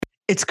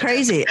It's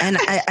crazy. And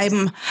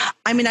I'm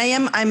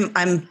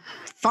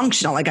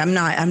functional. Like I'm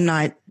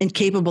not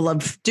incapable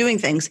of doing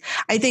things.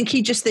 I think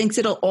he just thinks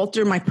it'll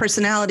alter my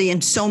personality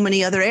in so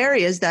many other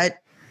areas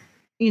that,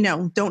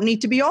 don't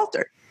need to be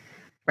altered.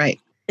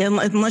 Right.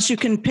 Unless you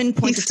can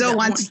pinpoint. He still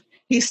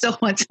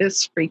wants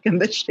his freak in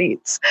the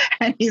sheets,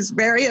 and he's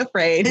very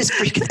afraid. Is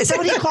that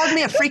what he called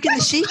me? A freak in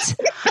the sheets?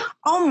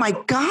 Oh my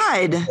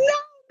God. No,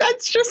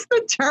 that's just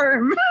the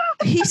term.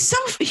 He's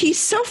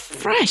so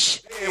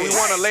fresh. Yeah, we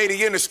want a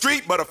lady in the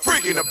street, but a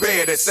freak in the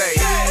bed that say,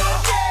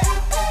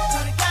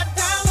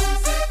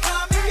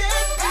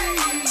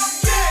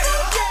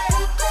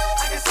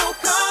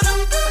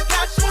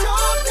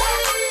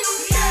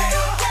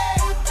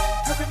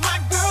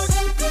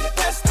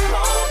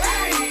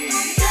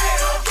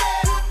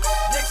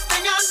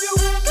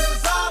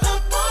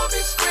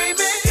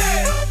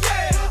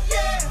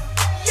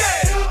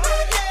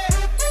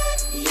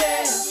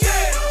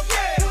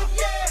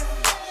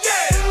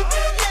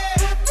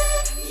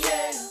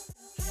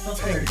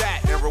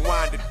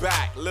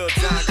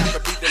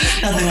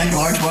 Nothing like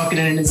Marge walking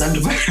in his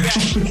underwear.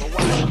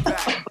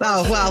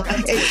 Oh, well,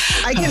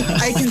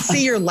 I can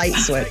see your light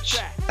switch.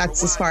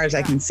 That's as far as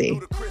I can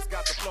see.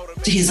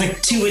 He's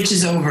like 2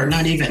 inches over,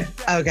 not even.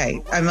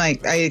 Okay. I'm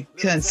like, I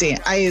couldn't see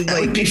it. That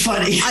would be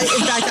funny. In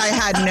fact, I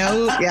had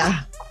yeah.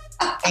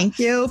 Thank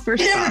you for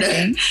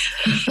stopping.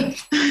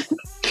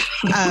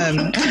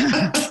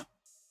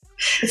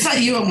 It's not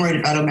you I'm worried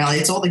about, O'Malley.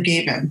 It's all the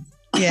gay men.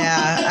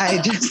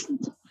 Yeah,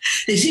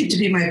 they seem to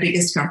be my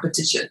biggest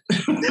competition.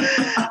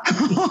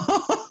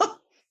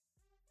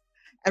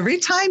 Every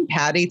time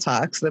Patty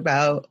talks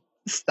about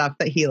stuff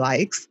that he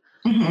likes,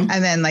 and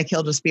then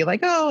he'll just be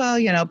like, oh,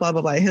 well, blah,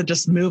 blah, blah. He'll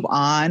just move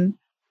on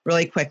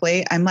really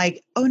quickly. I'm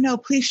like, oh no,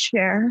 please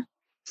share.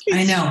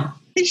 I know.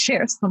 Please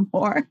share some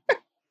more.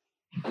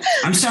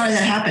 I'm sorry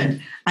that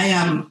happened. I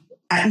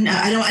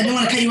don't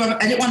want to cut you off.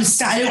 I don't want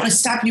to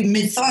stop you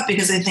mid thought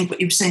because I think what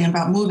you're saying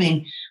about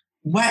moving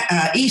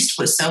east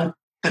was so.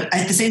 But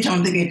at the same time,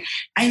 I'm thinking,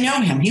 I know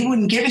him. He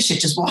wouldn't give a shit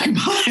just walking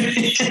by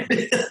me.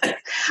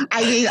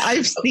 I mean,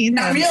 I've seen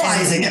not him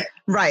realizing it.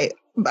 Right.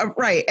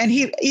 And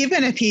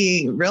even if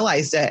he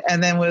realized it,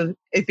 and then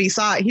if he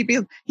saw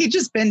it, he'd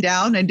just bend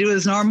down and do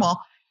his normal,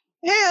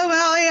 hey,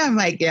 O'Malley. I'm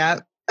like, yeah.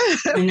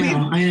 I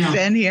know. We've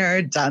been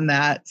here, done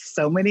that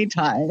so many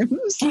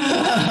times.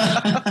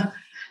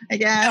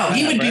 Again, no,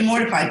 he would be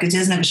mortified because he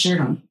doesn't have a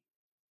shirt on.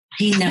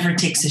 He never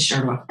takes his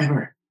shirt off,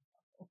 ever.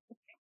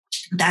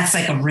 That's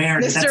like a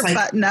rarity. Mr. That's like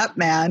button up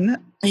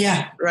man.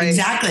 Yeah, right.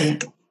 Exactly.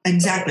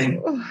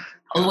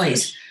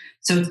 Always.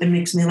 So it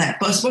makes me laugh.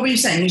 But what were you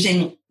saying? You're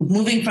saying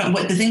moving from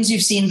the things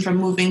you've seen from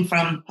moving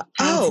from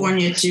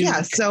California to.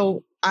 Yeah.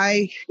 So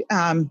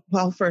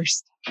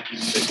first,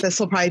 this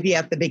will probably be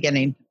at the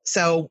beginning.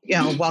 So,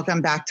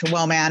 welcome back to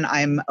Wellman.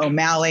 I'm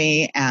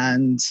O'Malley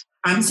and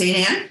I'm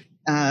St.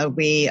 Anne.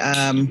 We,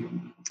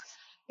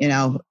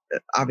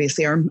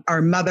 obviously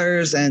our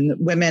mothers and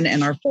women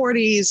in our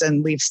 40s,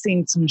 and we've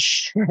seen some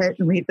shit,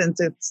 and we've been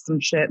through some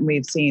shit, and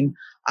we've seen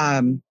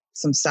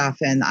some stuff.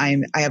 And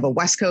I have a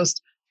West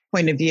Coast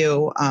point of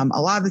view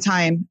a lot of the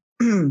time,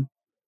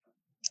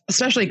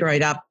 especially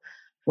growing up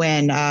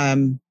when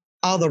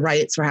all the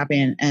riots were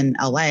happening in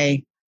LA.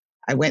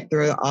 I went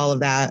through all of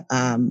that.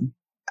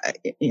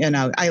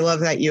 I love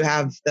that you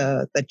have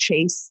the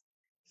Chase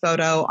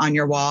photo on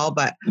your wall,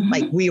 but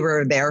we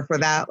were there for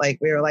that. We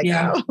were like,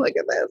 oh, look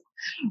at this.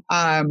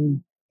 All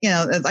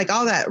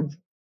that.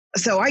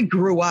 So I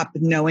grew up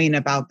knowing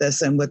about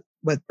this and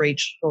with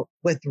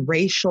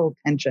racial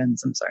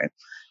tensions. I'm sorry.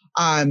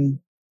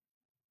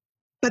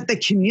 But the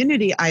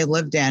community I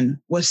lived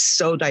in was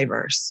so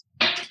diverse.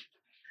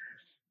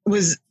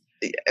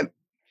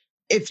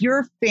 If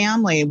your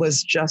family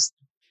was just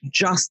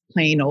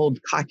plain old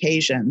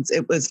Caucasians,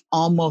 it was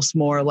almost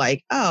more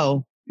like,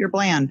 oh, you're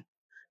bland.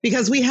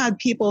 Because we had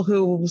people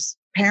whose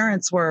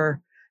parents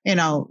were,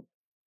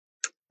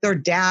 their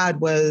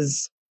dad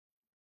was,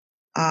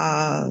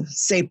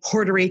 say,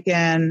 Puerto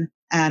Rican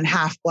and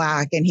half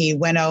Black, and he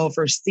went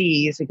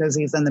overseas because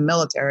he's in the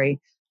military,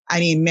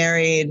 and he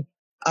married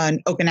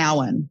an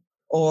Okinawan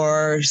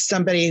or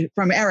somebody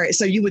from area.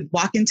 So you would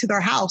walk into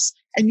their house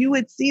and you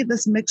would see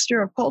this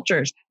mixture of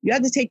cultures. You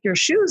had to take your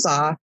shoes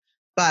off,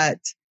 but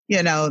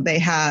they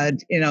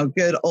had,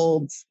 good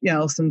old,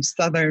 some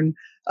Southern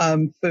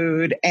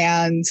food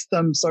and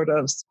some sort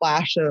of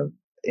splash of,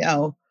 I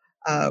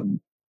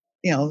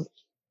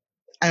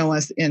don't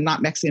want to,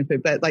 not Mexican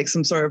food, but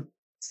some sort of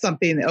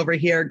something over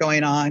here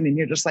going on. And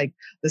you're just like,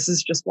 this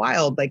is just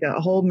wild,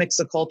 a whole mix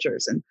of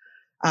cultures. And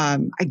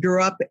I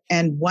grew up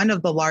in one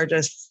of the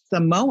largest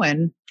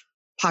Samoan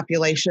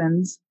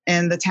populations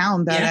in the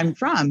town that I'm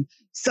from.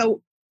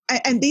 So,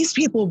 and these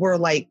people were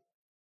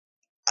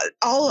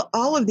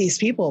all of these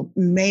people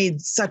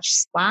made such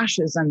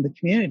splashes in the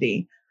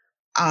community.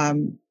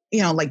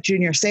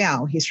 Junior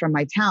Seau, he's from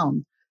my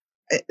town.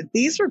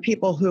 These were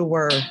people who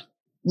were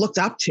looked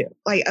up to.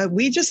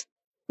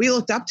 We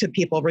looked up to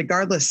people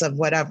regardless of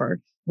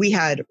whatever. We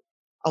had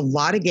a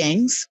lot of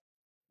gangs.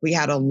 We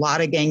had a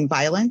lot of gang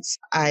violence.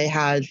 I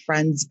had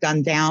friends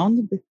gunned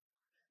down,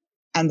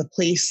 and the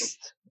police,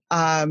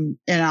 and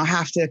I'll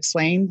have to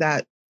explain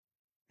that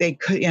they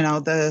could,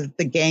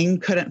 the gang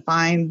couldn't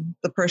find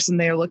the person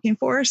they were looking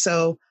for.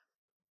 So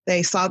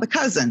they saw the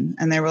cousin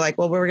and they were like,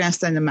 well, we're going to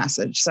send a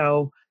message.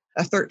 So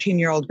a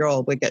 13-year-old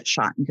girl would get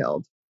shot and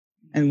killed,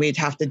 and we'd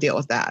have to deal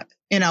with that,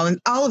 and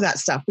all of that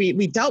stuff.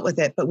 We dealt with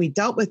it, but we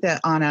dealt with it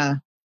on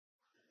a,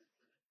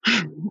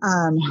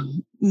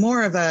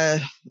 more of a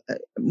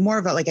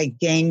like a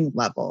gang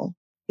level,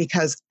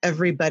 because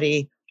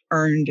everybody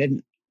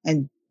earned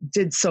and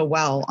did so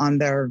well on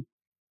their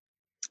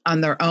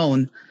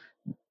own.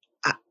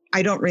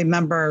 I don't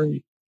remember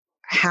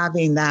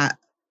having that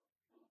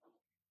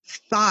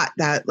thought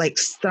that like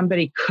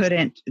somebody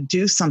couldn't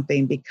do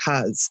something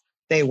because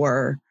they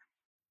were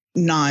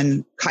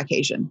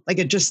non-Caucasian. Like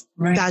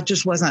that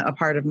just wasn't a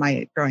part of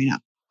my growing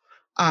up.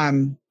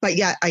 But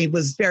yet I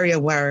was very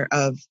aware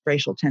of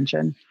racial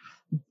tension.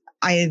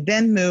 I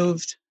then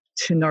moved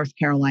to North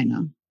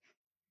Carolina.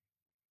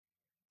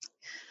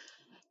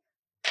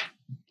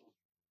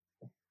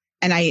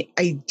 And I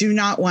do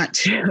not want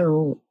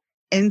to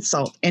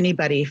insult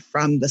anybody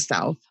from the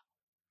South,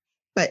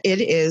 but it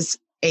is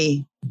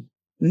a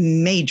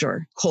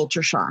major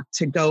culture shock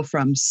to go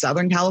from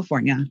Southern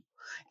California.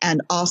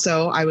 And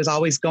also I was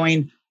always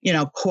going,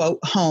 quote,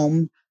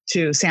 home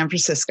to San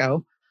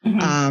Francisco.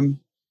 Mm-hmm.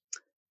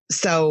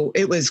 So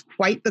it was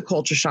quite the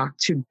culture shock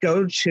to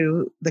go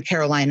to the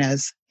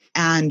Carolinas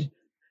and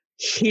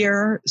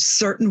hear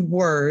certain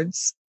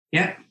words,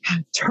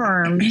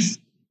 terms,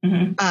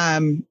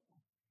 mm-hmm.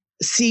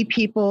 See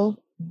people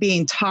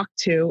being talked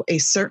to a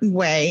certain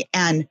way,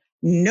 and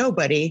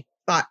nobody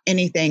thought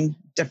anything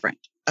different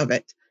of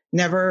it.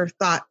 Never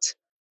thought,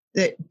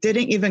 that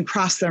didn't even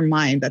cross their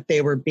mind that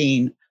they were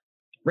being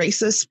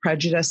racist,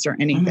 prejudiced, or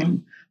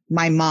anything. Mm-hmm.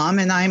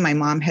 My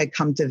mom had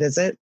come to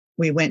visit.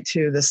 We went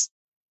to this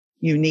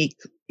unique,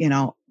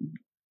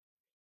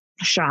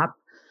 shop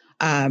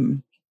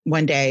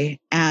one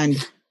day,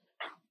 and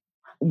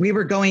we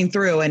were going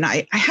through, and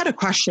I had a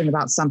question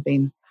about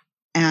something,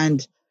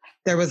 and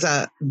there was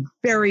a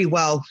very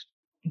well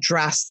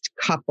dressed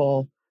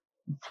couple,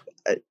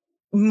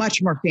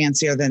 much more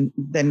fancier than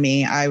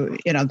me.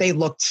 They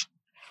looked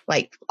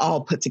like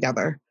all put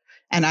together,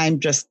 and I'm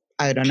just,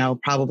 I don't know,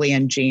 probably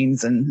in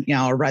jeans and,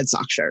 a Red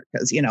Sox shirt,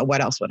 because,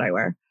 what else would I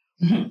wear?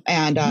 Mm-hmm.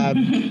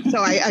 And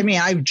so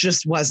I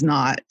just was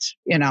not,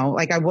 it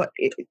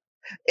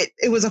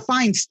was a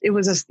fine, it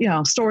was a,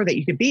 store that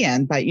you could be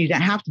in, but you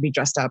didn't have to be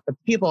dressed up. But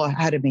the people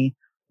ahead of me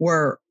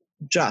were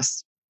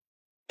just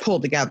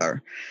pulled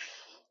together.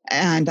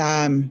 And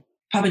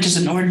probably just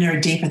an ordinary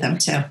day for them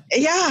too.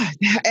 Yeah.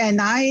 And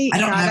I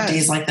don't have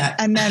days like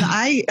that. And then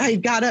I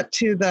got up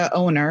to the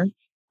owner,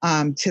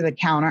 to the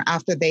counter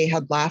after they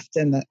had left,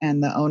 and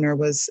the owner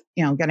was,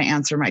 going to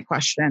answer my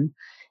question.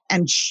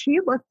 And she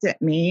looked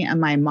at me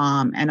and my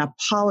mom and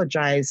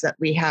apologized that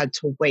we had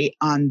to wait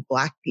on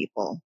Black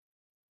people.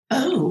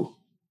 Oh.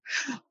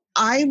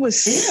 I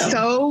was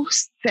so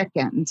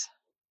sickened.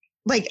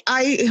 Like,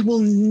 I will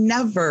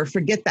never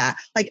forget that.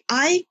 Like,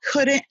 I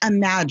couldn't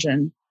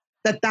imagine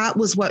that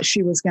was what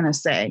she was going to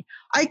say.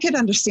 I could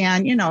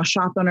understand, a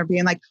shop owner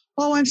being like,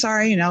 oh, I'm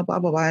sorry, blah, blah,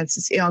 blah. It's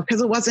just,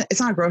 because it's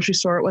not a grocery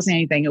store. It wasn't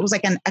anything. It was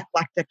like an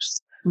eclectic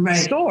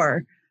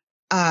store.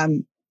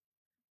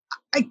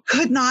 I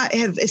could not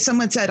have, if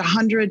someone said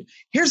 100,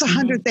 here's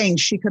 100 mm-hmm.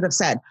 things she could have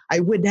said, I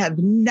would have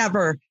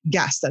never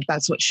guessed that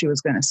that's what she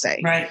was going to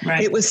say. Right.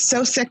 It was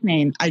so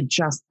sickening. I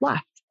just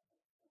left.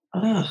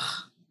 Ugh.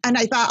 And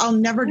I thought,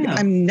 I'm never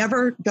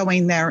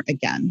going there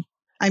again.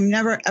 I'm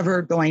never,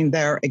 ever going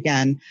there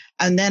again.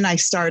 And then I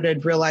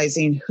started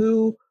realizing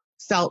who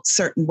felt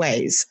certain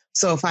ways.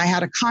 So if I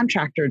had a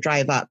contractor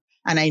drive up,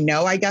 and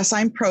I guess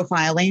I'm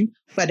profiling,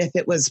 but if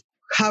it was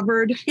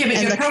covered. Yeah,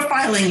 but you're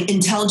profiling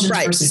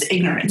intelligence versus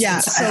ignorance.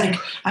 Yeah.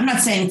 I'm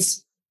not saying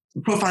it's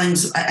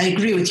profiling. I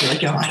agree with you.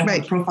 Like, I don't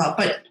want to profile,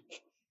 but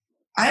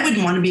I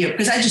wouldn't want to be,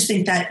 because I just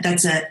think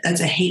that's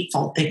a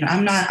hateful thing.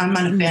 I'm not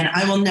a fan.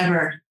 I will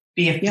never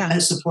be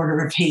a supporter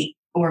of hate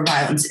or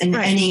violence in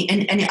any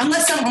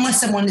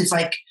unless someone is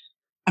like,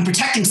 I'm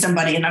protecting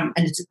somebody, and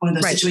it's one of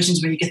those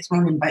situations where you get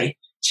thrown in by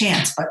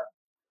chance. But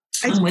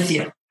I'm with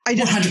you.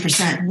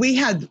 100%. We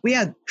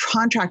had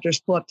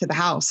contractors pull up to the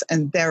house,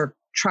 and their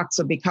trucks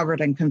would be covered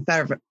in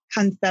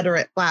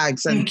Confederate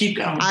flags, and keep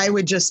going. I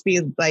would just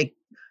be like,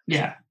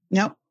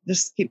 nope,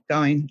 just keep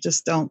going.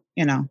 Just don't,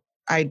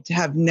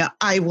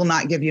 I will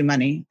not give you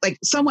money. Like,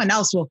 someone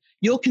else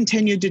you'll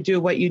continue to do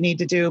what you need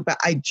to do, but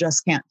I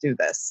just can't do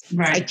this.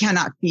 Right. I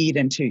cannot feed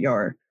into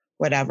your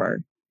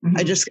whatever. Mm-hmm.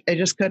 I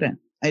just couldn't.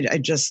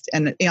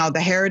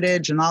 The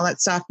heritage and all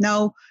that stuff.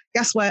 No,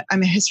 guess what?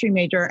 I'm a history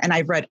major, and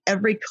I've read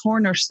every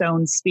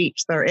cornerstone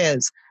speech there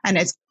is, and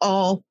it's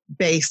all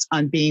based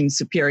on being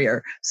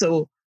superior.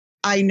 So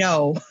I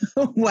know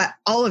what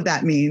all of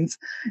that means.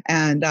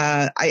 And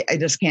I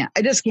just can't.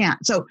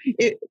 So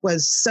it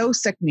was so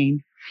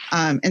sickening,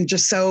 and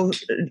just so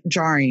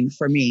jarring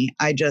for me.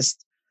 I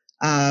just,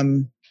 I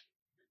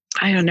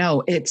don't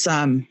know. It's,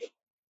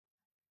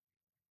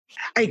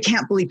 I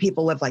can't believe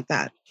people live like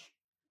that.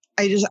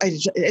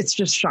 It's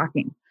just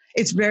shocking.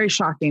 It's very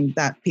shocking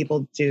that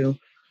people do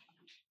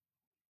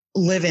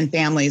live in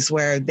families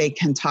where they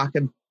can talk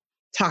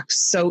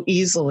so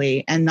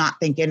easily and not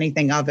think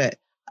anything of it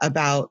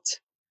about,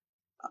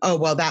 oh,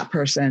 well, that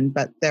person,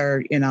 but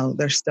they're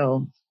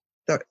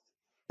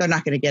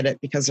not going to get it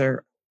because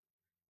they're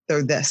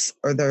this,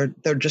 or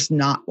they're just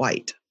not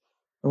white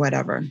or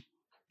whatever.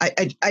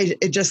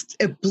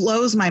 It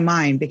blows my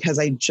mind because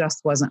I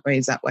just wasn't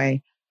raised that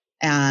way.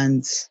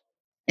 And,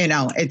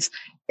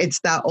 it's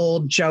that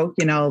old joke,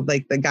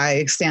 like the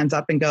guy stands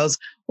up and goes,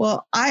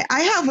 well, I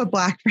have a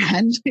Black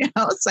friend,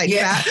 it's like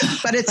that,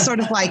 but it's sort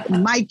of like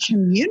my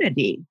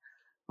community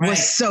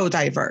was so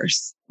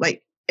diverse.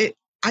 Like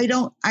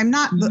I'm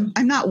not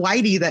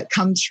whitey that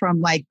comes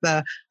from like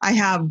I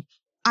have,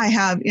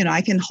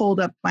 I can hold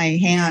up my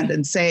hand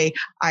and say,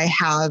 I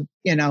have,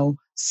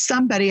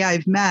 somebody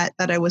I've met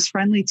that I was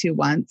friendly to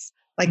once.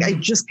 Like I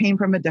just came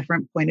from a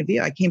different point of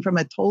view. I came from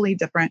a totally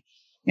different,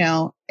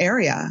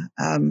 area.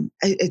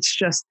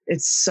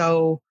 It's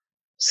so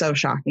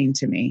shocking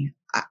to me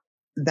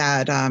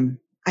that, I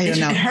don't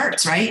know. It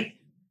hurts, right?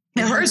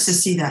 It hurts to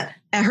see that.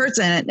 It hurts.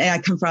 And I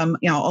come from,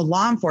 a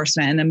law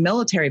enforcement and a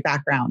military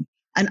background,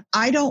 and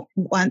I don't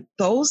want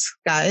those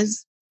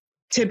guys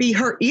to be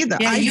hurt either.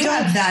 Yeah, you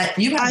have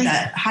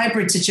that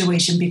hybrid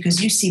situation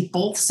because you see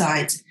both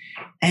sides,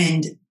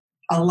 and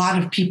a lot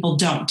of people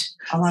don't.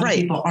 A lot of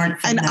people aren't.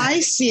 And that.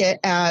 I see it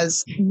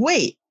as,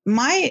 wait,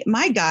 my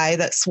guy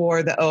that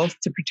swore the oath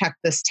to protect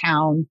this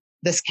town,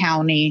 this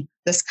county,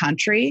 this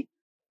country,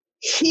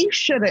 he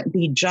shouldn't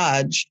be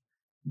judged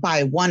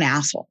by one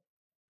asshole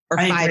or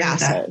five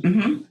assholes.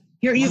 Mm-hmm.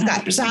 Here you've 100%.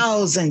 Got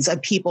thousands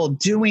of people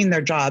doing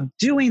their job,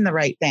 doing the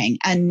right thing,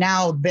 and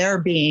now they're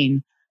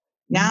being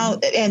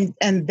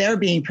and they're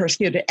being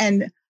persecuted.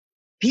 And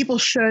people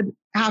should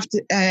have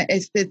to,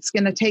 if it's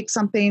going to take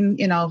something,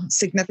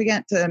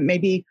 significant to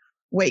maybe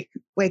wake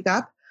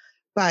up.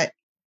 But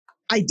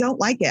I don't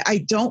like it. I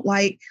don't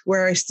like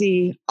where I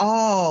see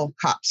all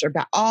cops are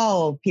bad,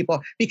 all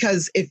people,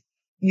 because if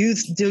you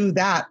do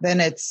that, then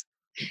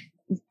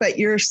but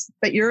you're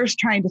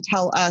trying to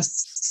tell us,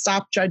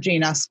 stop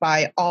judging us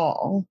by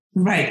all.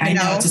 Right. I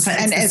know. It's a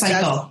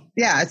cycle.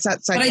 It's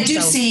that cycle. But I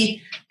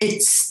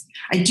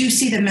do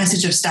see the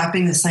message of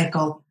stopping the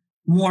cycle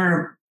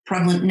more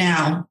prevalent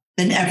now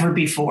than ever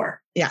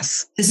before.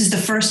 Yes. This is the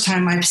first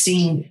time I've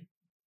seen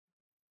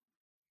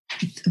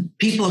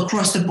people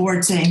across the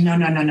board saying,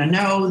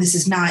 no, this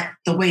is not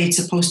the way it's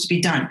supposed to be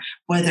done.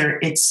 Whether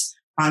it's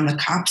on the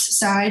cops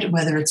side,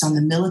 whether it's on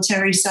the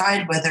military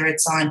side, whether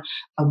it's on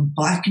a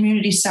Black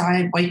community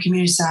side, white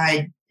community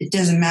side, it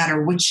doesn't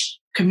matter which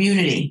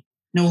community,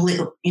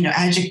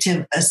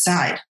 adjective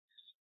aside.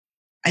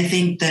 I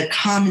think the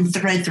common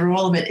thread through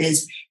all of it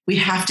is we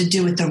have to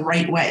do it the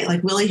right way.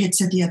 Like Willie had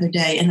said the other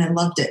day, and I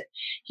loved it.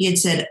 He had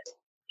said,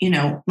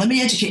 let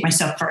me educate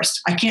myself first.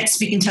 I can't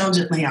speak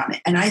intelligently on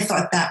it. And I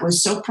thought that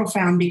was so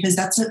profound because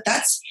that's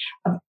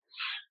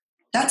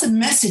a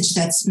message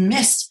that's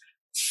missed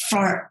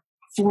for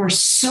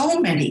so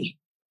many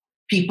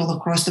people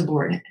across the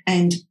board.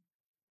 And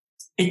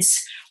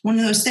it's one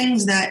of those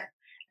things that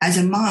as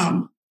a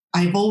mom,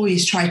 I've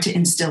always tried to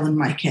instill in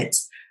my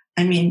kids.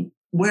 I mean,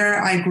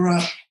 where I grew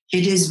up,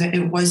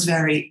 it was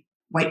very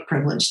white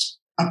privileged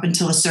up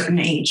until a certain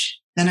age.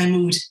 Then I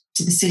moved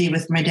to the city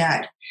with my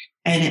dad,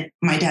 and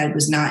my dad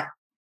was not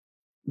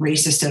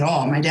racist at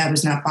all. My dad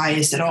was not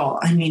biased at all.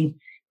 I mean,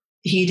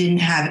 he didn't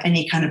have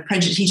any kind of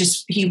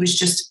prejudice. He was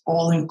just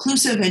all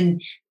inclusive,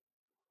 and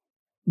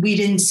we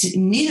didn't see,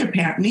 neither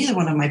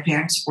one of my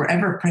parents were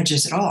ever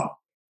prejudiced at all.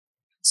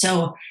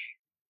 So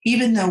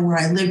even though where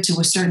I lived to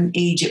a certain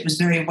age, it was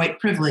very white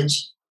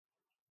privilege,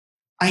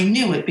 I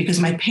knew it because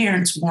my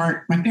parents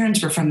were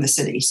from the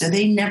city. So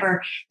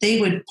they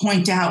would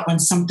point out when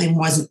something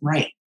wasn't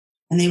right.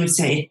 And they would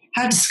say,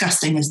 how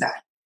disgusting is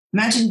that?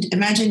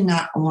 Imagine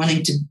not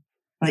wanting to,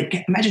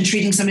 imagine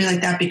treating somebody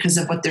like that because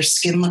of what their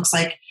skin looks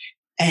like.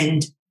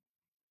 And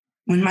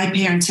when my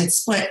parents had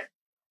split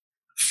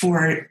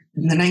for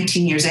the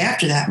 19 years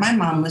after that, my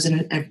mom was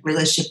in a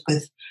relationship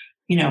with,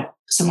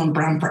 someone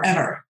brown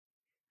forever,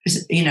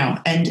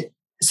 and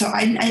so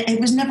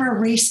it was never a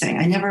race thing.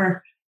 I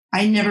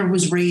never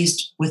was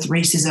raised with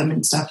racism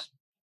and stuff.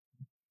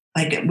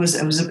 Like it was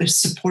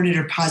supported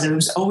or positive. It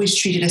was always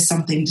treated as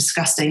something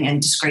disgusting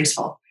and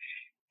disgraceful.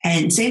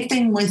 And same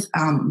thing with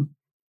one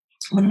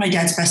of my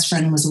dad's best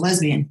friend was a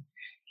lesbian,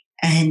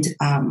 and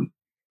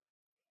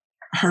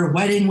her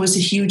wedding was a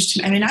huge.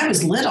 I mean, I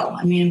was little.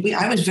 I mean,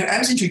 I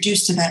was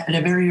introduced to that at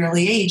a very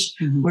early age,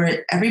 mm-hmm.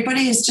 where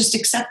everybody is just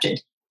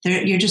accepted.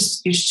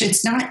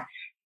 It's not,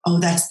 oh,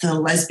 that's the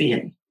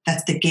lesbian,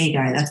 that's the gay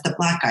guy, that's the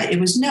Black guy. It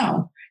was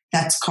no.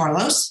 That's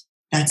Carlos,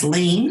 that's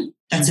Lane,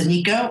 that's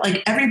Aniko.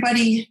 Like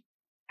everybody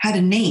had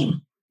a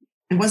name.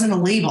 It wasn't a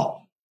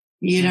label.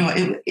 You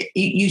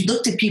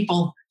looked at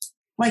people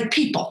like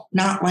people,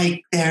 not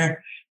like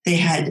you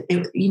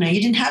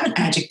didn't have an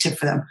adjective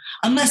for them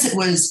unless it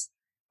was,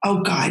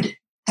 oh God,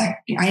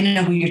 I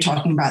know who you're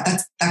talking about.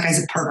 That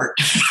guy's a pervert.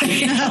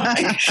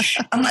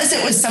 Unless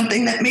it was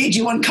something that made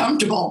you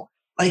uncomfortable,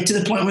 like to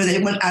the point where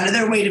they went out of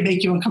their way to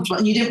make you uncomfortable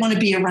and you didn't want to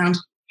be around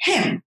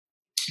him.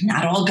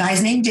 Not all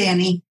guys named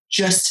Danny,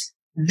 just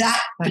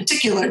that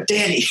particular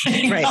Danny.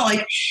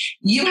 Like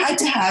you had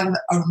to have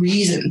a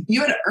reason.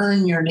 You had to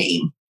earn your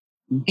name.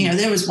 Mm-hmm.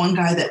 There was one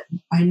guy that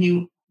I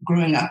knew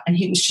growing up and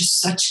he was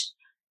such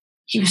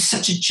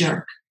a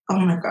jerk. Oh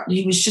my God.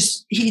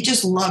 He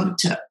just loved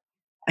to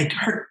like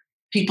hurt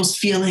people's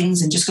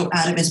feelings and just go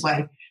out of his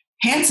way.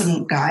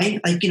 Handsome guy.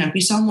 Like, if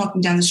you saw him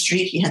walking down the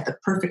street, he had the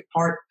perfect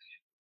part.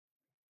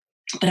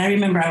 But I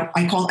remember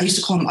I used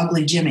to call him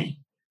Ugly Jimmy.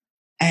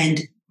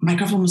 And my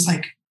girlfriend was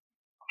like,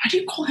 why do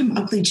you call him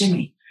Ugly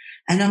Jimmy?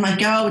 And I'm like,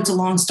 oh, it's a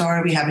long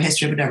story. We have a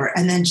history, whatever.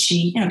 And then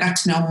she, got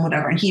to know him,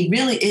 whatever. And he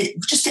really,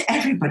 just to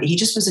everybody, he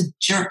just was a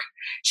jerk.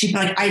 She'd be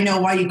like, I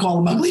know why you call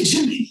him Ugly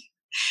Jimmy.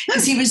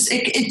 Because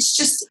it's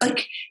just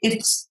like,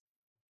 it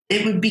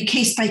would be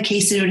case by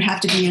case. It would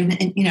have to be,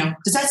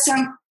 does that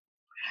sound,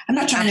 I'm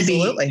not trying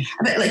Absolutely. To be,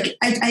 but like,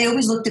 I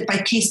always looked at by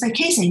case. I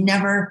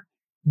never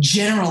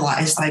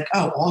generalized like,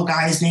 oh, all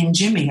guys named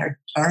Jimmy are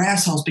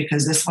assholes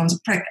because this one's a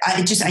prick.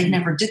 I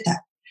never did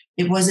that.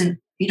 It wasn't,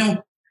 you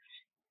don't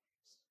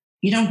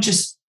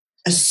just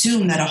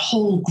assume that a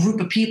whole group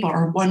of people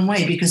are one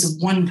way because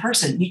of one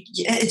person.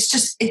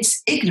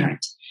 It's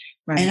ignorant.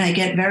 Right. And I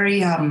get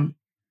very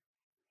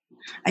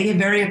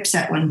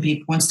upset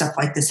when stuff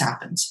like this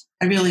happens.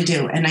 I really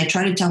do. And I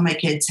try to tell my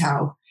kids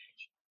how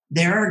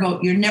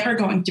you're never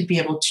going to be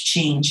able to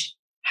change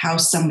how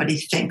somebody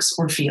thinks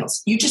or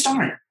feels. You just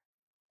aren't.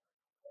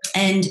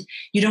 And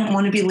you don't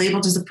want to be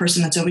labeled as the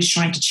person that's always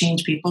trying to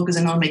change people because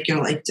then it'll make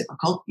your life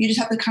difficult. You just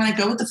have to kind of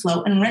go with the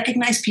flow and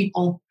recognize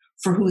people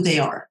for who they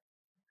are.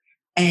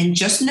 And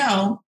just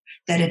know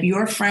that if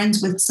you're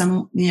friends with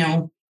some,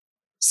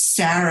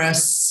 Sarah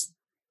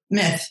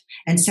Smith,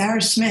 and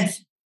Sarah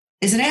Smith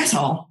is an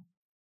asshole,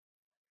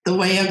 the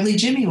way Ugly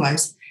Jimmy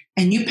was,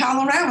 and you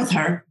pal around with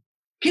her,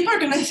 people are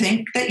going to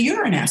think that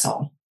you're an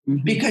asshole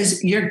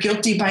because you're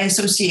guilty by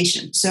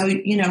association. So,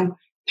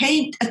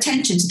 pay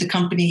attention to the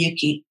company you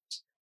keep.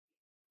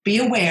 Be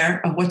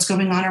aware of what's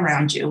going on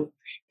around you.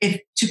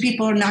 If two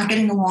people are not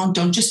getting along,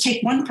 don't just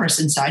take one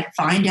person's side.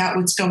 Find out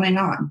what's going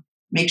on.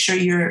 Make sure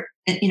you're,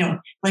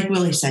 like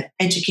Willie said,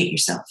 educate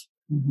yourself.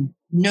 Mm-hmm.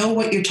 Know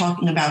what you're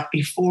talking about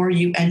before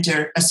you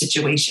enter a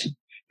situation.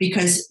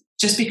 Because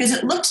just because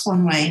it looks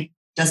one way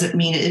doesn't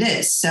mean it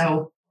is.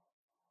 So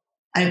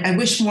I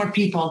wish more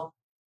people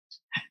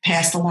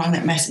passed along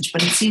that message.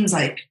 But it seems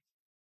like,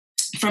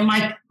 from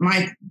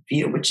my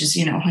view, which is,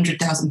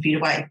 100,000 feet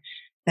away,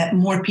 that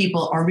more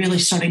people are really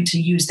starting to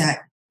use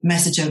that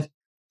message of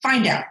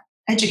find out,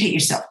 educate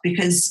yourself,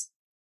 because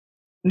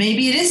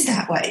maybe it is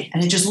that way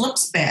and it just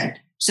looks bad.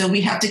 So we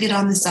have to get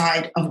on the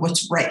side of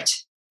what's right.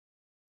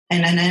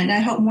 And I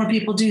hope more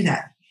people do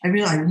that. I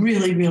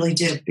really, really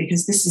do,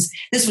 because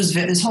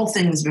this whole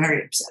thing was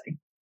very upsetting.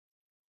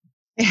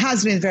 It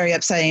has been very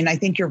upsetting. I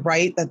think you're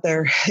right that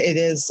it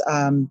is,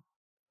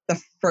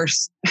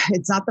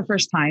 it's not the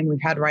first time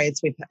we've had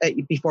riots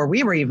before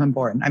we were even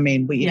born. I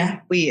mean, we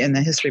in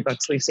the history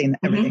books, we've seen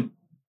everything.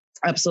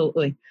 Mm-hmm.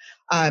 Absolutely.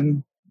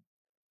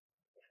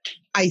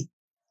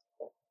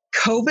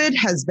 COVID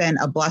has been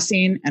a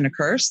blessing and a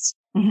curse.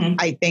 Mm-hmm.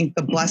 I think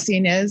the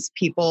blessing is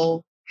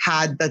people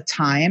had the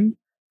time,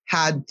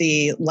 had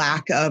the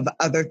lack of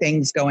other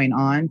things going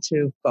on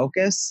to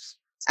focus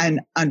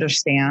and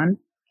understand.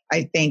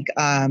 I think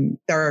there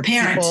are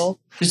parents. People.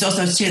 There's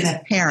also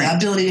the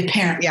ability to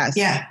parent. Yes.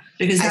 Yeah,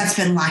 because that's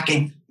been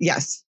lacking.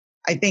 Yes.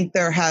 I think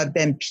there have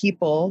been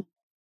people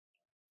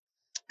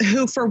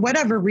who, for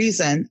whatever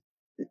reason,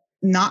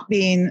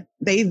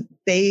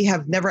 they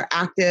have never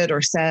acted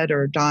or said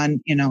or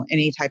done,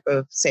 any type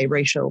of, say,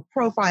 racial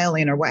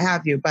profiling or what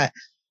have you. But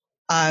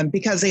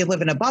because they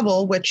live in a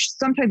bubble, which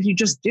sometimes you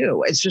just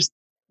do. It's just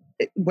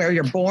where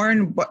you're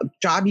born, what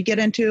job you get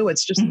into.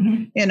 It's just,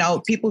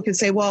 people could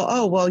say,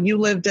 well, you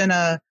lived in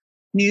a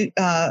new,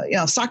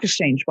 stock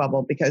exchange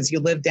bubble because you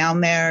lived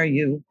down there,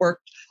 you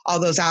worked all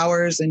those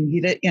hours and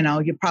you did,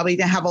 you probably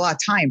didn't have a lot of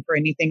time for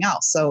anything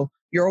else. So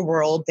your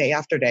world day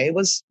after day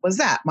was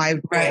that. My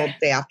world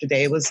day after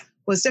day was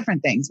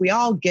different things. We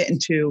all get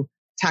into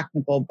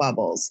technical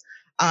bubbles.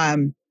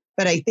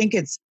 But I think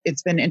it's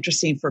been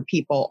interesting for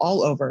people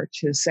all over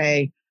to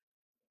say,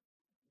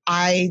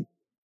 I've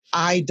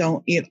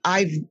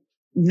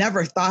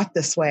never thought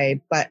this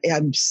way, but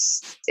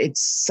it's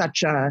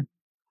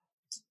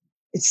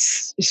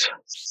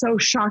so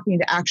shocking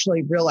to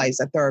actually realize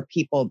that there are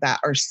people that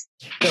are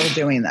still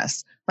doing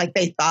this. Like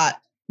they thought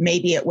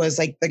maybe it was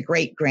like the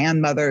great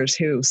grandmothers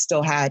who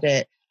still had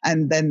it.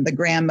 And then the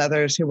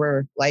grandmothers who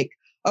were like,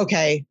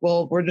 okay,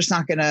 well, we're just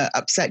not going to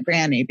upset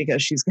Granny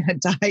because she's going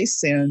to die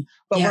soon,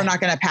 but we're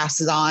not going to pass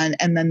it on.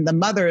 And then the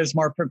mother is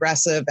more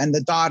progressive and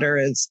the daughter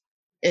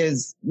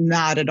is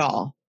not at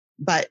all.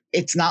 But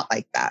it's not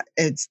like that.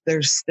 It's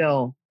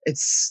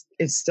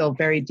still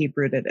very deep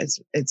rooted.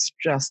 It's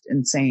just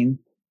insane.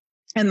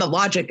 And the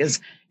logic is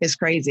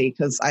crazy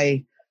because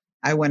I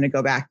I want to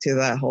go back to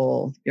the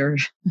whole,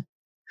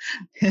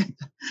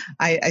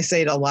 I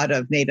say it a lot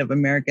of Native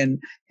American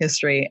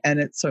history, and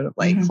it's sort of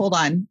like, hold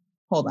on.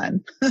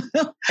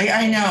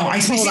 I know.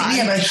 We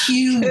have a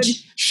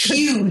huge.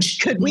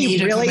 Could we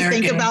Native really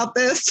American. think about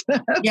this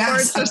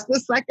Yes. for just a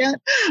second?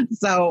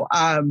 So,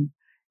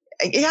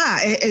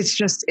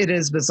 it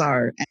is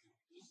bizarre.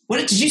 What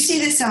did you see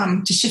this?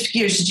 To shift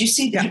gears,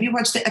 have you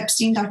watched the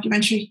Epstein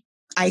documentary?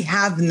 I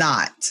have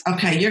not.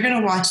 Okay, you're going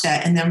to watch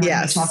that, and then we're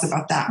going to talk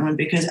about that one,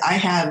 because I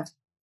have.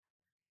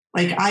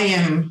 My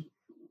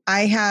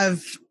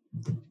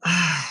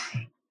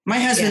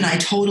husband and I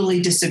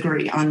totally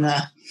disagree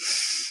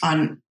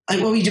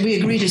we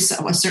agree to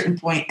a certain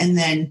point, and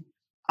then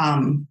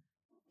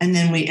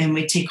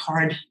we take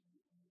hard.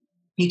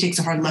 He takes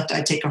a hard left,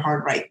 I take a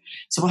hard right.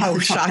 So we'll have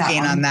to talk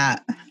shocking on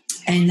that.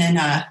 And then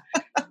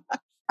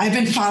I've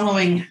been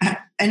following,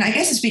 and I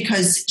guess it's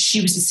because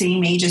she was the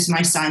same age as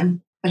my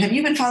son. But have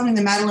you been following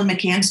the Madeleine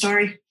McCann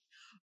story?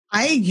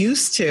 I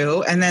used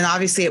to, and then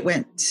obviously it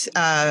went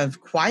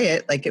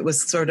quiet. Like it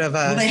was sort of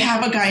they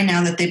have a guy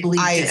now that they believe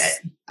did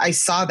it. I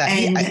saw that.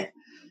 And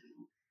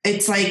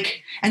it's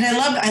like, and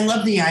I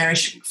love the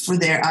Irish for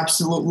their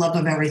absolute love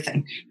of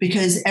everything,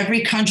 because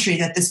every country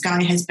that this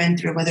guy has been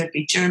through, whether it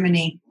be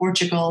Germany,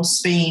 Portugal,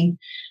 Spain,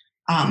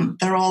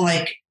 they're all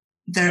like,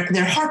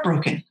 they're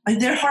heartbroken. Like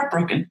they're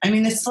heartbroken. I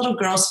mean, this little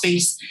girl's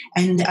face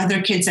and the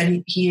other kids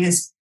that he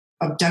has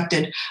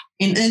abducted.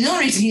 And the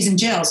only reason he's in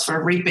jail is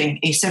for raping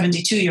a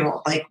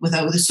 72-year-old, like with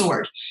a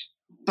sword.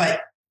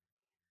 But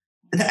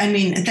I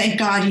mean, thank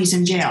God he's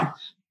in jail.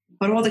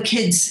 But all the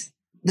kids,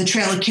 the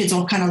trail of kids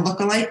all kind of look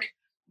alike.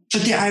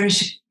 But the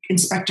Irish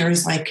inspector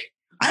is like,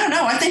 I don't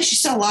know. I think she's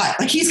still alive.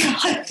 Like he's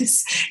got like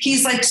this,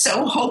 he's like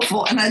so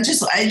hopeful. And I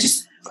just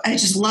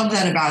love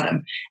that about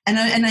him. And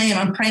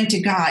I'm praying to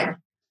God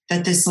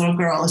that this little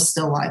girl is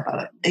still alive,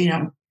 but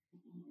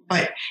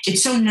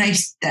it's so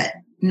nice that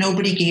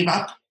nobody gave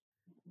up.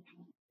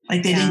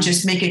 Like they didn't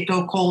just make it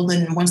go cold.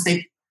 And once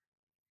they,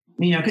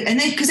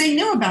 because they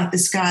knew about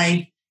this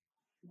guy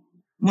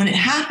when it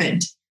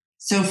happened.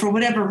 So for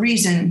whatever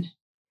reason,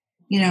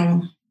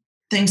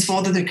 things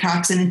fall through the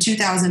cracks. And in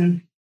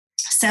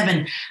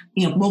 2007,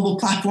 mobile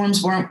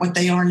platforms weren't what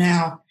they are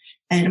now.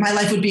 And my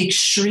life would be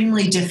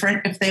extremely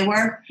different if they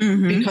were,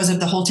 because of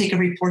the whole take a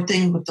report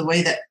thing with the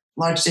way that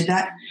Large did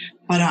that.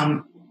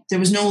 But there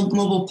was no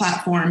mobile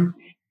platform.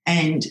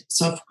 And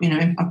so,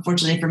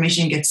 unfortunately,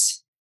 information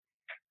gets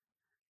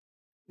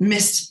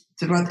missed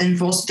throughout and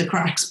falls through the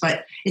cracks.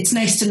 But it's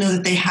nice to know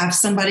that they have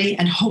somebody,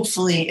 and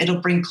hopefully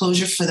it'll bring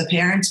closure for the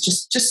parents,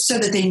 just so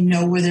that they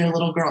know where their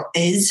little girl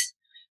is.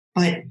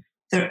 But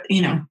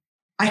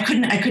I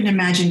couldn't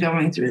imagine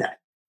going through that.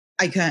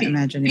 I couldn't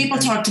imagine. People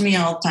talk to me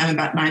all the time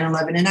about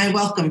 9/11, and I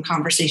welcome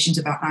conversations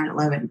about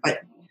 9/11.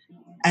 But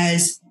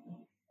as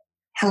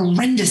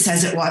horrendous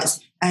as it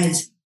was,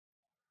 as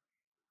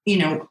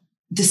the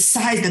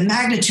size, the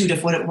magnitude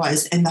of what it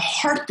was, and the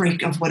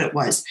heartbreak of what it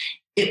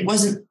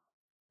wasn't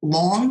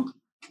long.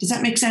 Does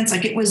that make sense?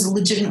 Like it was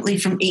legitimately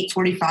from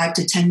 8:45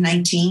 to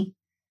 10:19,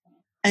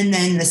 and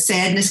then the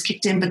sadness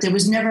kicked in. But there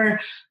was never,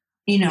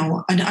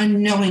 an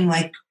unknowing,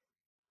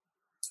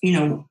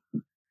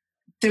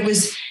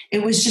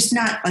 it was just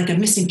not like a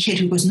missing kid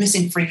who was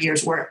missing for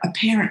years, where a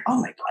parent,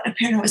 oh my God, a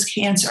parent has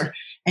cancer,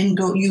 and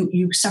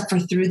you suffer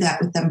through that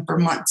with them for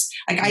months.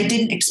 Like I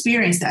didn't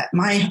experience that.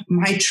 My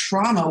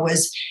trauma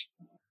was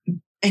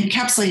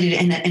encapsulated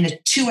in a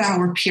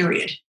 2-hour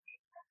period,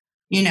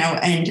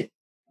 and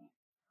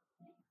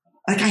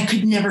like I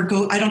could never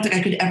go. I don't think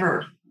I could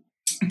ever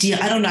deal.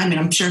 I don't know. I mean,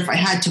 I'm sure if I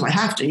had to, I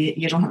have to.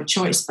 You don't have a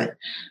choice, but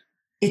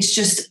it's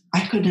just,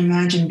 I couldn't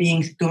imagine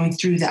going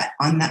through that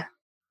on that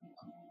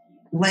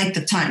length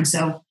of time.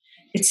 So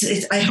it's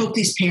I hope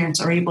these parents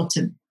are able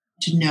to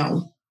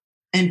know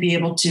and be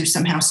able to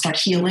somehow start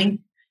healing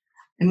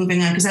and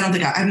moving on. Because I don't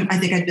think I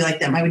think I'd be like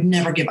them. I would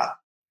never give up.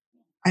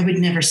 I would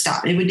never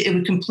stop. It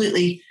would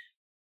completely,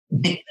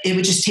 it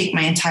would just take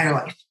my entire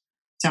life.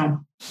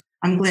 So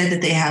I'm glad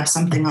that they have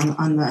something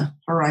on the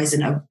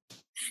horizon of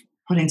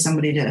putting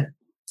somebody to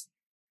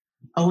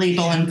a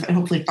label and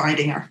hopefully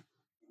finding her.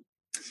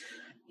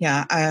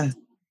 Yeah.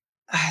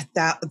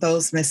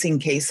 Those missing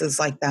cases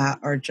like that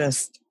are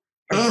just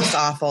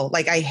awful.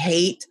 Like I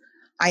hate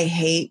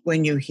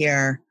when you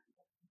hear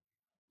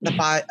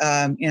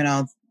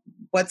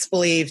what's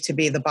believed to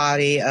be the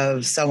body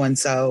of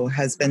so-and-so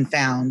has been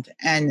found.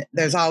 And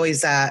there's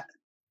always that,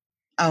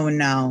 oh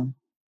no.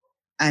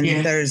 And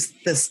there's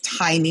this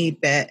tiny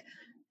bit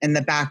in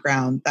the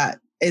background that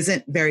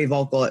isn't very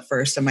vocal at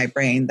first in my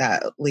brain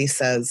that at least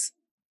says,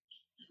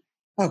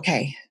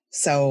 okay,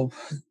 so,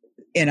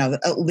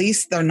 at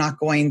least they're not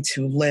going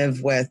to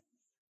live with,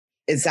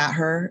 is that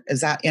her?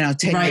 Is that, 10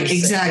 right, years?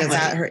 exactly. Is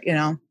that her,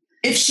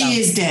 If she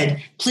is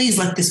dead, please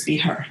let this be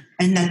her.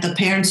 And that the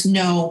parents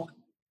know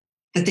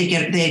that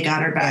they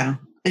got her back.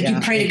 Like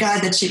you pray to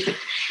God that she could,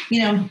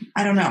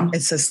 I don't know.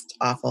 It's just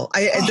awful.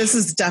 This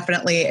is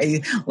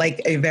definitely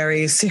a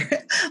very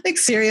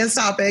serious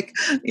topic,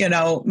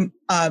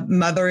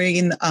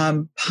 mothering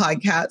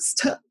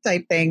podcast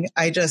type thing.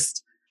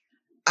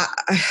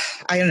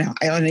 I don't know.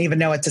 I don't even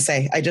know what to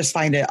say. I just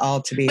find it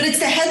all to be. But it's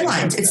the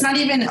headlines. It's not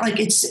even like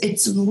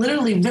it's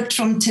literally ripped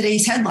from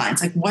today's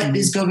headlines. Like what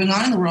is going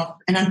on in the world?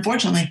 And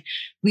unfortunately,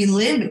 we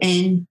live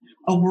in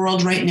a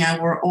world right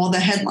now where all the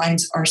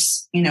headlines are,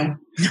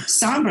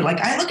 somber. Like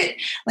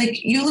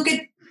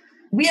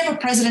we have a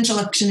presidential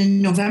election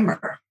in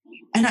November,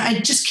 and I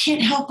just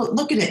can't help but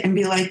look at it and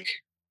be like,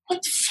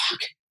 what the fuck?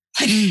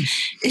 Like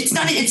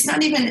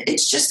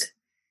it's just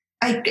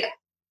like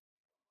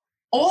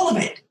all of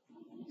it.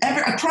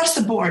 Across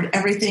the board,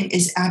 everything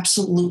is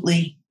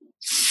absolutely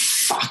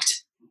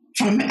fucked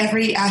from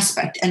every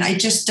aspect. And I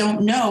just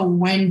don't know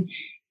when,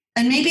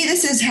 and maybe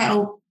this is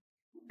how,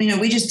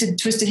 we just did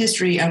Twisted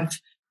History of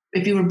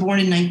if you were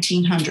born in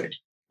 1900,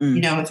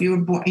 if you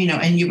were born,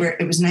 and it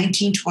was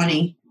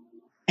 1920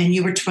 and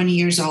you were 20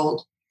 years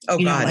old. Oh,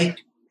 God. Like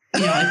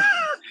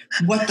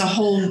what the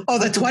whole. Oh,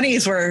 the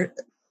 20s were,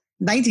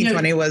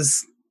 1920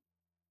 was.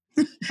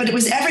 But it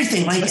was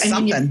everything. Like,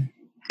 something.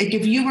 Like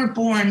if you were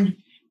born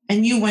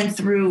and you went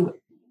through,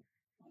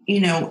 you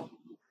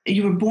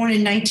were born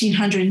in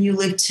 1900 and you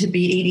lived to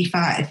be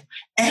 85,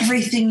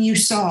 everything you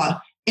saw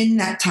in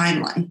that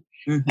timeline.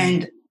 Mm-hmm.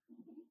 And,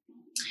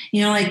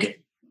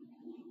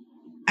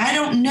 I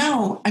don't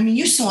know. I mean,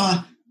 you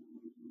saw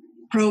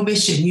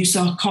prohibition, you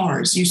saw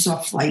cars, you saw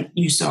flight,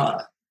 you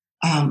saw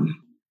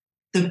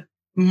the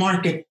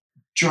market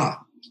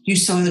drop. You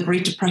saw the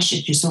Great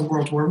Depression. You saw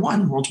World War I,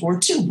 World War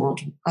II,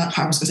 World War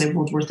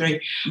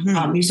III.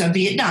 Mm-hmm. You saw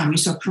Vietnam. You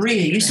saw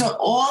Korea. You saw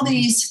all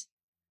these.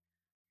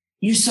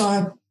 You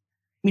saw,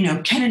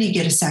 Kennedy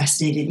get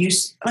assassinated.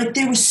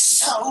 There was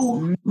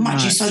so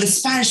much. You saw the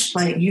Spanish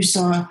plague. You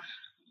saw,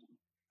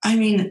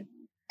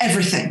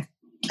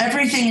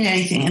 everything and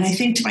anything. And I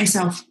think to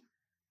myself,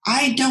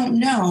 I don't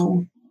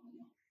know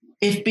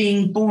if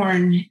being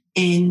born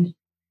in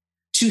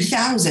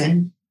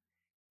 2000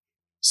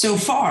 so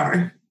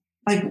far.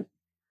 I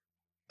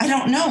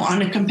don't know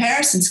on a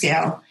comparison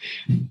scale.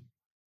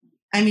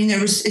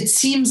 It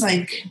seems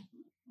like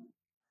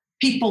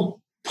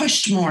people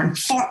pushed more and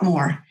fought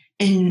more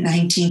in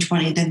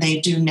 1920 than they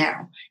do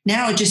now.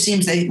 Now it just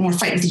seems they more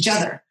fight with each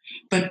other.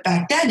 But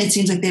back then it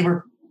seems like they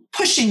were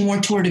pushing more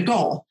toward a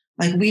goal.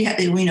 Like we had,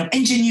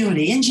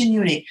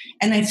 ingenuity.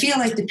 And I feel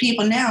like the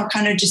people now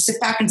kind of just sit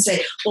back and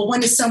say, well,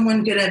 when is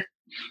someone going to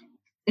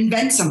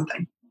invent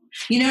something?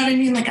 You know what I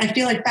mean? Like, I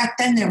feel like back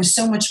then there was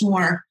so much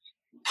more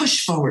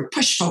push forward.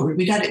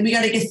 We got to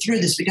get through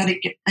this.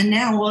 And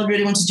now all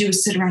everybody wants to do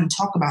is sit around and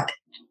talk about it.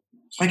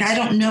 Like, I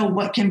don't know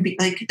what can be,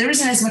 like, there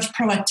isn't as much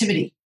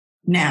proactivity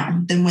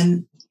now than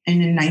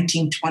in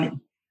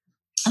 1920.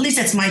 At least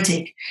that's my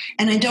take.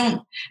 And I think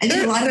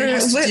a lot of it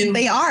has to do.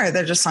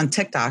 They're just on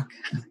TikTok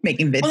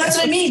making videos. Well, that's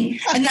what I mean.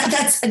 And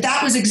that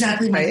was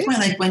exactly my point.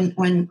 Like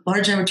when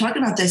Large and I were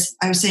talking about this,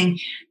 I was saying,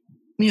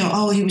 he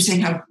was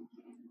saying how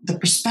the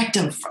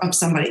perspective of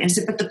somebody. And I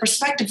said, but the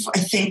perspective, I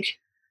think,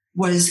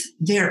 was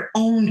their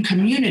own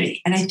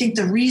community. And I think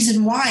the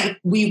reason why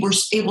we were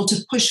able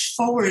to push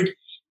forward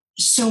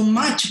so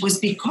much was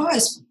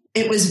because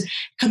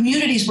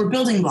communities were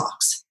building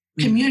blocks.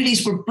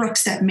 Communities were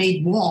bricks that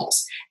made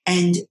walls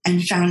and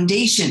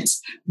foundations.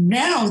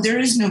 Now there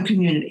is no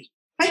community.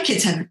 My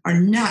kids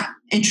are not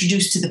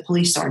introduced to the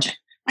police sergeant.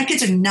 My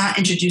kids are not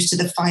introduced to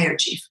the fire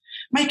chief.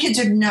 My kids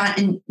do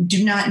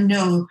not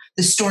know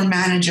the store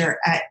manager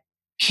at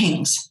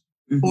King's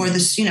or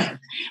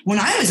when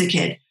I was a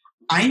kid,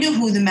 I knew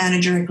who the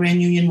manager at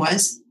Grand Union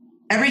was.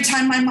 Every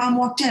time my mom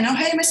walked in, oh,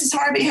 hey, Mrs.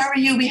 Harvey, how are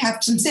you? We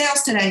have some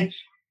sales today.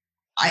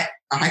 I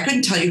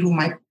couldn't tell you who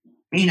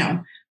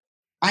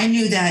I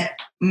knew that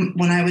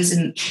when I was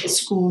in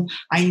school,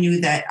 I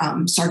knew that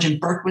Sergeant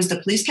Burke was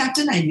the police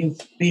captain. I knew,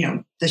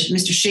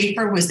 Mr.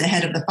 Schaefer was the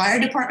head of the fire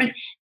department.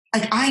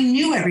 Like, I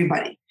knew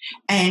everybody.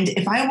 And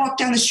if I walked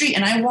down the street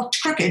and I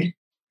walked crooked,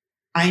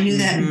 I knew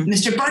that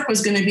Mr. Burke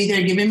was going to be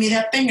there giving me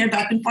that finger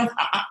back and forth.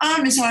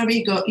 Miss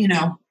Harvey, go,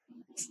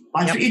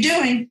 watch what you're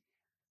doing.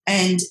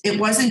 And it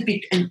wasn't,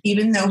 and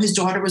even though his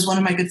daughter was one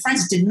of my good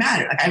friends, it didn't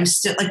matter. Like, I was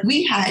still, like,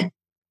 we had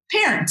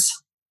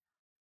parents.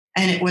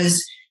 And it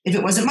was, if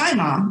it wasn't my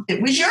mom,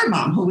 it was your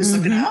mom who was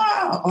looking at,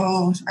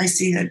 I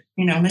see that,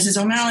 Mrs.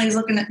 O'Malley is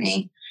looking at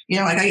me.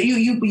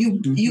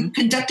 You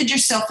conducted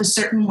yourself a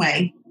certain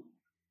way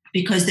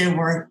because there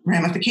were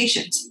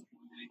ramifications.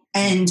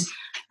 And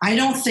I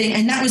don't think,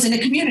 and that was in a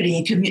community,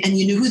 and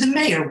you knew who the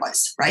mayor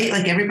was, right?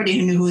 Like, everybody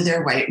who knew who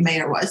their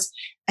mayor was.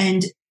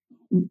 And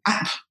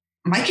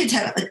my kids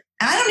have, like,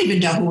 I don't even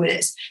know who it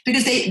is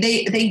because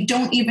they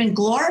don't even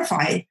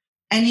glorify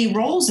any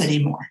roles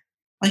anymore.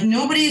 Like,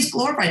 nobody is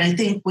glorified. I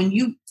think when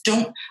you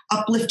don't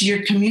uplift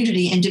your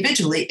community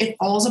individually, it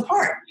falls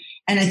apart.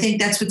 And I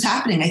think that's what's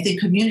happening. I think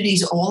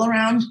communities all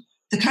around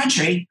the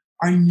country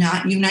are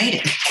not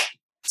united.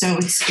 So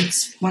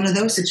it's one of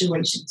those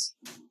situations.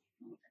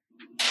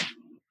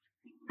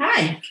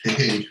 Hi.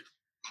 Hey.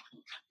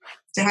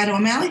 Say hi to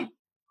O'Malley.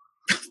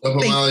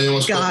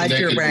 Thank God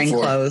you're wearing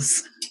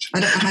clothes.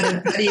 How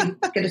do you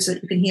get it so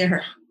you can hear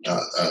her?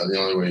 The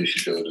only way you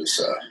should do it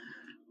is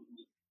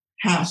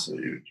how? So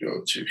you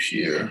go to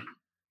here.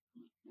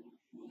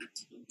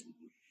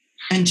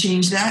 And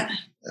change that.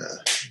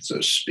 It's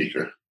a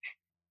speaker.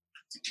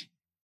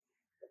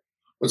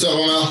 What's up,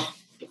 Mel?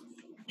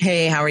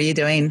 Hey, how are you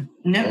doing?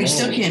 No, you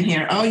still can't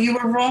hear. Oh, you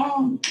were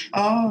wrong.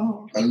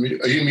 Oh. Are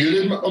you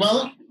muted,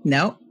 O'Malley?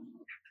 No.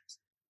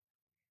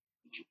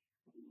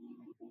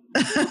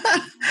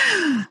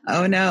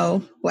 Oh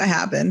no! What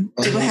happened?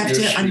 Do I have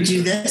to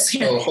undo this?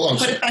 Here, hold on.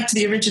 Put it back to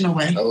the original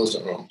way. I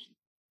wasn't wrong.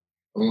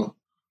 Oh,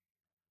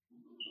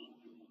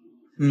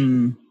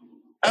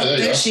 there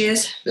there she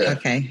is. Yeah.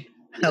 Okay.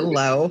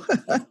 Hello.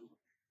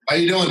 How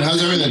you doing?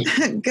 How's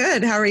everything?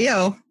 Good. How are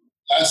you?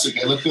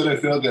 Fantastic. I look good. I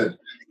feel good.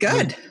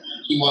 Good.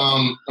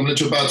 I'm going to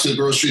jump out to the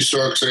grocery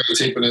store because I got a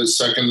tape in a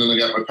second, and I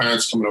got my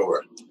parents coming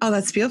over. Oh,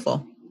 that's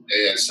beautiful.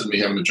 Yeah, instead of me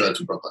having to drive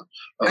to Brooklyn.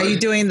 Are you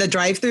doing the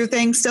drive-through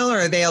thing still, or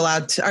are they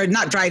allowed to, or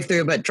not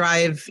drive-through, but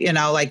drive,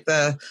 like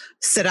the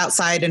sit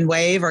outside and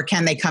wave, or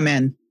can they come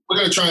in? We're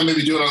going to try and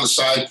maybe do it on the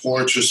side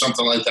porch or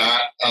something like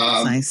that.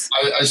 Nice.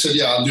 I said,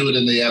 yeah, I'll do it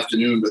in the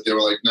afternoon, but they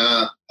were like,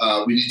 nah,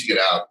 we need to get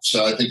out.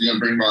 So I think they're going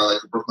to bring by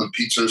like a Brooklyn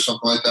pizza or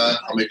something like that.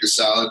 I'll make a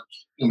salad.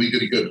 It'll be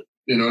good.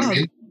 You know what I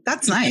mean?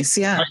 That's nice.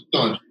 Yeah. How you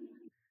doing?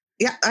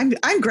 Yeah,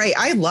 I'm great.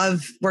 I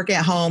love working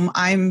at home.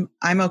 I'm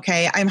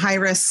okay. I'm high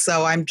risk,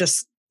 so I'm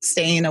just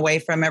staying away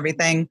from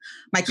everything.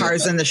 My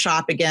car's in the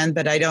shop again,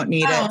 but I don't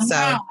need it.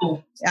 So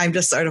no. I'm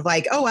just sort of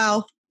like, oh,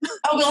 well.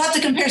 Oh, we'll have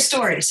to compare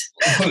stories.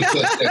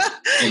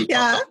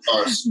 Yeah.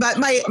 But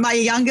my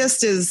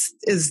youngest is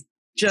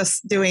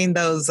just doing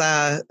those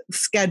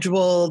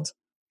scheduled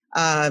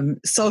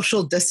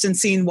social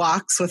distancing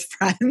walks with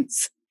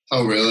friends.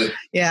 Oh, really?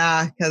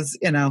 Yeah, because,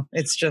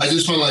 it's just... I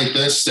just went like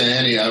this to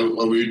Annie. I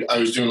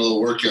was doing a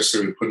little work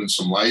yesterday. We put in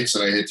some lights,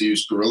 and I had to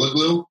use Gorilla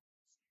Glue.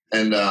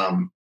 And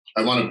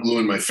I wanted glue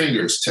in my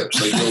fingers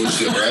tips, like you always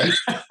do, right?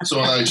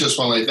 So I just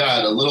went like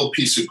that. A little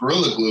piece of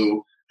Gorilla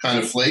Glue kind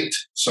of flaked.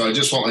 So I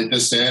just went like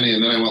this to Annie,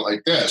 and then I went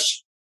like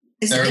this.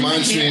 It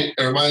reminds me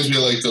of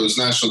like those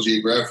National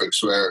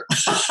Geographics where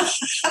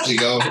you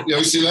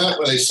ever see that?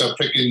 Where they start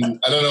picking,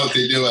 I don't know what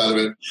they do out of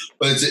it,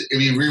 but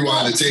if you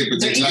rewind the tape,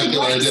 it's exactly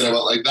what I did. I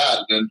went like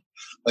that, and then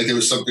like it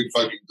was something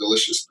fucking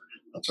delicious.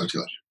 I'll talk to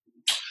you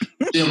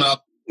later. See you,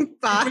 Mal.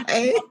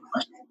 Bye.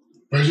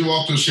 Where'd you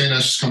walk to? Shane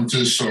has just come to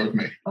the store with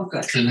me. Oh,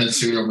 good. Finn had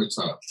cereal mixed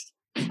up.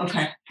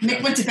 Okay.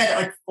 Nick went to bed at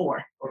like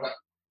 4. Okay.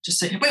 Just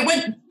say,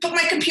 wait, put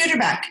my computer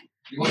back.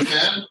 You want a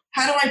fan?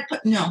 How do I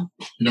put, no.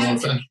 You don't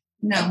want a fan?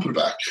 No. Put it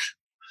back.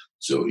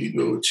 So you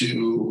go to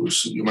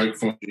your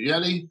microphone, your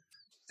Yeti,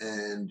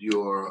 and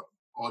your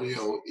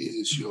audio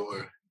is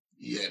your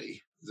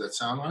Yeti. Does that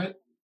sound right?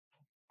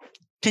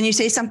 Can you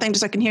say something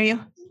just so I can hear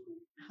you?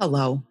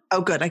 Hello.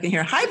 Oh, good. I can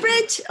hear. Hi,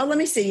 Bridge. Oh, let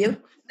me see you.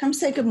 Come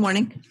say good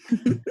morning.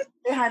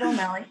 Say hi to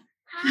O'Malley.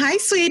 Hi,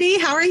 sweetie.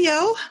 How are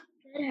you?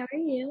 Good. How are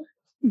you?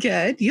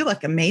 Good. You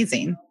look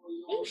amazing.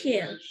 Thank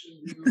you.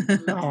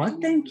 Oh,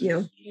 thank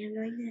you. I'm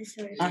going to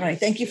sort of... All right.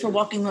 Thank you for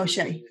walking Moshe.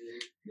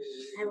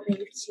 I will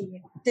leave it to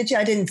you. Did you?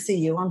 I didn't see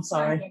you. I'm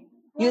sorry.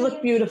 You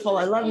look beautiful.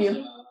 I love you.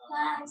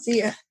 Bye. See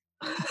ya.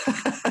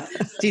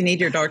 Do you need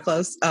your door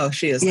closed? Oh,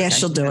 she is. Yeah, okay.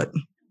 she'll do it.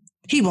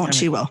 He won't.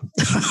 She will.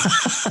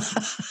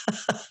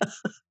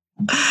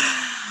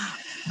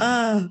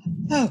 Oh,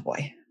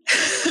 boy.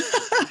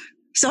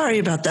 Sorry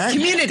about that.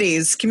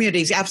 Communities,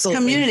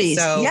 absolutely. Communities,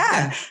 so,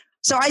 yeah.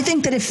 So I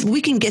think that if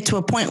we can get to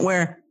a point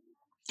where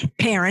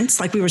parents,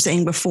 like we were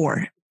saying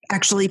before,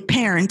 actually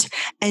parent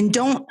and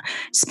don't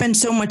spend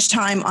so much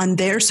time on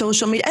their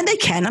social media, and they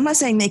can, I'm not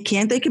saying they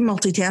can't, they can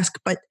multitask,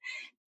 but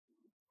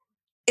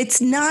it's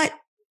not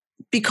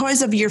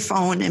because of your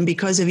phone and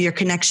because of your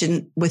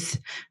connection with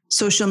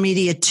social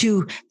media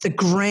to the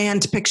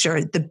grand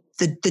picture,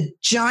 the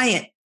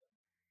giant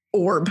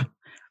orb.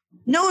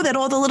 Know that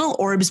all the little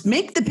orbs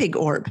make the big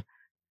orb.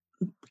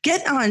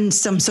 Get on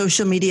some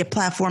social media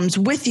platforms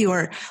with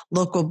your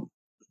local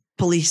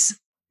police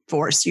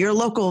force, your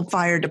local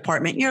fire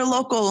department, your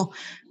local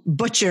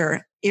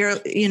butcher, your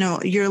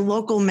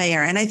local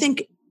mayor. And I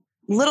think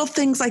little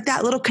things like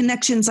that, little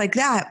connections like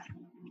that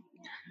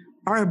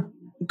are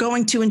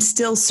going to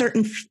instill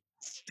certain,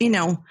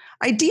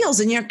 ideals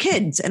in your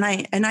kids. And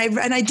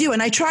I do,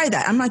 and I try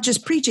that. I'm not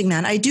just preaching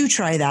that. I do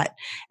try that.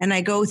 And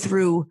I go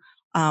through,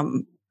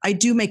 I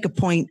do make a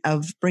point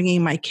of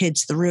bringing my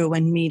kids through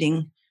and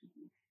meeting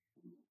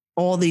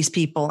all these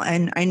people.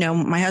 And I know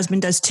my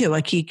husband does too.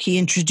 Like he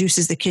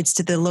introduces the kids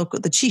to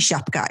the cheese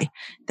shop guy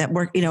that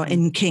work,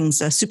 in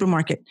King's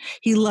supermarket.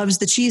 He loves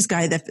the cheese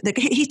guy that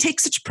he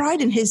takes such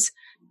pride in his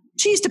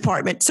cheese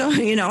department. So,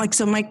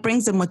 so Mike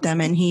brings them with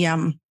them and he,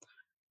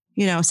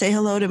 say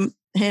hello to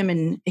him.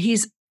 And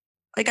he's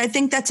like, I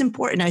think that's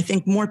important. I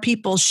think more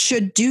people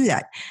should do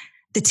that.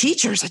 The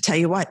teachers, I tell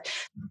you what,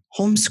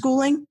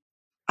 homeschooling,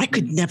 I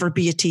could never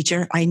be a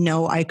teacher. I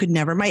know I could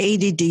never. My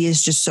ADD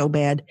is just so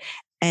bad.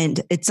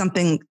 And it's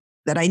something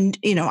that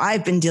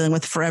I've been dealing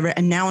with forever.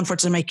 And now,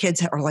 unfortunately, my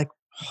kids are like,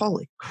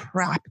 holy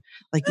crap,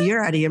 like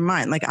you're out of your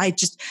mind. Like I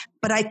just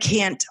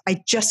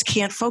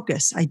can't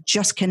focus. I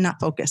just cannot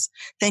focus.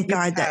 Thank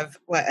God that.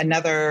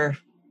 Another,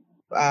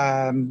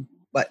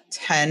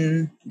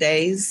 10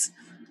 days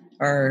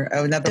or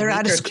another they're week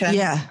out of or 10?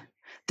 Yeah.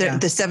 Yeah.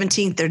 The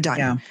 17th, they're done.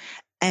 Yeah.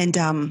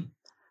 And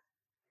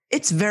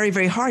it's very,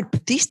 very hard.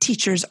 But these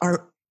teachers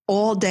are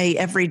all day,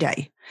 every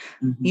day.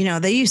 Mm-hmm. You know,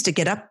 they used to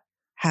get up,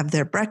 have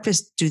their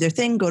breakfast, do their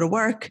thing, go to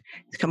work,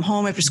 come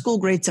home after school,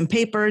 grade some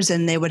papers,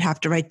 and they would have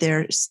to write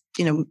their,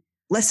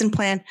 lesson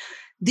plan.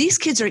 These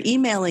kids are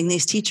emailing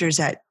these teachers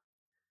at,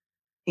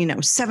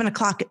 7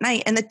 o'clock at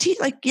night. And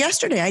like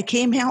yesterday, I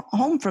came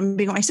home from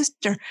being with my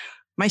sister.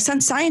 My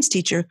son's science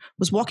teacher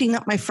was walking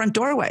up my front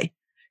doorway.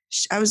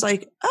 I was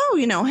like, oh,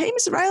 hey,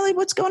 Mrs. Riley,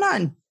 what's going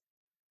on?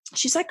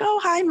 She's like, oh,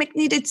 hi,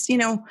 McNeeded.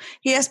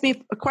 He asked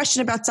me a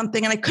question about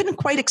something and I couldn't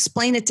quite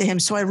explain it to him.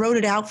 So I wrote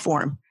it out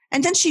for him.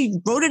 And then she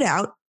wrote it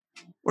out,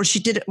 or she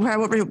did it,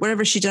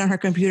 whatever she did on her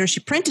computer. She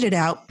printed it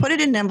out, put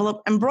it in an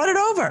envelope and brought it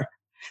over.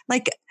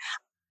 Like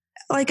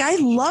I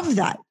love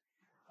that.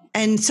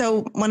 And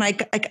so when I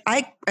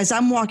as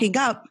I'm walking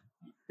up,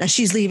 as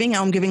she's leaving,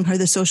 I'm giving her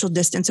the social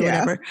distance or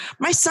whatever.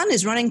 My son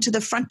is running to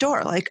the front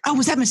door. Like, oh,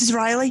 was that Mrs.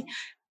 Riley?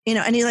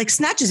 And he like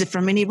snatches it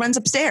from me and he runs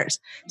upstairs.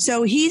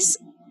 So he's,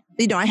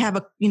 I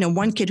have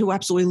one kid who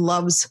absolutely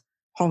loves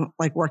home,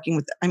 like working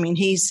with,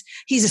 he's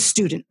a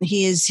student.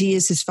 He is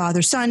his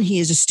father's son. He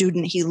is a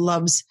student. He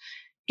loves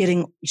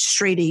getting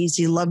straight A's.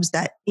 He loves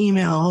that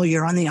email. Oh,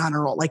 you're on the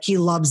honor roll. Like he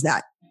loves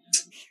that.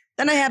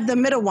 Then I have the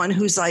middle one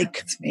who's like,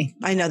 that's me.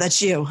 I know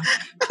that's you.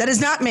 That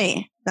is not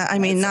me.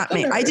 Not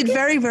me. I did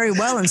very, very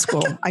well in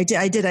school. I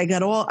did. I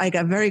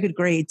got very good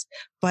grades,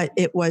 but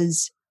it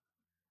was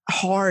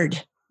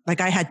hard.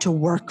 Like I had to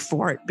work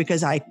for it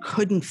because I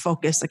couldn't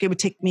focus. Like it would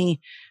take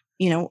me,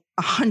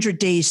 100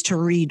 days to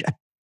read a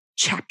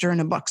chapter in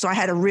a book. So I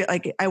had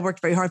to I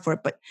worked very hard for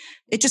it, but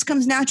it just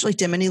comes naturally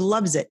to him and he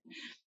loves it.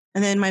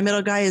 And then my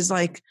middle guy is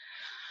like,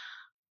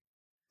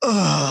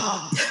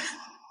 oh.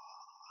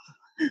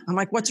 I'm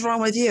like, what's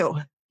wrong with you?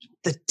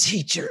 The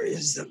teacher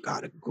has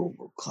got a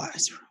Google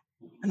Classroom.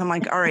 And I'm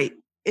like, all right,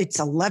 it's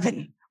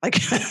 11. Like,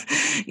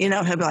 he'll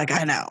be like,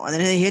 I know. And then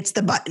he hits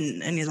the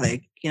button and he's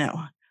like,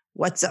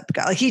 what's up,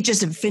 guy? Like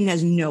Finn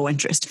has no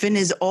interest. Finn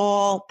is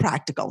all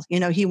practical.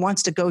 He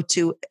wants to go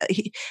to,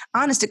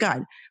 honest to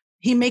God,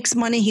 he makes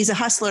money. He's a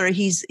hustler.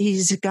 He's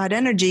got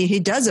energy. He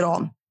does it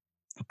all.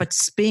 But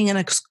being in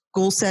a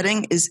school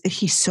setting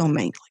he's so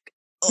mean. Like,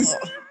 oh.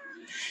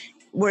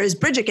 Whereas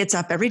Bridget gets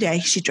up every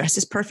day. She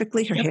dresses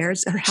perfectly. Her hat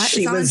is on.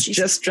 She was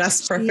just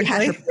dressed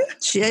perfectly.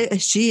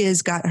 She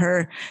has got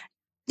her,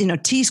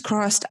 T's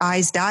crossed,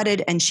 I's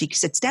dotted, and she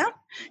sits down.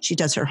 She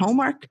does her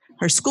homework,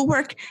 her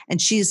schoolwork, and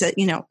she's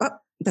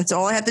that's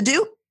all I have to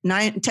do.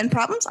 9, 10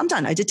 problems. I'm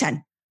done. I did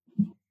 10.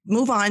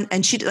 Move on.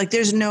 And she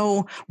there's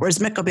no, whereas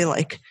Mick will be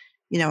like,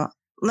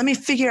 let me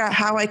figure out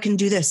how I can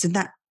do this and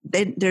that.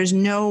 There's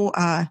no,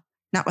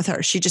 not with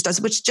her. She just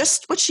does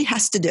what she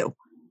has to do.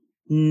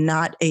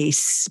 Not a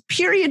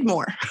period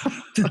more.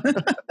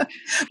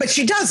 But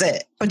she does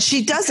it.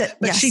 She does it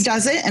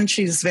and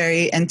she's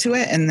very into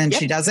it. And then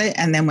she does it.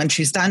 And then when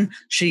she's done,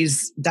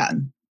 she's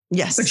done.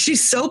 Yes. But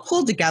she's so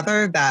pulled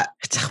together that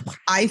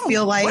I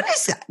feel like, what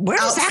is that? Where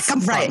does that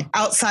come from? Right.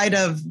 Outside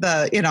of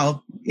the,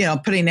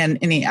 putting in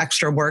any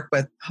extra work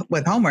with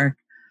homework.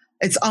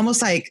 It's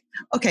almost like,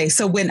 okay,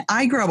 so when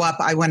I grow up,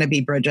 I want to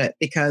be Bridget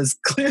because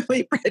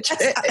clearly Bridget.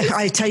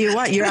 I tell you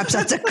what,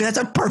 that's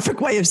a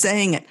perfect way of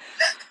saying it.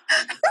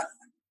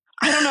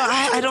 I don't know.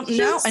 I don't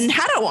know. And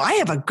how do I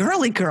have a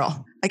girly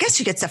girl? I guess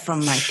she gets that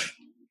from Mike.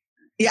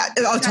 Yeah.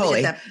 Oh,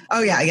 totally.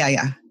 Oh,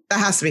 yeah. That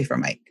has to be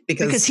from Mike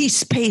because he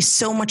pays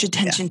so much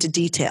attention to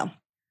detail.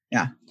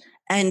 Yeah.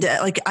 And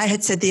like I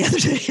had said the other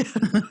day,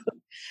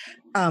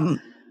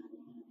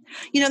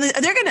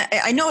 they're going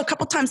to, I know a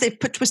couple times they've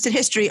put Twisted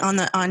History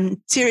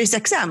on Sirius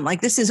XM. Like,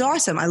 this is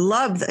awesome. I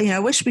love, I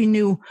wish we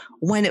knew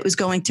when it was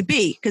going to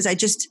be because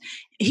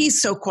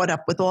he's so caught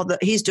up with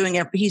he's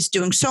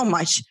doing so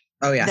much.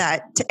 Oh yeah.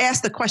 That to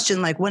ask the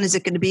question, like, when is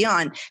it going to be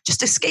on,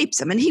 just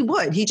escapes him. And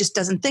he just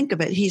doesn't think of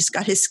it. He's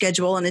got his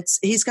schedule and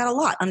he's got a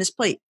lot on his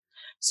plate.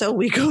 So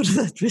we go to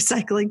the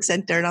recycling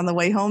center and on the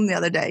way home the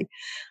other day,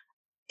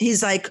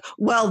 he's like,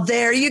 well,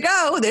 there you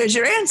go. There's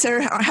your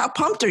answer. How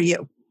pumped are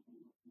you?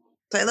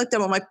 So I looked at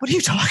him, I'm like, what are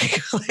you talking?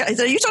 I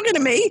said, are you talking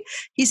to me?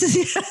 He says,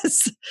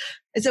 yes.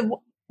 I said,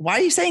 why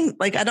are you saying,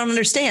 like, I don't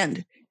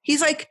understand? He's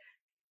like,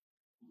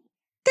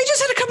 they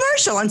just had a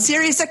commercial on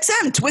Sirius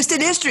XM,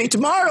 Twisted History,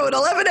 tomorrow at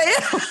 11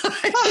 a.m.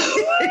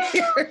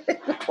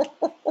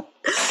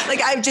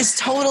 Like, I've just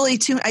totally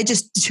tune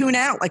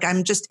out. Like,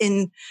 I'm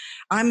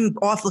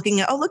off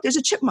looking at, oh, look, there's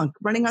a chipmunk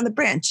running on the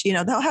branch.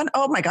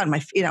 Oh my God,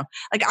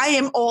 like I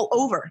am all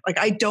over. Like,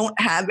 I don't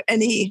have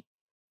any,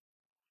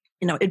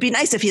 it'd be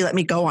nice if he let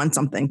me go on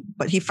something,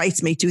 but he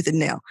fights me tooth and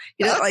nail.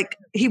 Like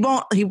he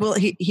will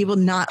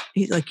not,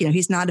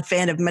 he's not a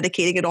fan of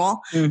medicating at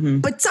all.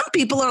 Mm-hmm. But some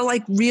people are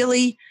like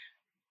really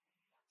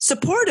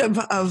supportive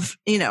of,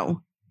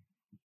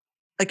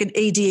 like an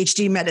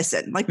ADHD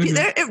medicine. Like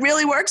it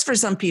really works for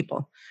some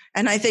people.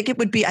 And I think it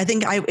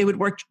would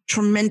work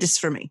tremendous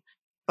for me,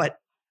 but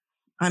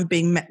I'm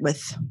being met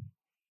with.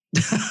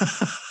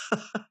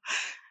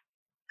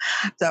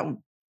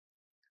 So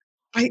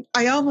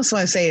I almost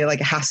want to say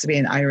like it has to be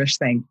an Irish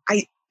thing.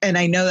 and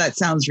I know that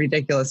sounds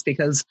ridiculous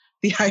because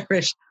the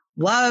Irish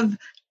love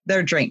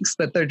their drinks,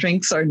 but their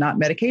drinks are not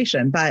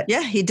medication. But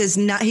yeah, he does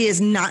not. He is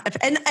not.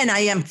 And I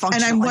am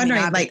functional. And I'm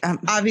wondering,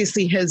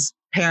 obviously his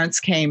parents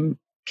came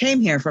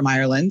here from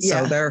Ireland,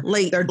 so they're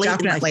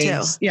definitely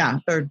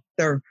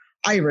they're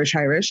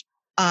Irish.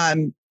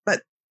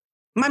 But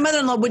my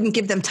mother-in-law wouldn't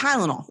give them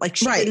Tylenol, like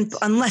she didn't,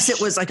 unless it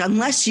was like,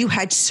 unless you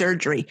had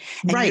surgery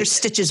and your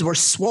stitches were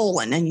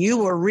swollen and you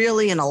were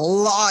really in a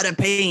lot of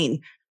pain.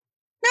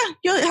 Yeah,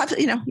 you'll have,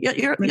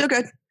 you're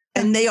good.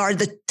 And they are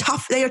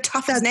tough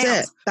as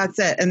nails. That's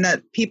it. And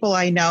that people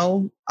I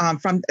know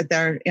from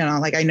there,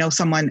 like I know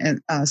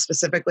someone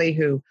specifically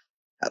who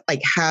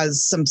like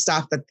has some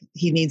stuff that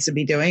he needs to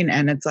be doing.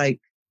 And it's like,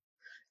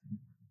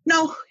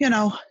 no,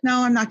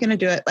 I'm not going to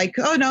do it. Like,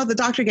 oh no, the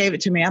doctor gave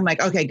it to me. I'm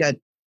like, okay, good.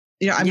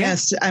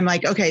 I'm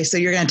like, okay, so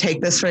you're going to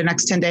take this for the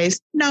next 10 days.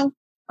 No,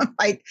 I'm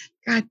like,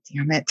 God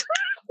damn it.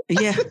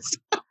 Yeah.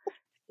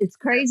 It's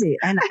crazy.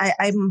 And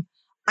I'm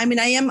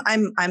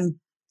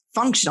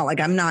functional.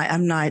 Like I'm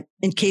not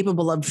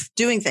incapable of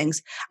doing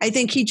things. I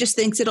think he just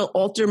thinks it'll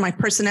alter my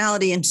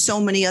personality in so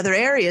many other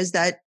areas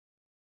that,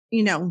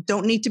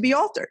 don't need to be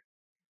altered.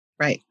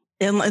 Right.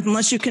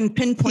 Unless you can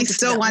pinpoint.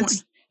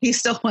 He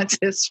still wants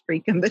his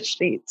freak in the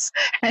sheets,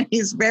 and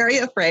he's very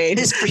afraid.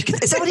 Is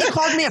that what he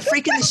called me? A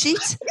freak in the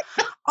sheets?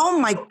 Oh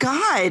my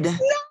God. No,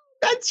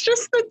 that's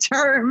just the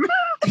term.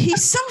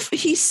 He's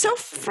so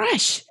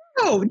fresh.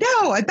 No,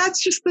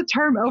 that's just the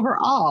term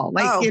overall.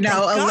 Like,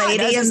 a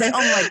lady. And oh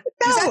my,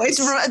 no,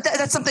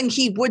 that's something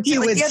he would say.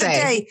 Like the other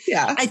day,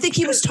 I think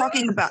he was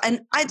talking about, and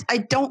I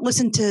don't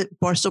listen to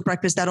Barstool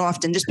Breakfast that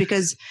often just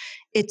because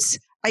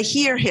I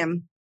hear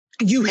him.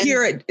 You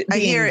hear it. I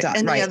hear it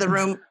in the other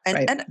room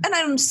and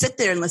I don't sit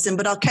there and listen,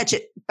 but I'll catch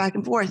it back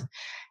and forth.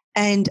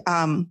 And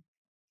I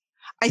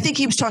think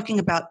he was talking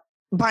about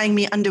buying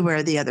me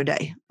underwear the other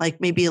day, like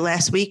maybe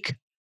last week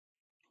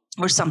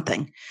or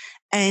something.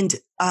 And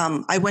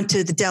I went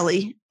to the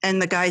deli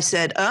and the guy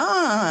said,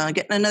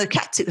 getting another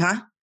catsuit,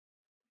 huh?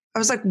 I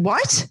was like,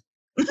 what?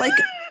 Like,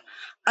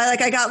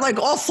 I got like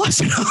all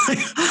flustered.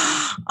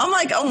 I'm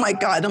like, oh my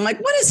God. I'm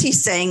like, what is he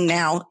saying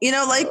now?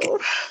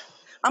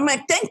 I'm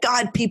like, thank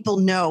God people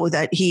know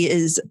that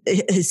his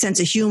sense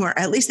of humor,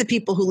 at least the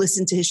people who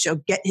listen to his show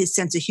get his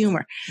sense of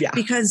humor. Yeah.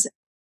 Because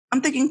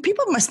I'm thinking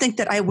people must think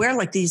that I wear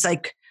like these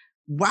like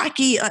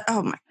wacky,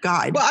 oh my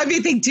God. Well, I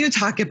mean, they do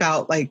talk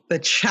about like the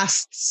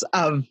chests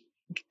of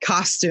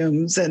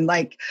costumes and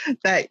like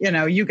that,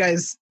 you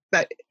guys,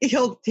 that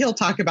he'll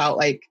talk about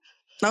like,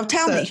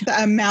 the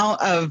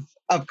amount of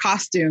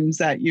costumes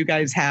that you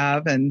guys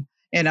have and,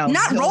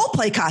 not role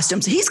play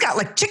costumes. He's got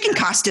like chicken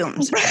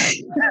costumes. Right.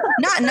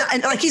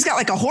 not like he's got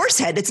like a horse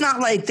head. It's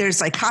not like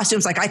there's like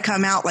costumes like I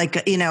come out like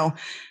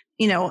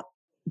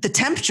the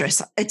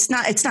temptress. It's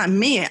not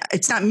me.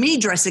 It's not me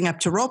dressing up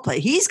to role play.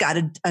 He's got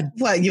a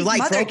well, you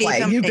like role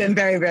play. You've been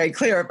very, very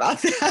clear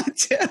about that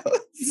too.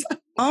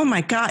 Oh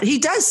my God, he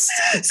does.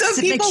 So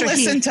people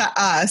listen to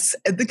us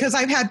because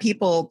I've had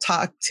people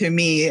talk to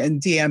me and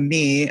DM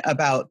me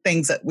about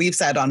things that we've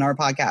said on our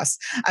podcast.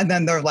 And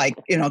then they're like,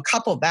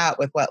 couple that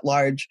with what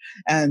Large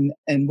and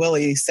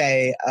Willie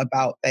say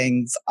about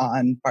things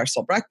on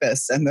Barstool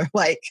Breakfast. And they're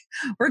like,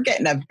 we're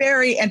getting a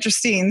very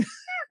interesting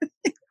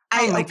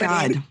oh my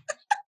God.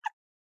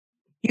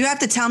 You have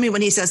to tell me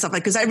when he says stuff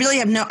like, because I really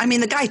have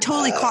the guy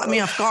totally caught me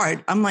off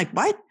guard. I'm like,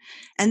 what?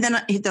 And then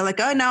they're like,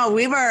 oh no,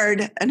 we've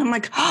heard. And I'm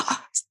like, oh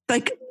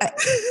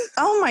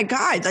my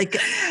God. Like,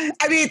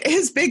 I mean,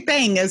 his big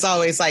thing is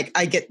always like,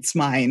 I gets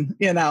mine,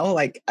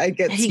 like I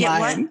gets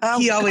mine. Oh,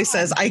 he always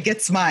says, I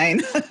gets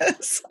mine.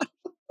 So.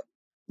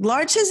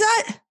 Large says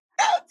that?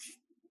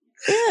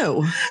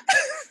 Ew.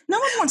 No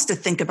one wants to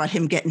think about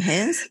him getting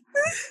his.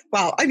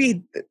 Well, I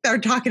mean, they're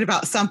talking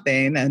about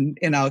something and,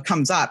 it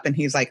comes up and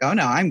he's like, oh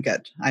no, I'm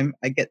good. I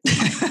get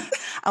mine.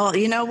 Oh,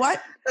 you know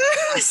what?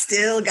 I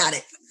still got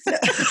it.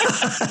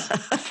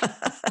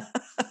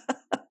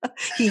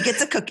 He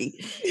gets a cookie.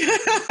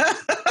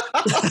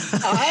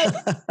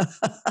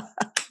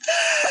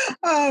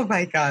 Oh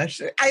my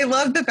gosh. I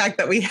love the fact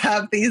that we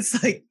have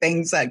these like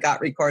things that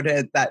got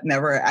recorded that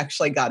never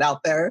actually got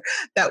out there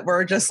that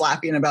we're just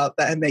laughing about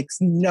that makes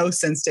no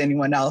sense to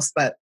anyone else,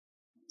 but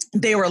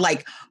they were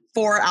like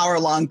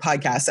 4-hour-long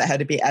podcasts that had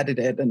to be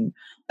edited and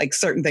like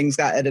certain things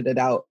got edited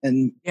out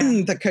and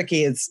the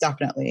cookie is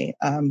definitely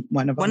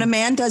one of them. When a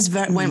man does,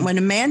 when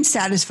a man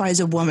satisfies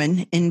a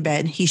woman in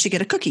bed, he should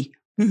get a cookie.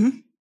 Mm-hmm.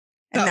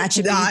 And that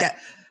should be that,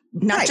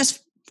 not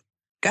just,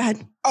 go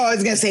ahead. Oh, I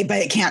was going to say, but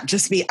it can't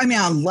just be,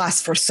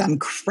 unless for some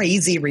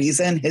crazy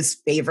reason, his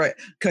favorite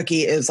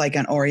cookie is like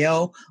an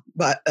Oreo,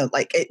 but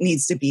like it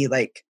needs to be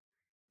like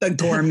the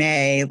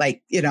gourmet,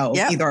 like,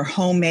 either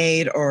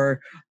homemade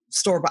or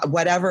store-bought,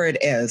 whatever it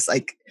is,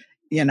 like,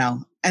 and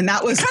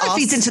that was it kind of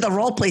feeds into the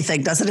role play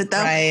thing, doesn't it? Though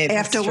right,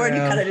 afterward,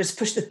 you kind of just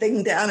push the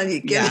thing down and you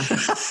give it.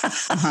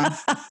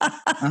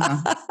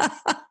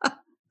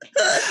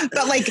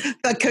 But like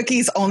the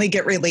cookies only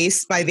get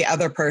released by the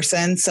other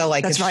person. So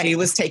like That's if right. she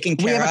was taken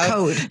We care have a of,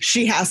 code.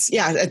 she has,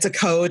 it's a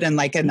code and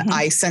like an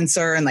eye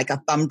sensor and like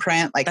a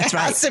thumbprint. Like That's it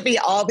has to be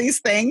all these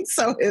things.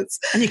 So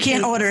And you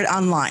can't order it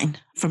online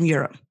from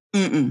Europe.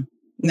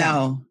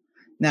 No.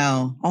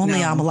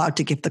 Only I'm allowed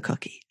to give the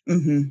cookie.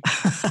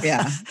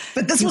 Yeah.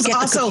 But this You was get the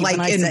also cookie like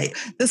when I say.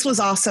 this was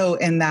also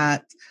in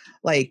that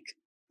like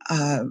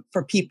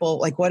for people,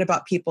 like what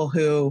about people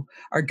who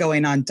are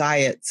going on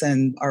diets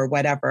and or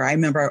whatever? I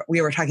remember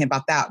we were talking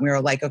about that. And we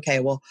were like, okay,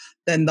 well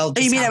then they'll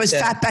just You mean have I was to,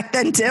 fat back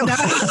then too? No,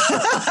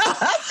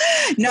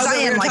 No, I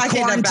we am were like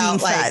talking quarantine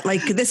about fat.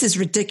 Like this is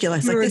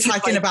ridiculous. we Like were this is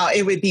talking like- about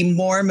it would be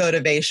more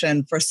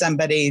motivation for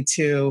somebody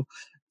to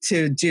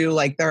do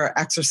like their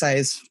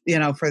exercise,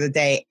 for the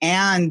day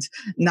and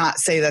not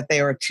say that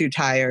they were too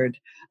tired.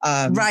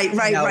 Right.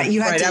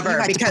 You had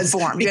to because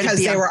perform. You had to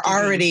be they on were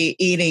TV. already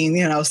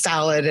eating,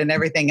 salad and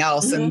everything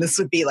else, and this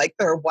would be like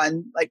their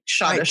one like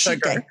shot of cheat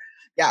sugar. day.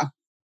 Yeah.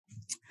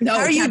 No,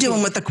 How are you can't be-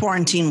 doing with the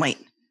quarantine weight?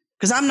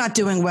 Because I'm not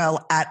doing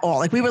well at all.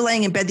 Like we were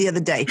laying in bed the other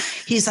day.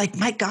 He's like,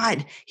 my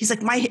God. He's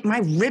like, my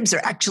ribs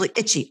are actually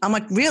itchy. I'm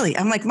like, really?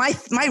 I'm like, my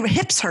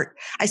hips hurt.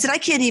 I said, I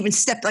can't even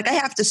step. Like I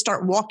have to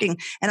start walking.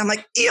 And I'm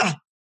like, ew.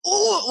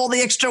 Oh, all the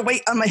extra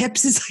weight on my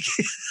hips is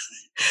like,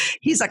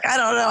 he's like, I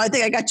don't know. I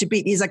think I got you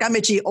beat. He's like, I'm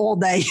itchy all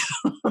day.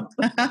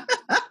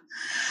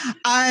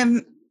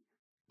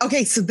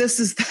 Okay, so this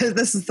is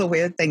the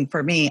weird thing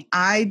for me.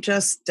 I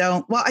just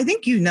don't. Well, I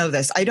think you know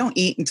this. I don't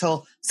eat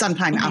until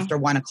sometime after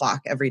 1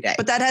 o'clock every day.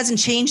 But that hasn't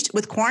changed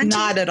with quarantine?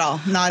 Not at all.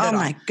 Not at all. Oh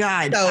my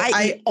God. So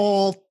I eat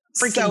all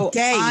freaking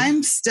day.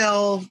 I'm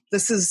still.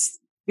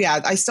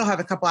 I still have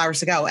a couple hours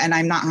to go, and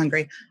I'm not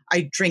hungry.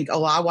 I drink a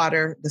lot of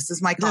water. This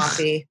is my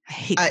coffee. I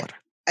hate water.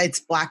 It's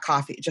black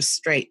coffee, just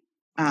straight.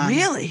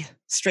 Really?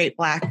 Straight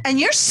black. And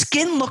your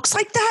skin looks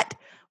like that?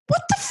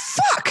 What the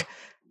fuck?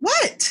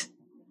 What?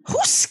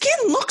 Whose skin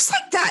looks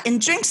like that and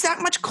drinks that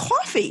much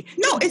coffee?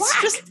 No,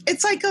 Black.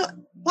 it's like a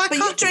black But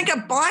coffee. you drink a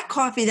black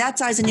coffee that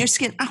size and your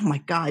skin, oh my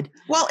God.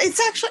 Well,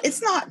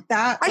 it's not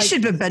that. I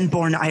should have been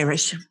born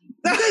Irish.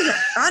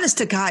 Honest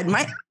to God.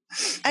 My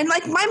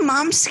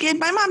mom's skin,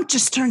 my mom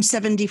just turned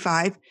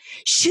 75.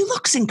 She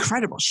looks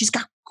incredible. She's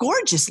got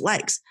gorgeous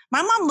legs.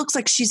 My mom looks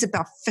like she's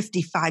about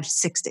 55,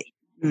 60.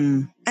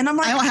 And I'm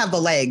like, I don't have the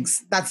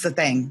legs. That's the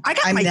thing. I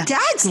got my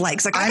dad's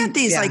legs. Like I got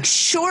these like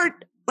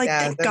short, like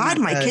thank God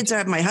my kids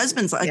have my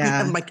husband's like,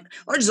 I'm like,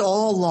 or just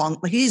all long,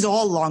 like he's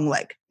all long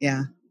leg.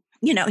 Yeah.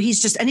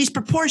 He's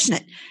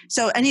proportionate.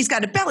 So, and he's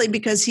got a belly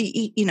because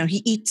he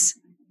eats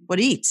what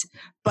he eats.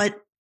 But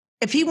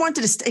if he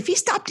wanted to, if he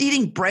stopped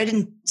eating bread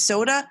and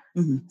soda,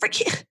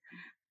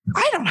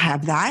 I don't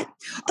have that.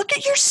 Look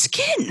at your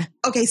skin.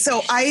 Okay. So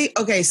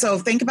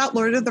think about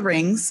Lord of the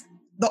Rings.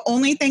 The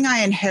only thing I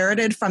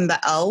inherited from the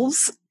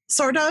elves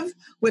sort of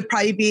would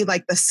probably be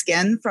like the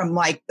skin from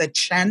like the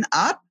chin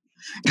up.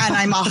 And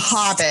I'm a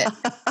hobbit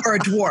or a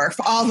dwarf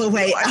all the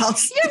way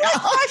else. You're like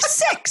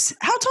 5'6".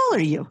 How tall are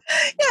you?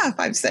 Yeah,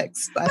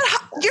 5'6". But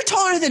you're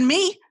taller than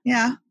me.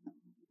 Yeah.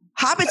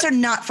 Hobbits are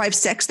not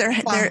 5'6".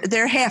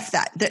 They're half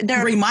that.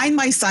 They're remind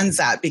my sons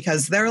that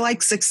because they're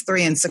like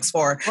 6'3" and 6'4".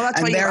 Well, that's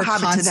and why you're a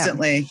hobbit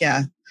constantly,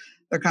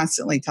 they're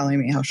constantly telling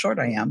me how short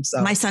I am.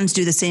 So my sons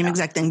do the same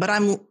exact thing, but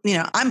I'm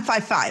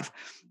 5'5",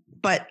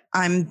 but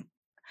I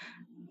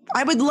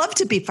would love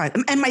to be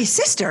 5. And my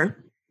sister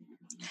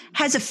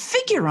has a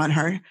figure on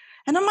her.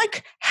 And I'm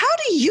like, how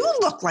do you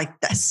look like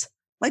this?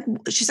 Like,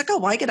 she's like, oh,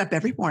 well, I get up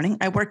every morning.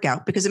 I work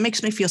out because it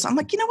makes me feel so. I'm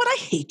like, you know what? I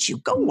hate you.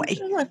 Go away.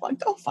 I'm like,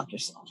 go fuck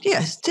yourself. Yeah,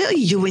 still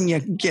you and your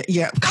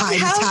high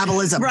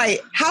metabolism. Right.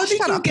 How did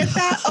you get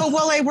that? Oh,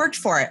 well, I worked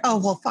for it. Oh,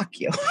 well, fuck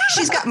you.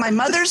 She's got my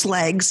mother's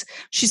legs.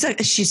 She's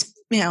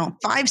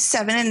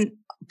 5'7" and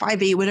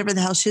 5'8", whatever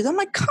the hell she is. I'm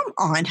like, come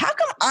on. How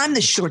come I'm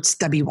the short,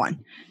 stubby one?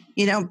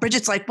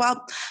 Bridget's like,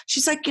 well,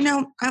 she's like,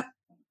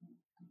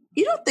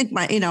 you don't think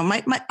my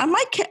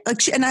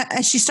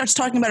and she starts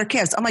talking about her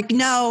calves. I'm like,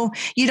 no,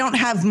 you don't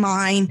have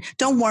mine.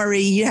 Don't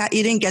worry. You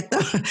didn't get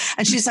them.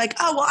 And she's like,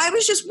 oh, well, I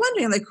was just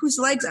wondering, like, whose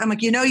legs? I'm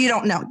like, you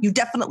don't know. You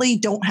definitely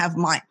don't have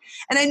mine.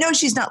 And I know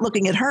she's not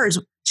looking at hers.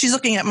 She's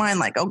looking at mine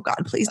like, oh God,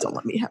 please don't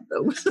let me have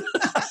those.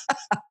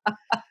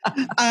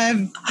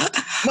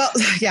 Well,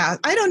 yeah,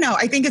 I don't know.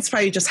 I think it's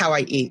probably just how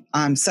I eat.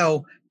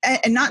 So,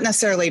 and not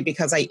necessarily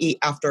because I eat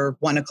after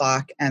 1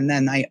 o'clock and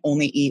then I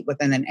only eat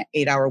within an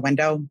 8-hour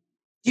window.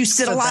 You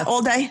sit a lot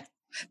all day?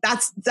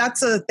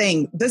 That's a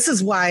thing. This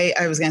is why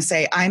I was going to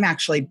say I'm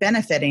actually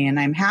benefiting and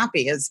I'm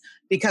happy is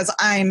because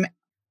I'm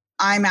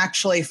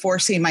actually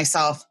forcing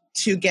myself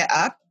to get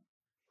up.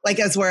 Like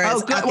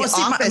whereas at the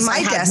office, my I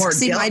have desk. more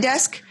See guilt. my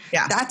desk?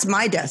 Yeah. That's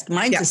my desk.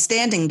 Mine's a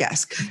standing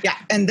desk. Yeah.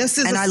 And this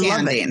is I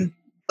love it.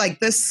 Like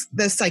this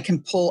I can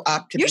pull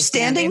up to You're be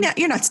standing now?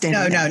 You're not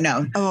standing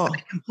No. Oh. I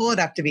can pull it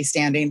up to be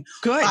standing.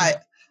 Good.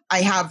 I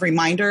have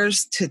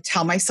reminders to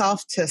tell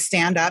myself to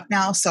stand up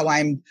now. So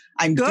I'm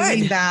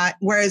doing that.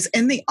 Whereas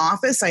in the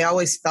office, I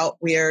always felt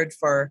weird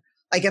for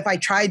Like if I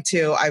tried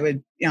to, I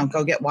would,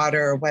 go get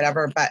water or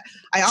whatever. But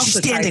I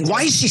also She's standing.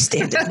 Why is she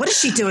standing? What is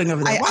she doing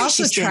over there? I Why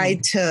also is she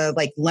standing? tried to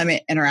like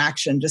limit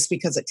interaction just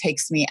because it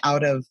takes me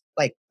out of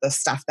like the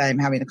stuff that I'm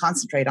having to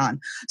concentrate on.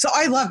 So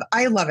I love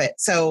it.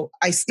 So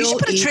I You still should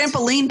put a eat.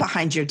 trampoline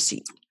behind your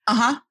seat.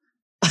 Uh-huh.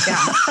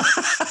 Yeah.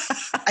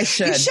 I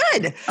should. You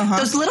should. Uh-huh.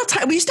 Those little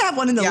we used to have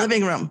one in the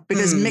living room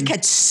because Mick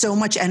had so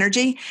much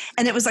energy,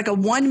 and it was like a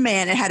one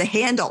man. It had a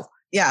handle.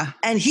 Yeah.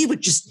 And he would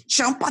just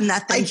jump on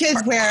that thing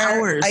for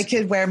hours. I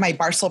could wear my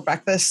Barcel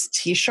Breakfast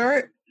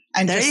t-shirt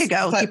and there just you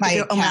go. put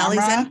my O'Malley's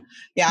camera. in.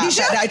 Yeah. You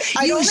should.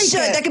 You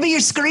should. That could be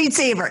your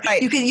screensaver.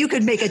 Right. You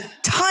could make a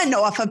ton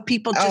off of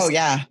people just. Oh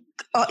yeah.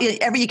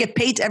 You get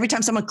paid every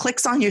time someone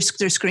clicks on their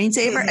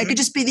screensaver. It could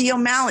just be the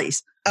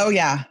O'Malleys. Oh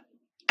yeah.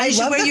 You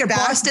should wear your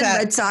Boston that,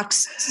 Red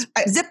Sox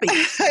zippy.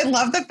 I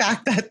love the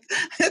fact that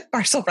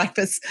Barcel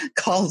Breakfast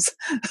calls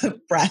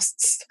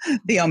breasts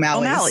the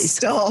O'Malleys.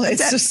 Still,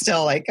 it's just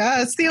still like,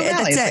 it's the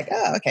O'Malleys. That's it. Like,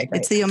 oh, okay, great.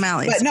 It's the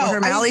O'Malleys. But no, her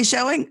O'Malley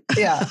showing?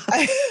 Yeah.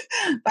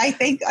 I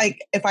think like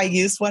if I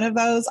used one of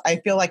those, I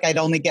feel like I'd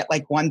only get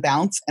like one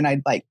bounce and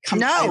I'd like come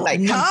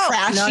crashing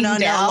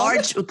down.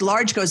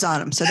 Large goes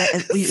on him. So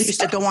that we used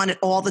to go on it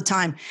all the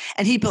time.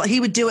 And he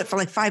would do it for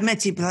like 5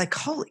 minutes. He'd be like,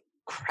 holy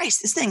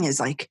Christ, this thing is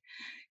like,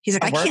 he's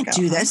like, I can't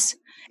do this.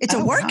 It's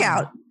a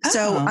workout. Wow.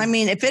 So, I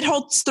mean, if it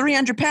holds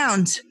 300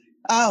 pounds.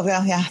 Oh,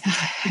 well, yeah.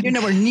 You're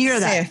nowhere near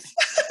that.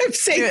 I'm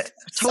safe. You're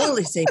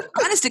totally safe.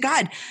 Honest to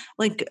God,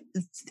 like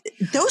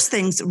those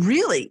things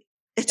really,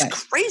 it's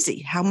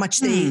crazy how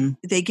much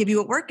they give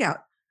you a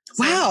workout.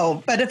 So,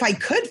 wow. But if I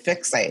could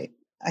fixate,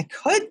 I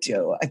could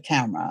do a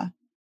camera.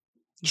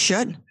 You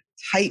should.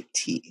 Tight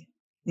T.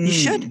 You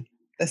should.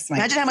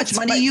 Imagine how much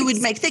money you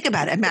would make. Think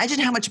about it.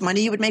 Imagine how much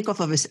money you would make off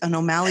of an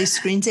O'Malley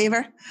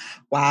screensaver.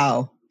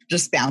 Wow.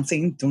 Just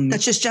bouncing.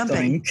 That's just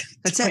jumping.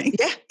 That's it.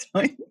 Yeah.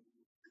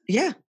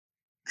 Yeah.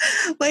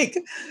 Like,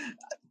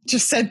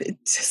 just send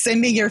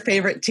me your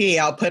favorite tea.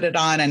 I'll put it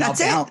on and I'll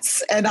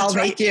bounce. And I'll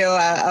make you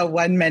a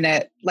 1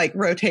 minute, like,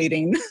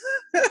 rotating.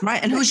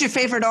 Right. And who's your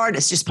favorite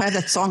artist? Just play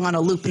that song on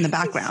a loop in the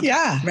background.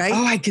 Yeah. Right.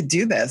 Oh, I could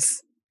do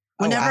this.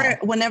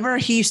 Whenever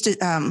he used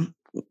to,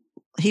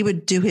 he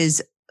would do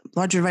his,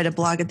 Lodge would write a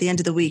blog at the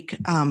end of the week.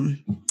 I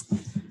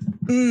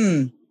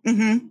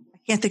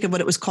can't think of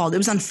what it was called. It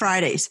was on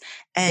Fridays,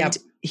 and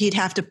he'd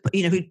have to,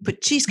 he'd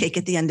put cheesecake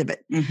at the end of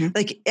it.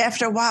 Like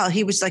after a while,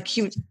 he was like,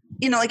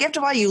 like after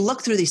a while, you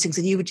look through these things,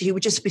 and he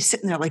would just be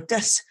sitting there like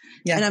this,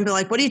 and I'd be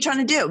like, "What are you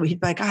trying to do?"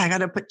 He'd be like, "I got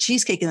to put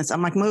cheesecake in this."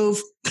 I'm like,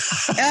 "Move."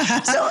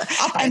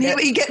 And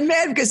he'd get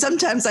mad because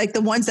sometimes, like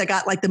the ones that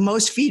got like the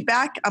most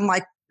feedback, I'm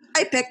like,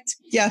 I picked.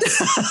 Yes.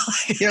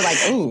 You're like,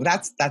 oh,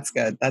 that's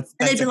good. That's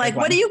and they'd be like,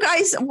 what are you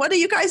guys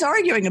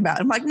arguing about?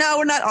 I'm like, no,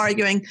 we're not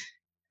arguing,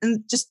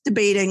 and just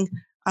debating.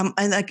 And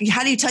like,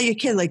 how do you tell your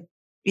kid, like,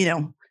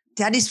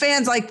 Daddy's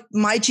fans like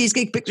my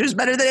cheesecake picture is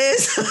better than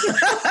his?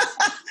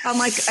 I'm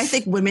like, I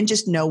think women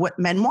just know what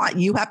men want.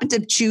 You happen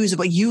to choose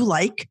what you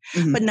like,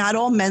 but not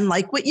all men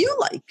like what you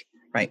like.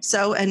 Right.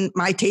 So, and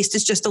my taste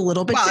is just a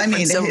little bit different. I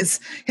mean,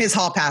 his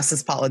hall pass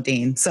is Paula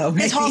Deen. So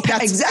his hall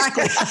pass,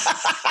 exactly.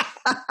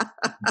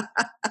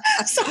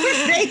 So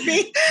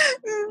maybe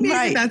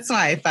that's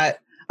why. But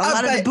a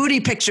lot of the booty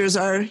pictures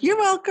are, you're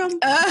welcome.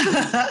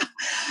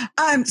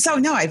 So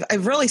no,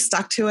 I've really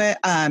stuck to it.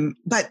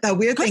 But the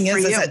weird thing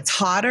is as a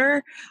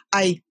toddler,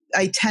 I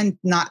tend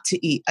not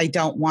to eat. I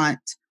don't want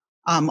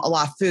a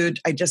lot of food.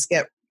 I just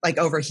get like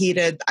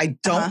overheated. I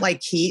don't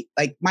like heat.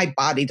 Like my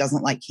body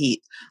doesn't like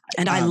heat.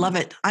 And I love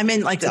it. I'm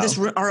in like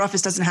our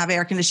office doesn't have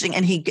air conditioning,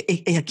 and he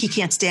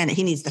can't stand it.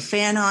 He needs the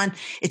fan on.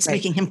 It's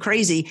making him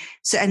crazy.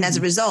 So, and as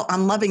a result,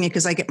 I'm loving it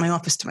because I get my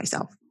office to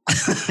myself.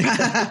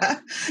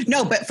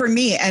 No, but for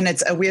me, and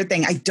it's a weird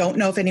thing. I don't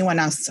know if anyone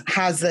else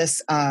has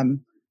this.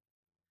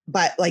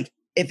 But like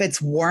if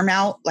it's warm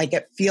out, like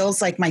it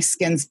feels like my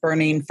skin's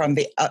burning from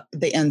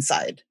the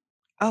inside.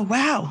 Oh,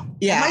 wow.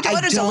 Yeah. Well, my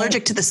daughter's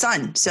allergic to the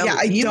sun. So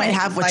you might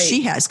have what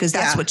she has because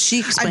that's what she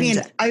explains.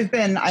 I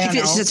mean,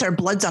 she feels her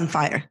blood's on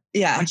fire.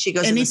 Yeah. When she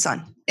goes in the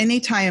sun.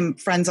 Anytime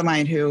friends of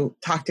mine who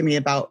talk to me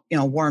about,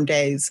 warm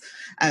days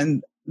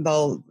and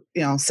they'll,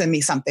 send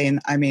me something.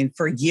 I mean,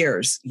 for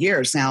years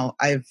now,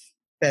 I'm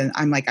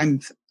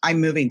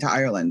moving to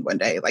Ireland one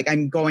day. Like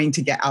I'm going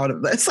to get out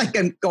of this. Like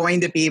I'm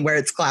going to be where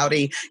it's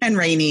cloudy and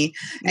rainy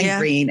and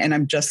green. And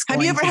I'm just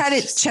Have you ever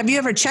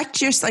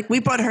checked like we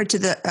brought her to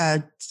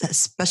the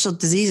special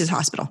diseases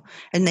hospital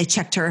and they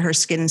checked her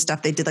skin and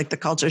stuff. They did like the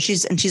culture.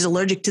 She's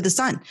allergic to the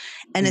sun.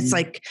 And it's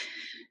like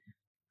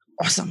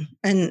awesome.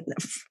 And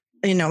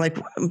like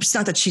it's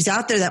not that she's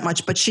out there that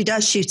much, but she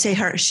does. She used to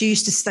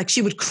like,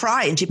 she would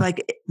cry and she'd be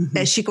like,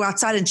 as she'd go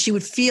outside and she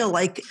would feel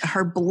like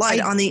her blood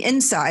on the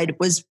inside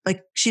was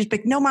like, she's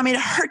like, no, mommy, it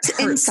hurts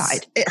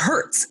inside. It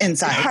hurts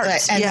inside. It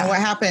hurts, and what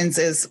happens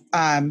is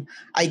I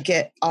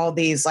get all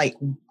these, like,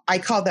 I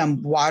call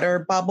them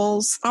water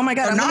bubbles. Oh my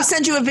God. I'm going to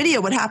send you a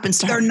video. What happens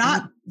to her?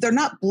 They're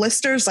not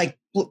blisters like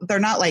they're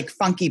not like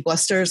funky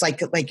blisters,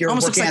 like you're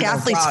Almost looks working like on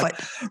a athlete's frog.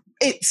 foot.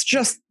 It's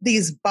just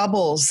these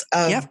bubbles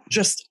of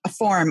just a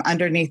form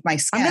underneath my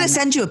skin. I'm going to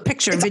send you a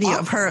picture It's video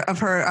awful.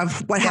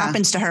 of what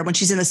happens to her when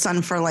she's in the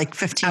sun for like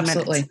 15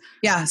 minutes.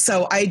 Yeah.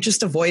 So I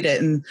just avoid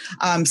it. And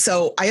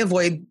so I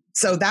avoid,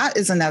 so that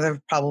is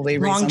another probably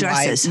Long reason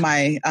dresses.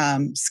 why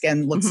my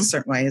skin looks a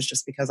certain way, is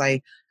just because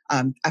I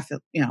feel,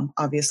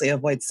 obviously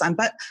avoid sun,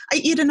 but I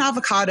eat an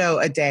avocado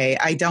a day.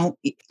 I don't,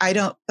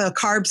 the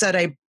carbs that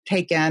I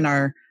take in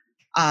are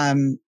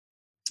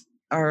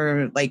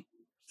like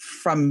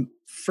from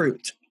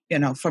fruit,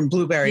 from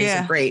blueberries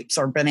or grapes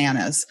or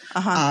bananas,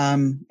 but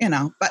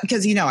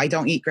because, I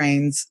don't eat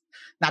grains,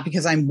 not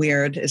because I'm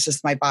weird. It's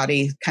just my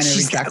body kind of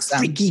rejects them.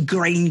 Freaky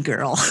grain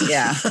girl.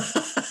 Yeah.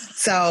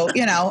 So,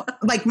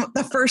 like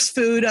the first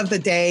food of the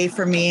day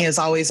for me is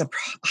always a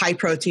high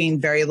protein,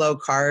 very low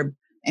carb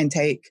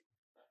intake.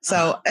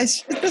 So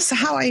it's just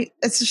how I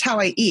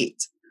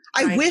eat.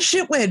 Right. I wish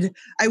it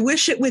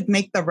would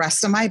make the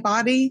rest of my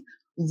body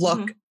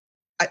look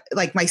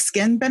like my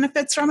skin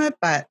benefits from it,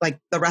 but like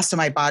the rest of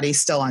my body's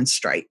still on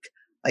strike.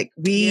 Like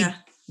we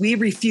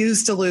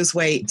refuse to lose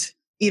weight,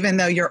 even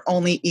though you're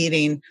only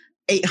eating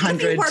 800.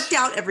 What if you worked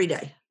out every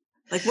day?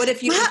 Like what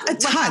if you not a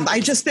ton? I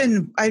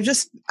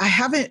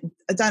haven't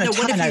done a ton.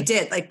 What if you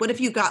did? Like what if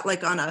you got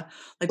like on a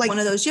like one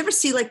of those? You ever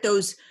see like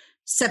those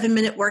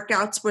 7-minute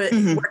workouts where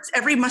it works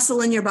every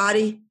muscle in your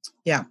body?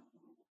 Yeah.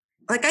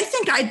 Like I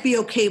think I'd be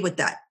okay with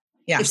that.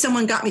 Yeah. If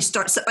someone got me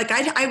started, like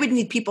I would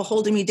need people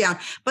holding me down.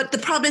 But the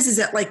problem is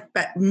that like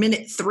at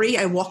minute 3,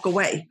 I walk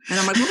away and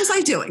I'm like, what was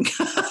I doing?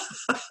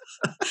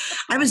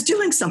 I was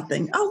doing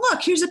something. Oh,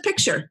 look, here's a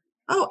picture.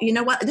 Oh, you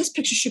know what? This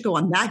picture should go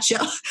on that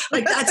show.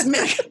 Like that's me.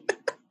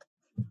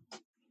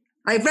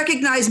 I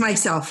recognize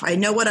myself. I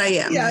know what I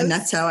am. Yes. And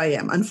that's how I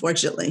am,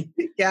 unfortunately.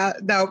 Yeah.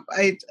 No,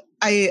 I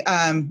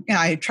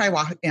try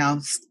walk,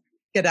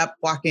 get up,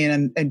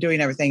 walking and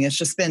doing everything. It's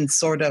just been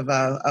sort of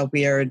a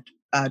weird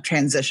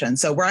transition.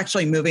 So we're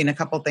actually moving a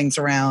couple things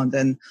around.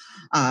 And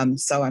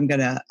so I'm going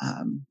to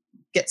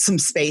get some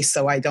space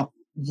so I don't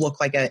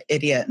look like an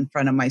idiot in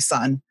front of my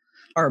son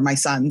or my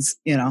sons,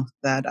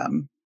 that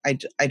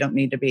I don't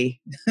need to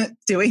be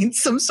doing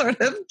some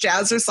sort of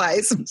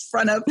jazzercise in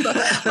front of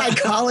my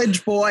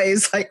college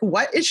boys. Like,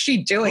 what is she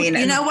doing?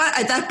 You know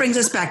what? That brings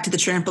us back to the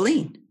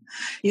trampoline.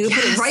 You can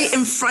put it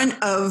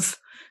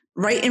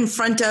right in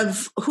front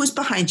of who's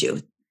behind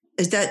you.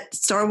 Is that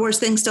Star Wars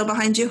thing still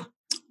behind you?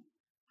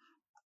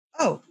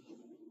 Oh,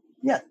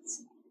 yes.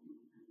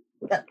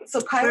 Yeah.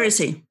 So where is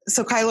he?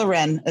 So Kylo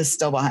Ren is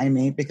still behind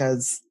me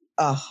because,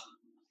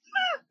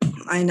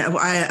 I know.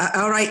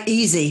 All right,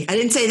 easy. I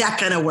didn't say that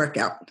kind of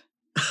workout.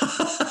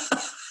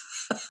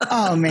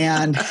 Oh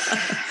man.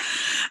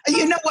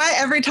 You know what?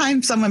 Every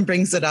time someone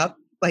brings up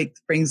like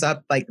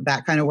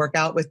that kind of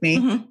workout with me,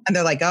 and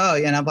they're like, oh,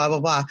 blah, blah,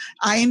 blah.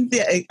 I'm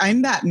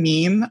that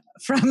meme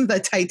from the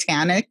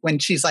Titanic when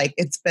she's like,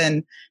 it's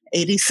been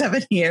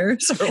 87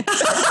 years.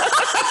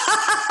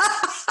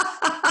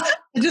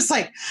 Just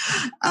like,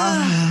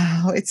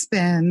 oh, it's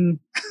been.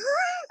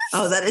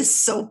 Oh, that is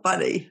so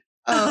funny.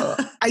 Oh,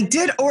 I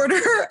did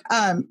order.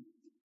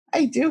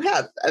 I do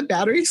have a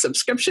battery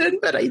subscription,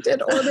 but I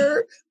did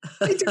order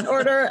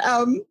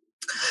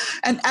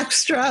an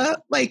extra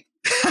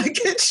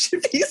package to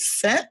be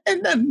sent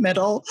in the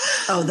middle.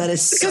 Oh, that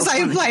is because so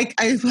funny.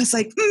 I was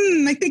like,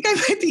 I think I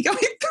might be going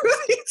through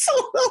these a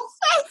little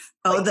fast.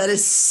 Oh, that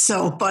is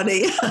so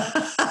funny. How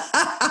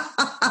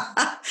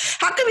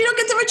come you don't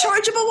get the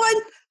rechargeable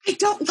one?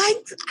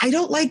 I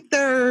don't like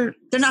they're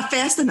not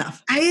fast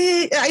enough.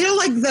 I don't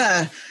like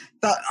the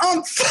that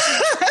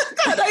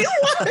I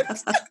want.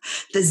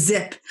 The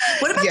zip.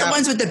 What about the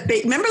ones with the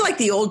big, remember like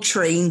the old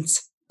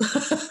trains?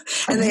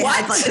 And they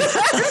had like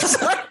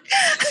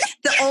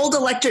the old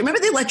electric, remember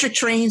the electric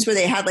trains where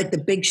they had like the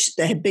big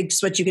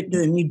switch you could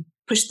do and you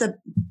push the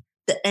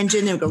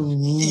engine and go.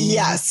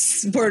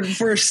 Yes. We're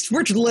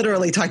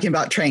literally talking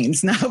about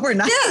trains. No, we're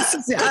not.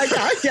 Yes. Yeah.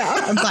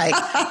 I'm like,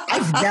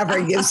 I've never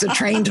used a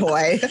train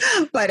toy,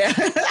 but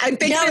I'm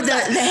thinking of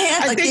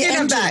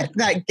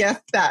that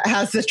gift that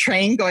has the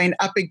train going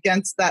up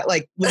against that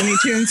like Looney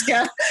Tunes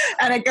gift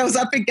and it goes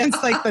up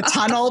against like the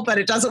tunnel, but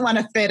it doesn't want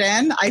to fit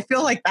in. I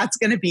feel like that's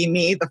going to be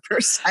me the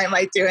first time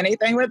I do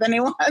anything with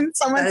anyone.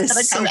 Someone's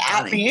going to come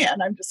at me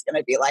and I'm just going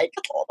to be like,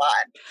 hold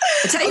on.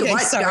 I tell you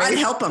what, sorry. God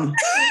help them.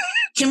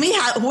 Can we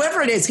have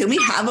whoever it is? Can we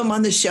have him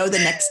on the show the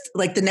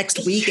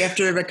next week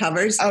after it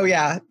recovers? Oh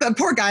yeah, the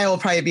poor guy will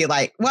probably be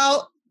like,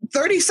 "Well,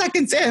 30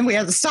 seconds in, we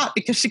had to stop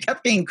because she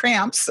kept getting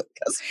cramps."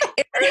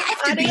 You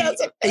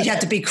have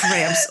to be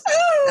cramps.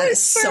 Oh, that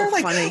is so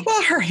funny.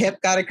 Well, her hip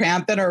got a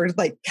cramp, then her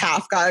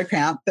calf got a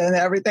cramp, then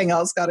everything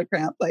else got a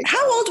cramp. Like,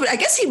 how old would I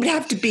guess he would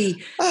have to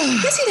be? I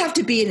guess he'd have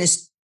to be in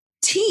his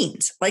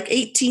teens, like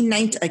 18,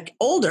 19, like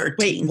older.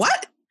 Wait, teens.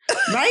 what?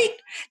 Right?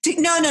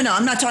 No.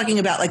 I'm not talking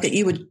about like that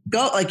you would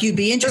go, like you'd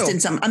be interested in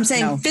something. I'm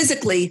saying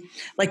physically,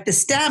 like the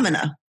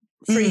stamina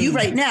for you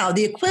right now,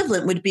 the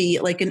equivalent would be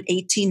like an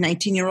 18,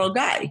 19-year-old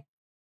guy.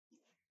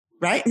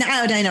 Right? Now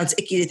I know it's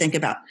icky to think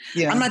about.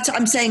 Yeah.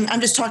 I'm saying,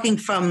 I'm just talking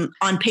from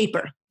on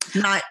paper.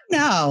 Not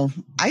No,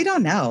 I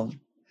don't know.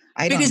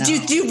 because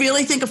do you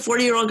really think a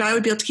 40-year-old guy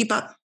would be able to keep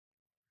up?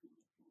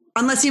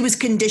 Unless he was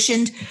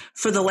conditioned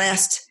for the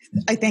last.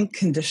 I think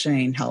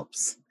conditioning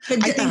helps.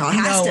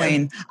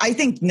 I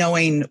think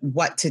knowing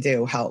what to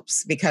do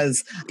helps,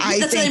 because I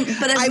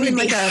would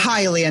be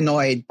highly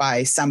annoyed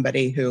by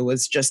somebody who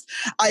was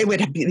I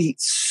would be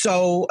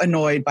so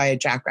annoyed by a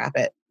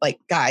jackrabbit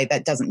guy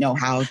that doesn't know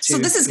how to. So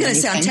this is going to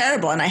sound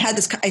terrible. And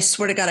I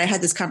swear to God, I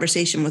had this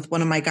conversation with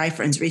one of my guy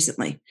friends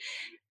recently.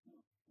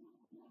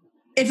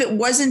 If it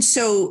wasn't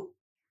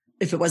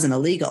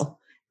illegal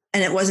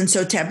and it wasn't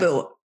so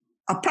taboo,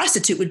 a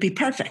prostitute would be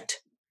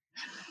perfect.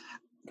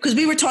 Because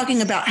we were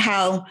talking about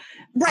how.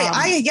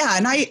 Right.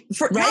 Not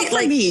for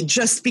me,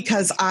 just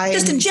because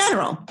just in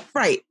general.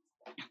 Right.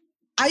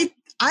 I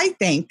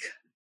think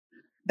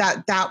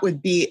that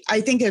would be, I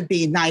think it'd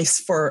be nice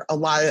for a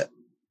lot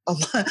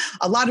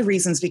of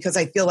reasons, because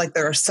I feel like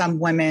there are some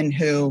women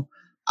who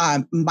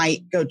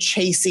might go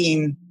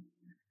chasing,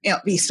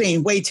 be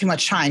spending way too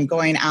much time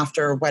going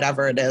after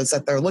whatever it is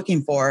that they're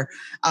looking for,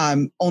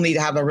 only to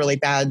have a really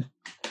bad,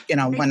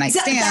 one night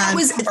stand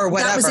or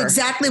whatever. That was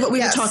exactly what we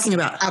were talking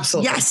about.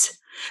 Absolutely. Yes.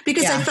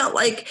 Because I felt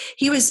like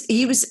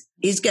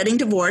he's getting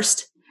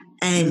divorced,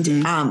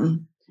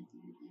 and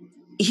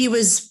he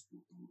was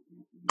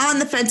on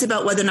the fence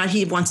about whether or not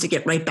he wants to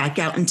get right back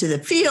out into the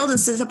field and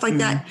stuff like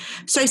that.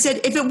 So I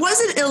said, if it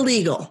wasn't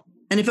illegal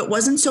and if it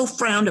wasn't so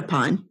frowned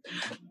upon,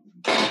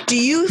 do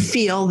you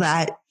feel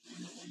that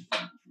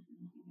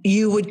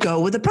you would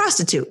go with a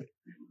prostitute?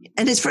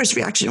 And his first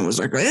reaction was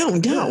like, oh,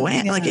 no.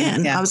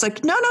 I was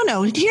like,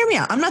 no, hear me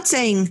out. I'm not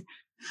saying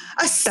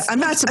I'm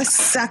not a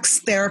sex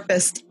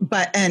therapist,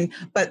 but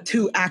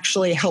who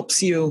actually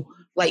helps you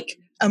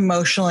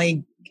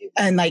emotionally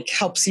and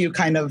helps you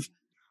kind of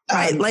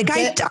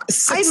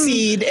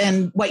succeed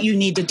in what you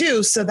need to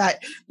do, so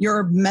that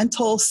your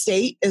mental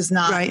state is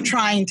not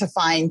trying to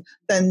find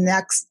the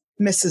next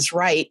Mrs.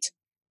 Right.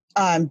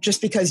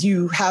 Just because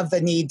you have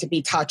the need to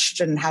be touched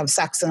and have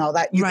sex and all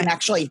that, you can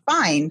actually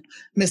find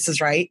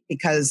Mrs. Right,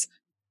 because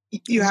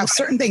you have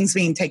certain things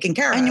being taken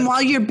care of. And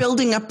while you're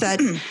building up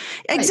that,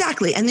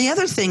 exactly. And the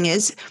other thing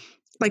is,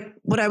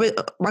 what I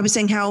was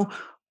saying, how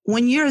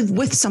when you're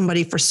with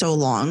somebody for so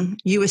long,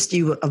 you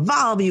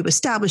evolve, you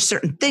establish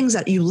certain things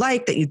that you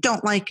like, that you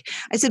don't like.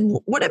 I said,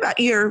 what about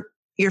your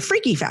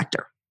freaky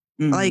factor?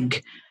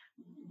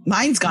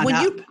 Mine's gone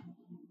up.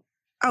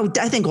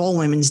 I think all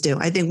women's do.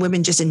 I think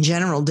women just in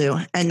general do.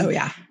 And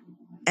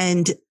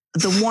and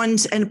the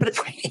ones, but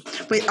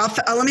wait,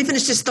 let me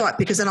finish this thought,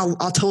 because then I'll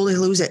totally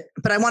lose it.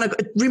 But I want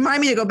to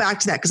remind me to go back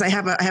to that, because I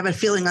have a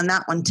feeling on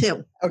that one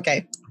too.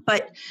 Okay.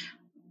 But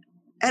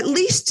at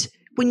least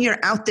when you're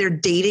out there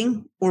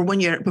dating, or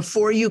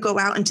before you go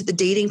out into the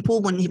dating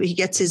pool, when he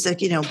gets his,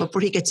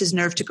 before he gets his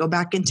nerve to go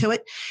back into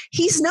it,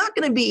 he's not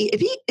going to be,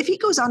 if he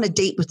goes on a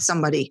date with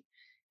somebody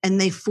and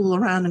they fool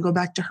around and go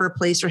back to her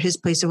place or his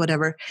place or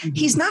whatever,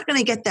 he's not going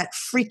to get that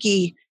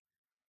freaky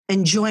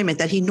enjoyment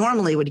that he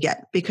normally would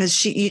get,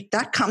 because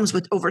that comes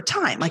with over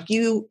time.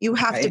 You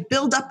have to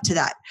build up to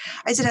that.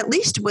 I said, at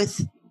least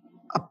with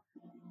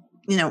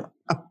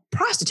a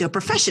prostitute, a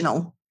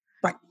professional,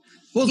 right?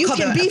 You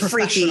can be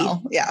freaky.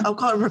 Yeah. I'll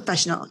call it a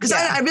professional, because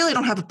I really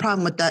don't have a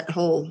problem with that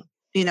whole,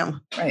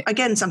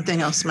 again, something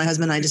else my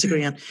husband and I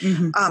disagree on.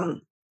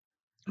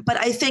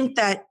 But I think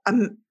that,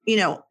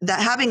 that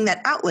having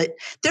that outlet,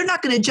 they're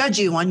not going to judge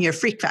you on your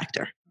freak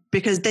factor,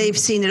 because they've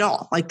seen it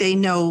all. They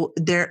know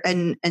they're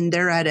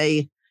at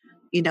a,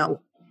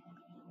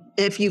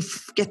 if you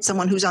get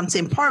someone who's on the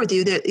same par with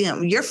you,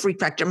 your freak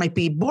factor might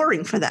be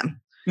boring for them,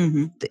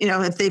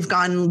 if they've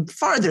gone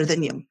farther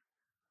than you.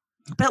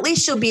 But at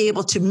least you'll be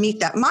able to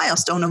meet that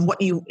milestone of what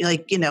you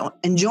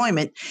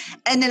enjoyment.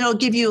 And then it'll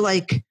give you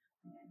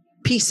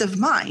peace of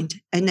mind.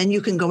 And then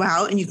you can go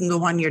out and you can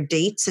go on your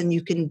dates, and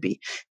you can be,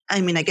 I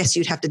guess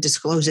you'd have to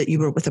disclose that you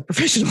were with a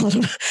professional.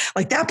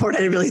 That part I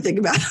didn't really think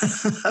about,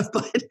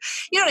 but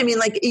you know what I mean?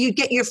 You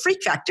get your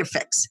freak factor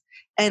fix.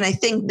 And I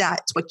think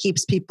that's what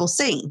keeps people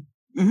sane.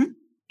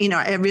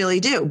 I really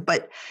do.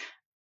 But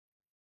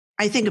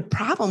I think a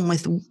problem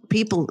with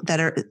people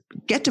that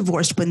get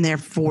divorced when they're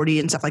 40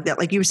 and stuff like that,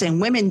 like you were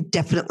saying, women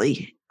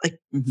definitely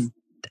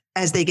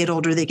as they get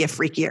older, they get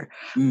freakier.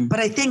 But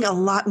I think a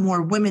lot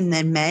more women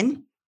than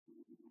men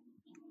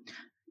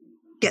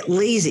get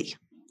lazy,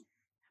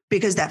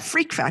 because that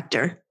freak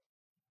factor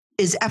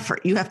is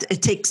effort.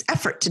 It takes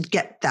effort to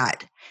get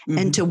that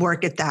and to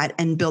work at that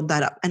and build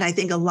that up. And I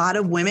think a lot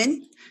of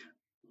women,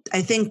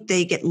 I think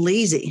they get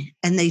lazy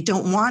and they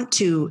don't want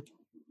to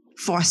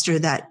foster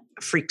that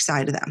freak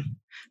side of them.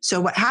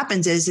 So what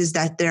happens is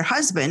that their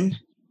husband,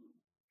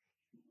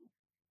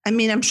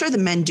 I'm sure the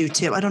men do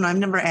too. I don't know. I've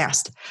never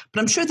asked,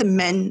 but I'm sure the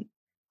men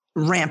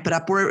ramp it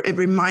up, where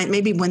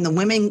maybe when the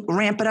women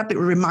ramp it up, it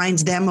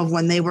reminds them of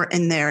when they were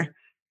in there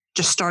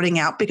just starting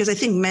out. Because I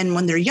think men,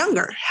 when they're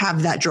younger,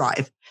 have that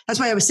drive. That's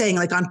why I was saying,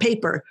 on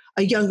paper,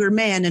 a younger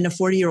man and a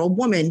 40-year-old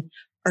woman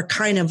are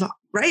kind of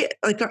right.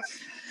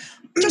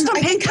 Just on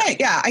paper.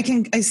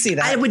 I see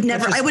that. I would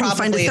never, I wouldn't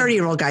find a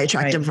 30-year-old guy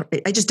attractive.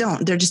 Right. I just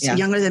don't. They're just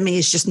younger than me.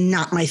 It's just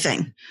not my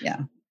thing.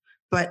 Yeah.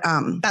 But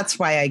that's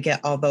why I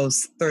get all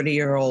those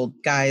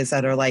 30-year-old guys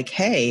that are like,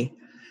 hey,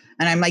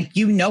 and I'm like,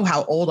 you know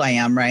how old I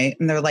am, right?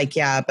 And they're like,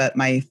 yeah, but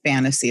my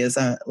fantasy is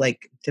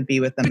like to be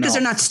with them because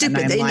they're not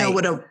stupid. They know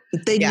what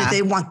they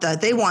want the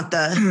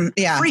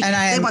freak,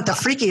 and they want the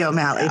freaky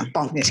O'Malley.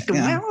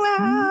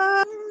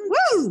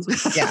 Woo!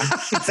 Yeah,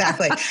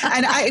 exactly.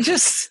 And I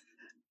just,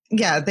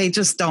 they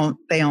just don't.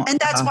 They don't. And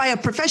that's why a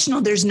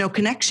professional, there's no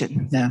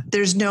connection. Yeah.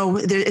 There's no.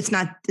 it's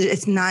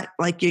not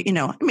like you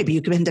know. Maybe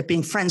you could end up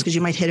being friends because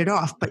you might hit it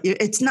off, but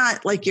it's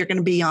not like you're going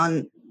to be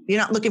on.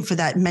 You're not looking for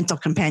that mental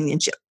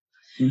companionship.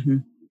 Mm-hmm.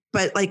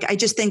 But like, I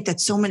just think that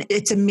so many.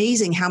 It's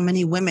amazing how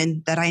many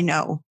women that I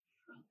know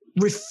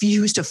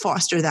refuse to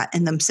foster that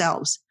in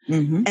themselves.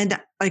 Mm-hmm. And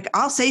like,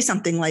 I'll say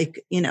something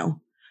like, you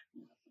know,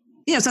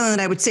 something that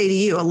I would say to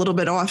you a little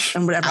bit off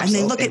and whatever.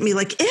 Absolutely. And they look at me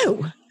like, ew.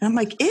 And I'm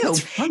like, ew,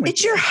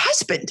 it's your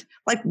husband.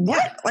 Like what?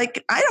 Yeah.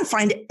 Like, I don't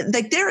find it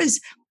like there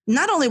is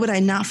not only would I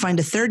not find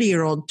a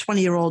 30-year-old,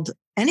 20-year-old,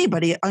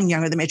 anybody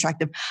younger than me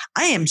attractive.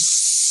 I am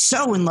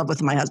so in love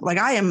with my husband. Like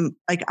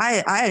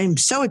I am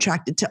so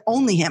attracted to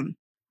only him.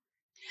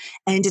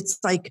 And it's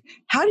like,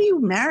 how do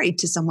you marry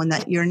to someone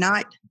that you're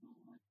not,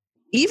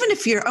 even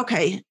if you're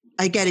okay,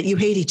 I get it. You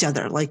hate each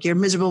other. Like you're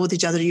miserable with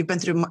each other. You've been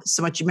through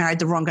so much. You married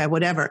the wrong guy,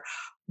 whatever.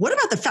 What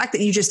about the fact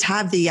that you just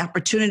have the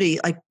opportunity,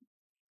 like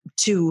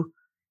to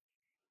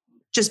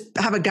just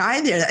have a guy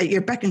there at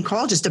your beck and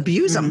call, just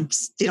abuse him,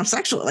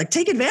 sexually, like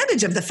take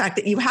advantage of the fact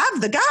that you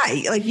have the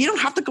guy. Like you don't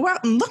have to go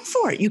out and look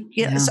for it.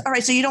 All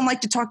right. So you don't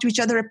like to talk to each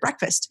other at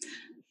breakfast.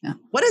 Yeah.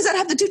 What does that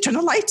have to do? Turn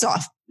the lights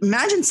off.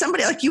 Imagine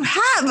somebody like you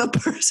have a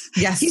person.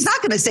 Yes. He's not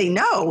going to say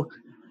no.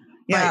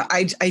 Yeah.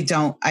 Right. I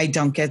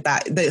don't get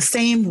that. The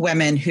same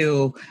women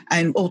who,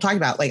 and we'll talk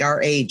about like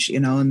our age,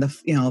 in the,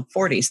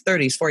 40s,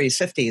 30s,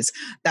 40s, 50s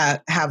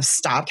that have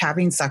stopped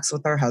having sex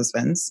with their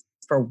husbands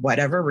for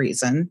whatever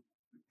reason.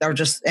 They're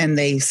just, and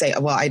they say,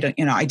 well, I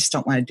just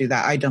don't want to do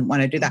that. I don't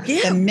want to do that.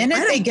 Yeah, the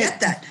minute they get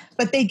that,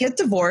 but they get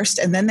divorced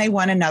and then they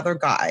want another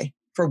guy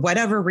for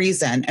whatever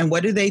reason. And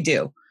what do?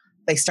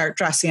 They start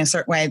dressing a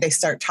certain way. They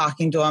start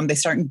talking to him. They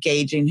start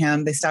engaging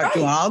him. They start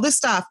doing all this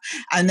stuff.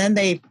 And then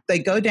they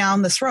go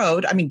down this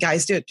road. I mean,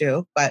 guys do it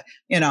too, but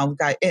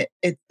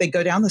they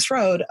go down this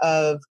road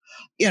of,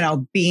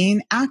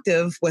 being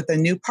active with a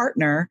new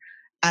partner.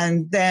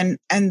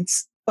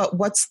 But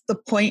what's the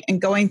point in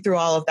going through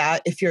all of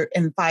that if you're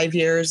in 5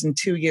 years and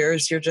 2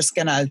 years, you're just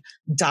going to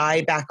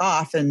die back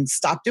off and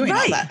stop doing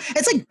all that.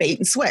 It's like bait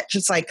and switch.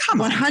 It's like,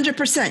 come on.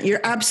 100%.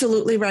 You're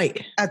absolutely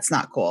right. That's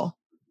not cool.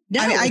 No,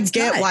 I mean, I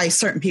get why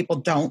certain people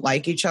don't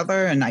like each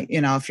other. And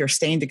if you're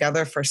staying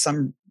together for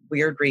some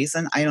weird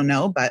reason, I don't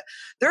know, but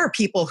there are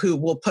people who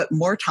will put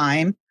more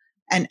time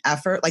and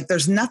effort. Like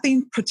there's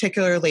nothing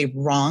particularly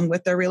wrong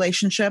with their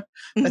relationship,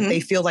 but they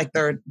feel like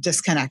they're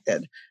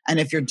disconnected. And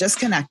if you're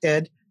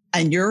disconnected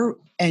and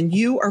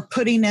you are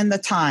putting in the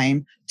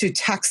time to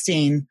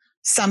texting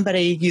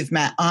somebody you've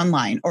met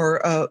online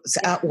or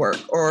at work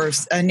or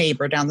a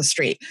neighbor down the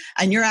street.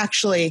 And you're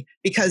actually,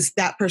 because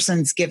that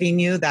person's giving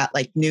you that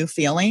like new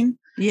feeling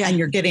and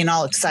you're getting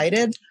all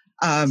excited,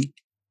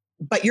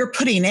 but you're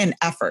putting in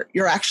effort.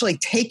 You're actually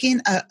taking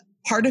a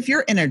part of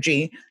your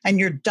energy and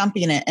you're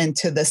dumping it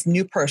into this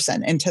new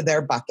person, into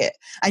their bucket.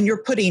 And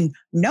you're putting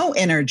no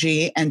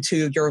energy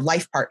into your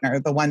life partner,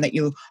 the one that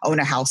you own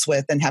a house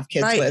with and have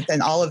kids with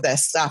and all of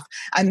this stuff.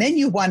 And then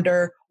you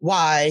wonder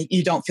why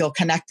you don't feel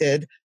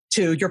connected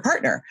to your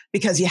partner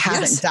because you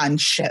haven't done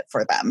shit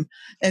for them.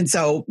 And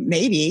so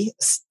maybe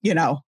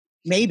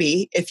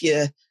if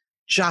you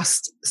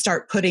just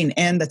start putting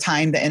in the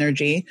time, the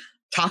energy,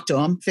 talk to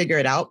them, figure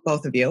it out,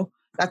 both of you.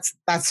 That's,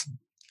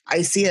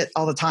 I see it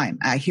all the time.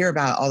 I hear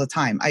about it all the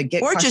time. I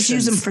get or questions. Just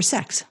use them for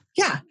sex.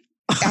 Yeah,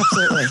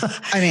 absolutely.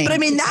 But I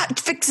mean, that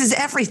fixes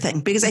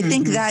everything because I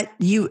think that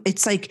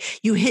it's like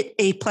you hit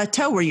a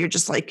plateau where you're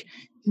just like,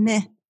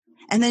 meh.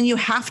 And then you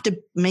have to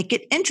make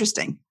it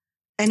interesting.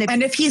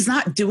 And if he's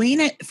not doing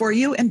it for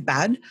you in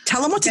bed,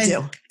 tell him what to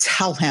do.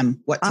 Tell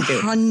him what to do.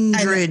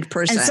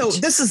 100%. And so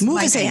this is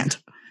move his hand.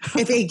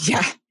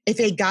 If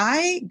a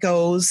guy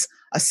goes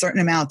a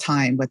certain amount of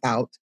time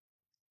without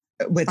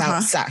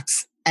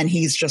sex, and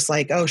he's just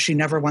like, oh, she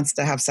never wants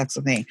to have sex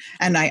with me,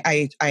 and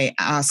I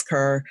ask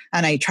her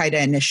and I try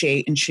to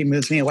initiate, and she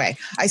moves me away.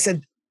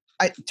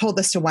 I told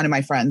this to one of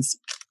my friends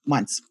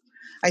once.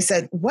 I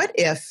said, what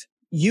if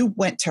you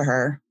went to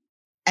her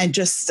and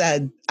just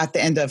said at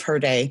the end of her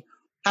day,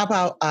 how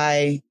about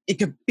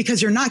because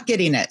you're not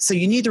getting it. So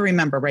you need to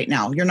remember right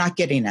now, you're not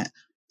getting it.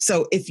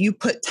 So if you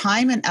put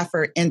time and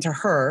effort into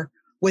her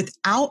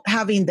without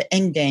having the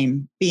end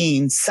game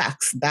being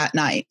sex that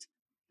night,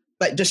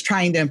 but just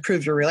trying to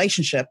improve your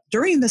relationship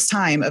during this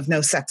time of no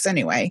sex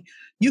anyway,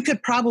 you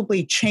could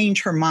probably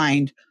change her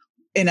mind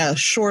in a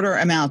shorter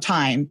amount of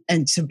time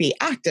and to be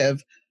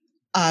active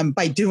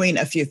by doing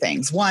a few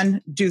things.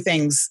 One, do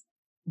things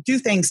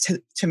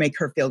to make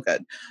her feel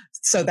good.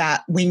 So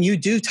that when you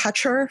do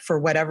touch her for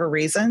whatever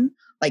reason,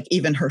 like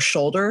even her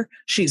shoulder.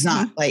 She's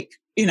not like,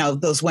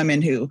 those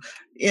women who,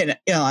 like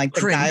the guy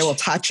Cringe. will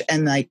touch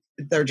and like,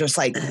 they're just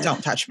like,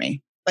 don't touch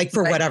me, like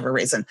for Right. whatever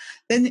reason.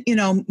 Then,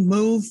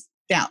 move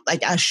down,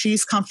 like as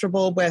she's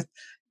comfortable with,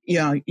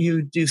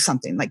 you do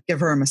something like give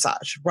her a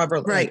massage, rubber,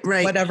 Right, like,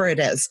 right. whatever it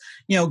is,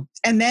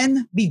 and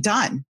then be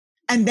done.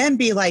 And then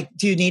be like,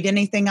 do you need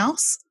anything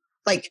else?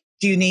 Like,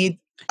 do you need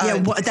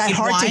that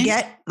hard wine? to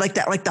get, like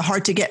the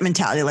hard to get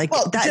mentality, like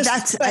Well,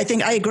 I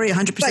think I agree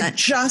 100%. But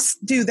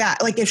just do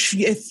that. Like if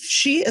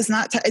she is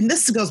not, and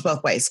this goes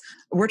both ways.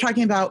 We're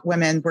talking about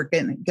women, we're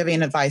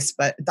giving advice,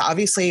 but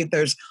obviously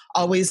there's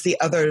always the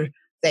other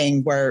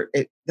thing where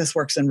this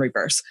works in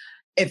reverse.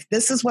 If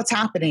this is what's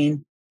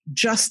happening,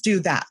 just do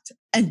that.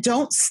 And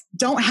don't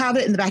have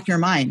it in the back of your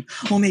mind.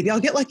 Well, maybe I'll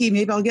get lucky.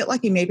 Maybe I'll get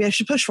lucky. Maybe I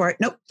should push for it.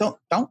 Nope.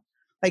 Don't.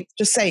 Like,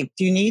 just say,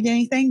 do you need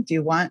anything? Do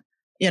you want,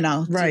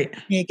 right.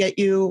 Can you get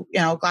you,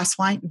 a glass of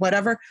wine,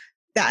 whatever,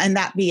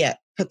 that be it.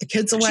 Put the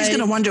kids away. She's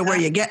going to wonder where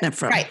you're getting it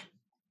from. Right.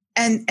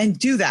 And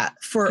do that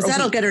for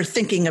that'll get her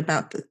thinking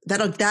about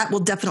that will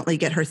definitely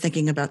get her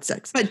thinking about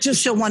sex. But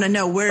just she'll want to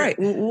know where, right.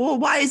 Well,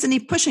 why isn't he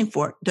pushing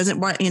for it?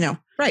 Doesn't want,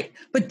 Right.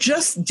 But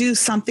just do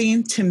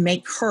something to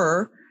make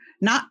her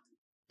not,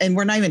 and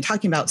we're not even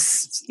talking about,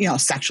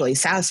 sexually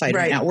satisfied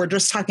right now. We're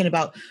just talking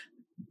about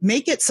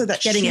make it so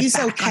that getting she's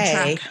it back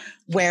okay,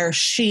 where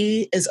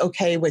she is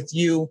okay with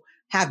you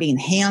having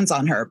hands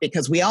on her,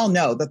 because we all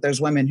know that there's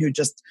women who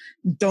just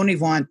don't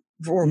even want,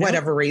 for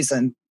whatever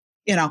reason,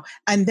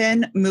 and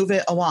then move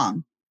it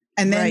along.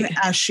 And then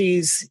as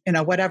she's,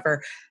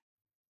 whatever,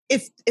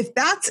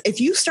 if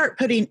you start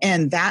putting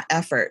in that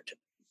effort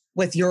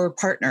with your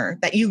partner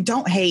that you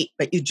don't hate,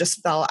 but you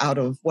just fell out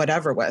of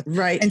whatever with,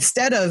 right,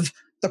 instead of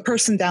the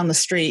person down the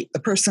street, the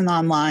person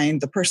online,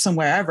 the person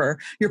wherever,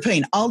 you're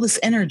putting all this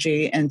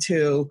energy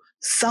into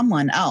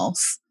someone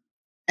else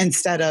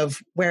instead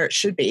of where it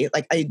should be.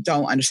 Like, I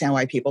don't understand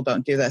why people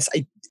don't do this.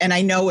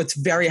 I know it's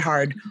very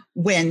hard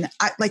when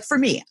for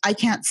me, I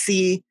can't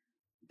see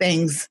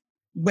things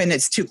when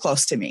it's too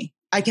close to me.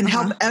 I can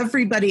help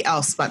everybody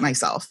else but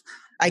myself.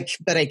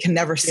 But I can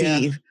never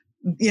see,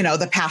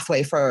 the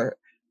pathway for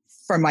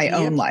my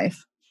own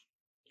life.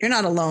 You're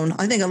not alone.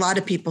 I think a lot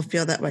of people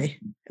feel that way,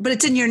 but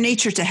it's in your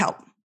nature to help.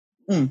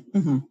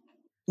 Mm-hmm.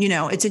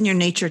 It's in your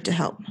nature to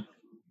help.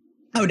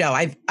 Oh no,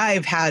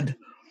 I've had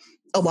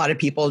a lot of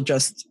people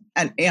just,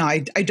 and I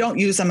don't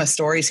use them as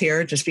stories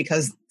here just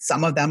because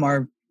some of them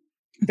are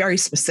very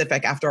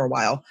specific after a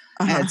while.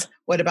 And it's,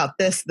 what about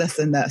this, this,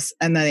 and this?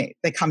 And then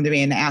they come to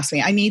me and ask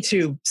me, I need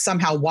to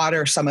somehow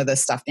water some of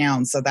this stuff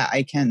down so that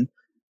I can,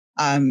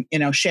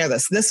 share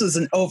this. This was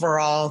an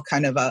overall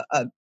kind of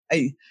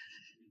I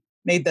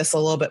made this a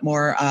little bit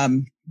more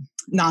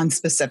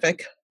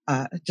non-specific,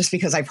 just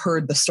because I've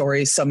heard the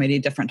stories so many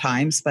different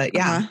times. But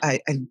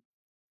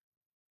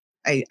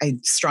I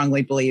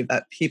strongly believe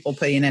that people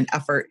putting in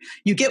effort,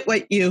 you get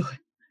what you,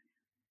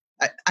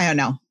 I don't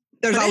know.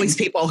 There's always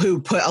people who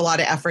put a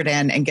lot of effort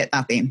in and get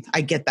nothing.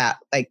 I get that.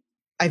 Like,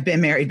 I've been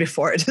married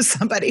before to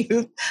somebody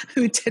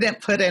who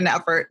didn't put in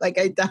effort. Like,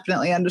 I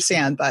definitely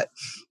understand, but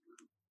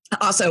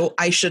also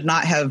I should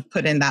not have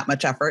put in that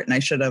much effort, and I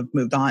should have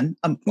moved on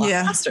a lot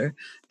faster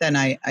than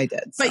I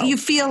did. But you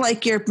feel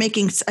like you're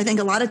making, I think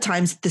a lot of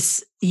times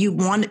you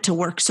want it to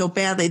work so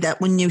badly that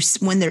when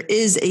there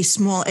is a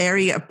small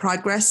area of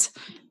progress,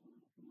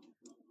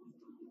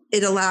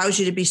 it allows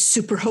you to be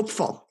super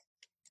hopeful.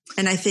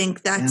 And I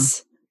think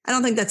I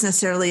don't think that's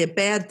necessarily a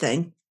bad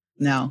thing.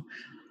 No,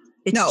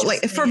 it's no. Just,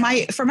 like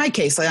for my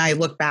case, like I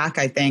look back,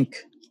 I think,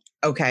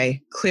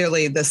 okay,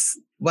 clearly this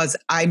was,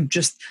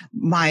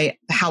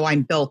 how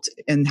I'm built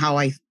and how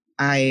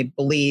I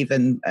believe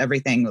in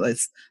everything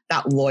was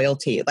that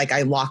loyalty. Like,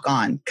 I lock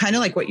on, kind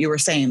of like what you were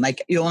saying,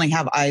 like you only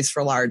have eyes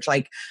for large,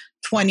 like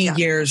 20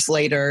 years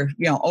later,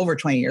 over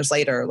 20 years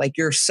later, like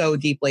you're so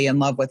deeply in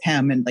love with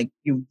him and like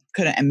you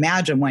couldn't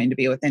imagine wanting to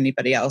be with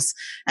anybody else.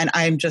 And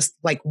I'm just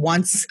like,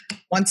 once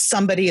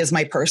somebody is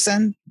my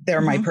person,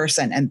 they're my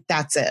person, and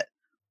that's it.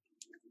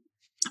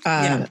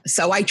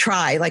 So I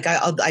try, like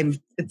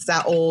it's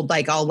that old,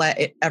 like I'll let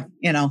it,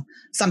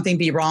 something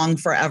be wrong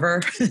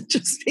forever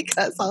just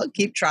because I'll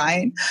keep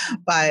trying.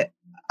 But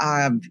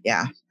I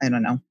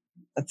don't know.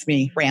 That's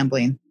me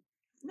rambling.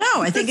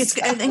 No, I think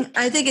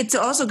it's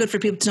also good for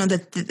people to know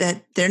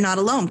that they're not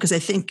alone, because I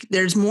think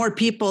there's more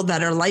people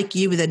that are like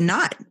you than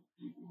not.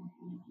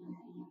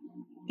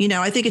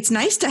 I think it's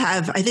nice to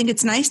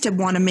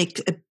want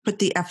to put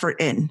the effort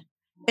in.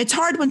 It's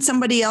hard when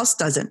somebody else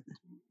doesn't.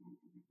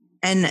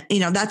 And,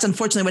 that's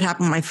unfortunately what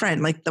happened with my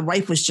friend. Like, the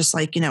wife was just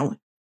like,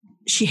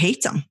 she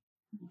hates him.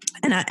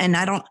 And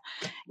I don't,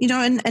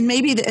 and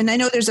maybe, and I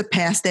know there's a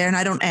past there, and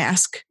I don't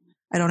ask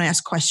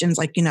questions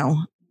like,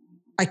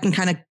 I can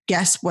kind of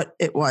guess what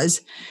it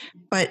was,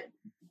 but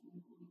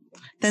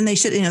then they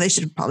should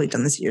have probably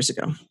done this years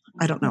ago.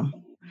 I don't know.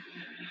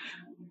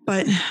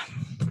 But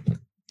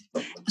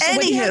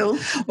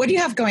Anywho, what do you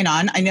have going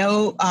on? I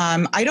know,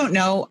 I don't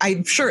know.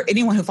 I'm sure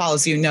anyone who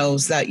follows you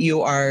knows that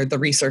you are the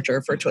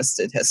researcher for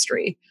Twisted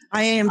History.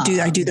 I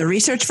do the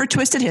research for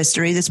Twisted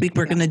History. This week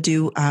we're going to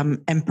do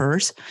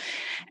Emperors,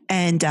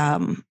 and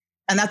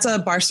that's a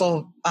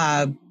Barstool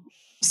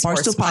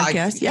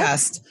podcast.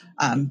 Yes.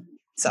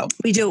 So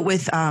we do it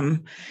with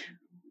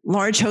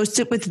Large,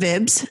 hosted with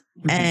Vibs,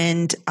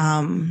 and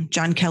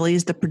John Kelly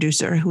is the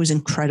producer, who is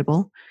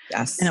incredible.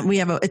 Yes, and we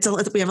have a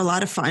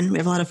lot of fun. We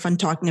have a lot of fun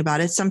talking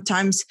about it.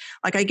 Sometimes,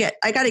 like I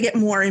got to get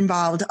more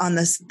involved on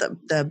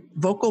the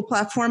vocal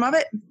platform of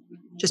it,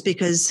 just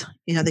because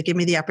they give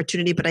me the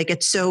opportunity. But I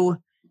get so,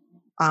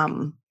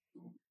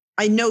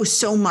 I know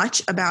so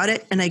much about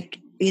it, and I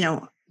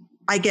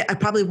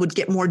probably would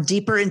get more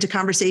deeper into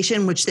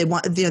conversation, which they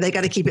want. They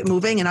got to keep it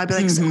moving, and I'd be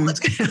like, so let's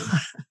go.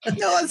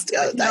 Let's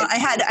go. I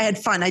had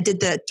fun. I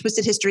did the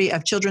Twisted History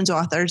of Children's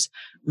Authors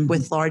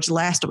with Large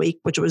last week,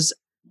 which was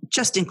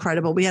just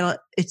incredible. We had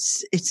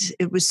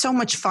it was so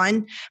much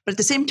fun, but at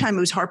the same time, it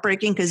was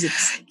heartbreaking because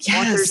it's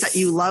authors that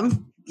you love.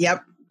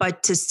 Yep.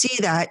 But to see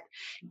that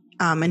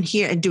and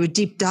hear and do a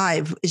deep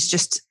dive is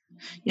just.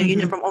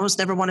 You almost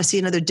never want to see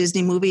another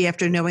Disney movie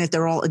after knowing that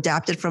they're all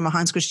adapted from a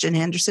Hans Christian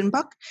Andersen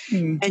book.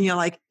 And you're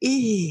like,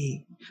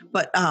 eee.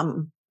 But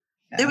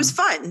it was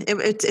fun.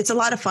 It's a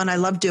lot of fun. I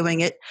love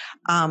doing it.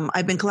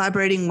 I've been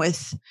collaborating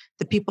with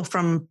the people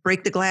from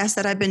Break the Glass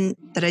that I did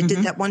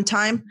that one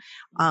time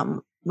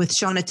with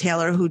Shauna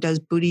Taylor, who does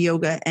Booty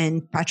Yoga,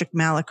 and Patrick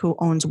Malik, who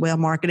owns Whale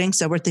Marketing.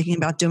 So we're thinking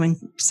about doing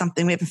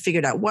something. We haven't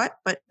figured out what,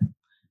 but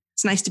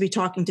it's nice to be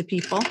talking to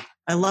people.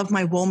 I love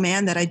my Wool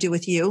Man that I do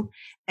with you.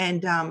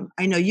 And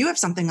I know you have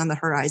something on the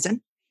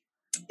horizon.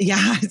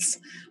 Yeah, it's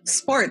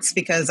sports,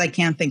 because I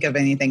can't think of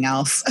anything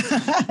else. No,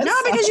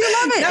 because you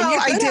love it. No,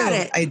 and you're good at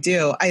it. I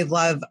do.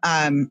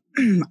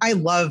 I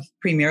love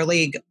Premier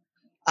League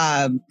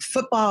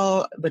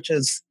football, which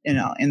is,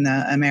 in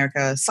the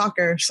America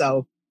soccer.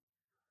 So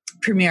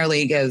Premier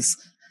League is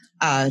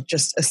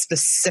just a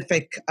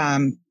specific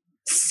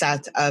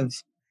set of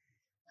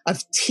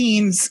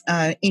teams.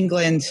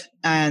 England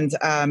and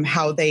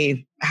how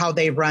they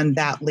run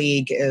that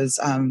league is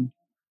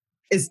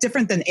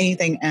different than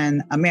anything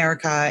in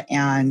America,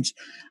 and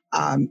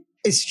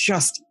it's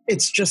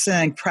just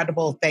an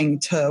incredible thing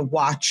to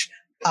watch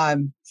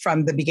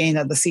from the beginning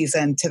of the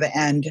season to the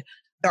end.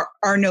 There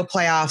are no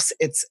playoffs.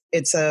 It's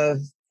a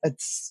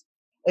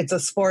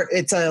sport.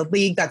 It's a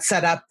league that's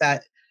set up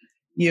that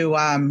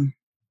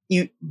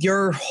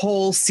your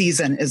whole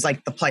season is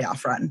like the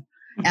playoff run.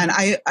 And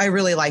I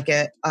really like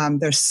it.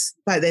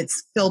 But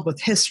it's filled with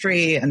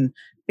history and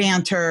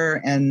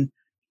banter, and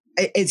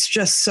it's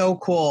just so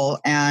cool.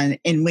 And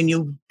when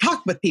you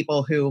talk with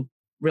people who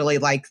really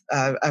like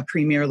a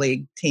Premier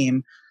League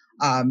team,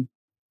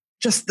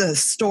 just the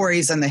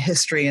stories and the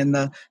history and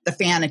the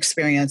fan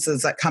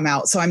experiences that come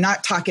out. So I'm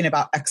not talking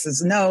about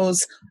X's and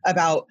O's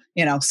about,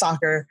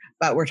 soccer,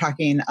 but we're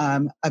talking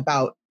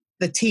about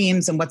the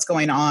teams and what's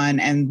going on.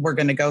 And we're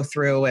going to go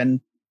through and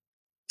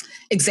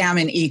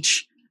examine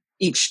each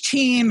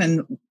team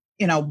and,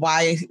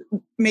 why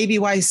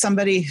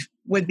somebody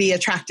would be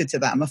attracted to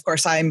them. Of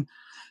course, I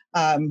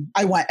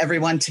want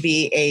everyone to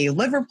be a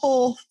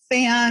Liverpool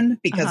fan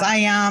because I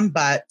am,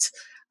 but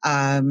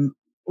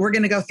we're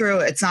going to go through.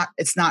 It's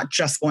not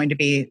just going to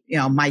be,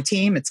 my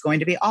team. It's going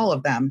to be all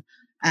of them.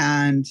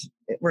 And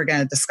we're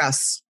going to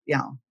discuss,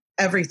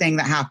 everything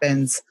that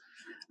happens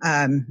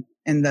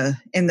in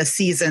the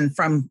season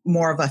from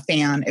more of a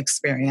fan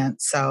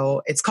experience.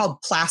 So it's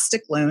called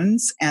Plastic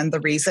Loons. And the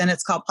reason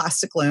it's called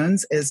Plastic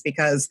Loons is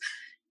because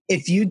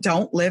if you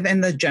don't live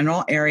in the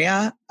general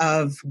area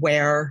of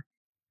where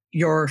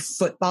your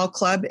football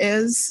club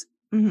is,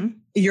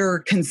 you're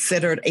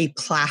considered a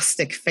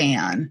plastic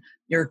fan.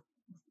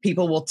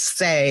 People will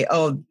say,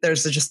 oh,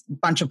 there's just a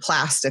bunch of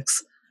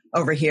plastics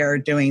over here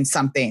doing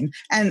something.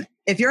 And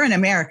if you're in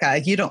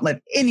America, you don't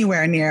live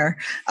anywhere near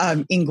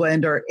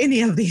England or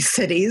any of these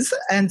cities.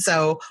 And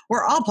so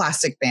we're all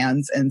plastic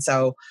fans. And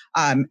so,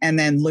 and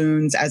then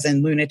loons as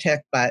in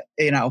lunatic, but,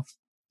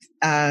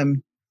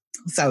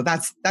 so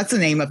that's the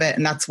name of it.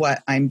 And that's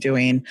what I'm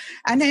doing.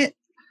 And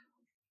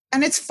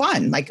it's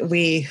fun. Like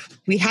we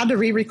had to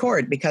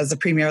re-record because the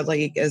Premier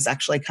League is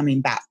actually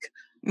coming back.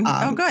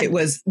 Oh, good. It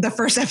was the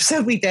first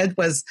episode we did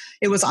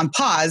it was on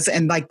pause,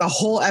 and like the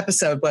whole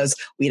episode was,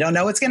 we don't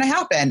know what's going to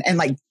happen. And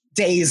like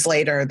days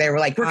later, they were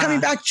like, we're coming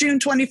back June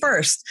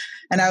 21st.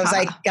 And I was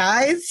like,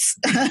 guys,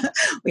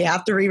 we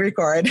have to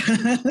re-record.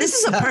 This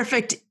is a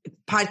perfect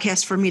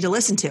podcast for me to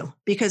listen to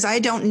because I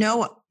don't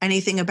know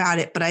anything about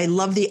it, but I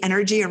love the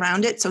energy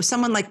around it. So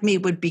someone like me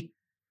would be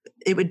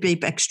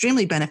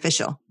extremely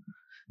beneficial.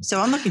 So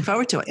I'm looking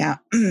forward to it. Yeah.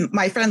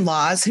 My friend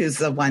Laws, who's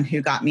the one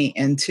who got me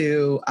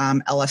into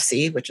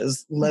LFC, which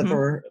is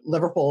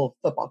Liverpool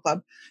Football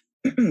Club,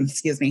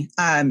 excuse me.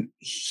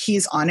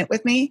 He's on it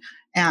with me.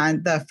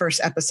 And the first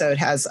episode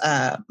has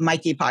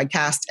Mikey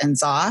Podcast and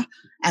Zaw,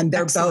 and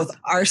they're both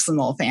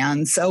Arsenal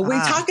fans. So we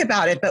talk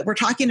about it, but we're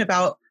talking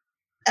about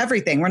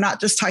everything. We're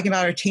not just talking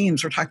about our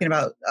teams. We're talking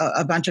about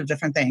a bunch of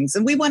different things.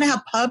 And we want to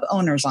have pub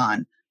owners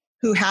on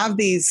who have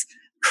these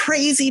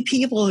crazy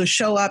people who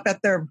show up at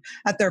their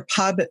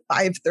pub at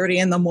 5:30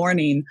 in the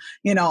morning,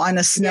 on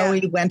a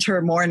snowy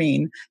winter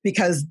morning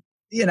because,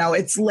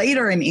 it's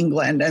later in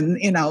England and,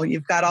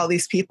 you've got all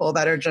these people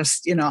that are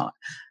just,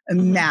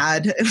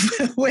 mad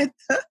with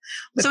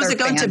So is it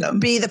going to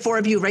be the four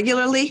of you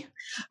regularly?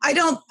 I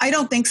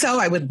don't think so.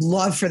 I would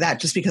love for that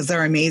just because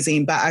they're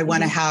amazing, but I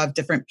want to have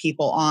different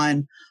people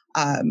on,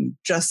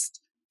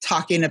 just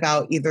talking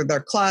about either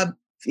their club,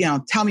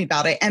 tell me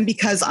about it. And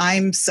because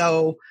I'm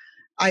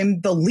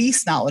the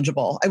least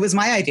knowledgeable. It was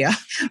my idea,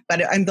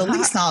 but I'm the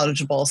least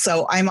knowledgeable.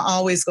 So I'm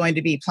always going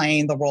to be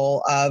playing the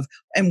role of,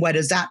 and what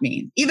does that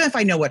mean? Even if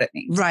I know what it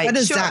means, right? What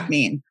does that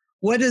mean?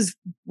 What's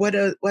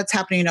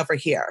happening over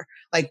here?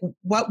 Like,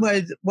 what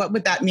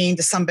would that mean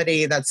to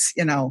somebody that's,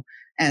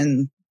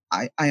 and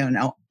I don't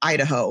know,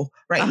 Idaho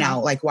right now?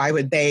 Like, why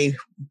would they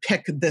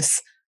pick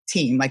this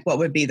team? Like, what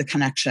would be the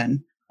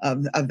connection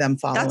of them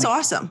following? That's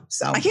awesome.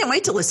 So I can't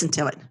wait to listen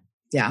to it.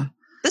 Yeah.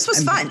 This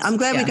was fun. I'm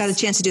glad we got a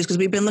chance to do this because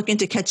we've been looking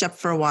to catch up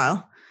for a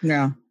while.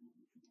 Yeah.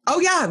 Oh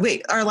yeah.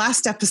 Wait, our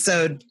last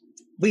episode,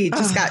 we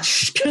just got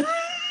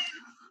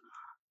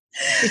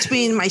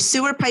between my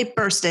sewer pipe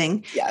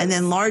bursting and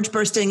then large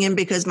bursting in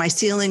because my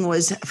ceiling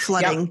was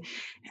flooding,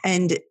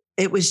 and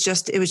it was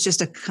just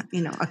a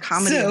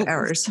comedy of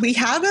errors. We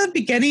have a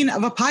beginning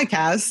of a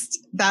podcast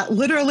that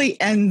literally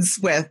ends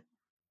with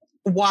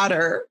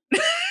water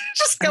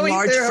just going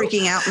large through.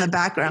 Freaking out in the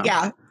background.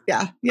 Yeah.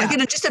 I can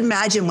just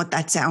imagine what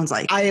that sounds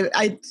like.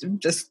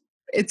 It's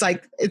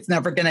like, it's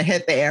never going to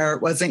hit the air.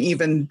 It wasn't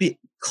even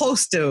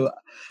close to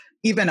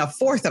even a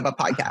fourth of a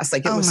podcast.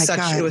 Like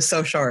it was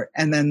so short.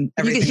 And then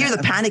you could hear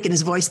the panic in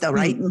his voice though,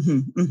 right?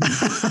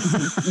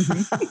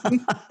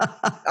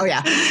 Oh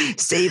yeah.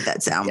 Save that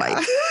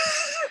soundbite.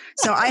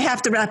 So I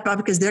have to wrap up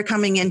because they're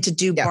coming in to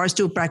do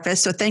Barstool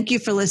Breakfast. So thank you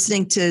for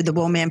listening to the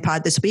Woman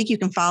Pod this week. You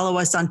can follow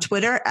us on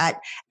Twitter at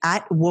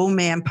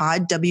Woman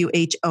Pod,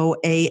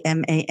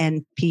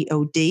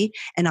 WHOAMANPOD,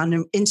 and on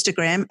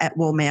Instagram at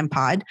Woman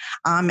Pod.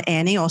 I'm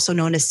Annie, also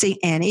known as Saint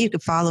Annie. You can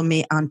follow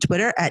me on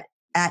Twitter at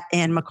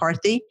Ann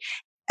McCarthy,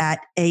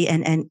 at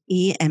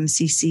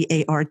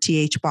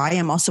ANNEMCCARTHY.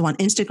 I'm also on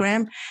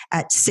Instagram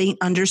at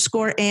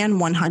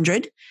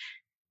Saint_Ann100.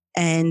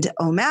 And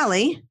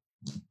O'Malley,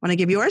 want to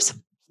give yours?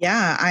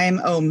 Yeah, I'm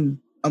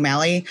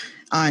O'Malley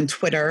on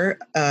Twitter,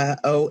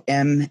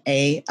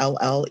 OMALLEY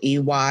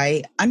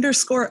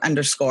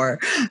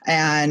 __.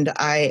 And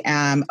I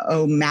am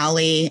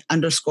O'Malley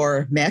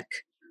 _Mick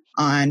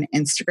on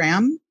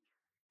Instagram.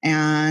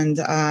 And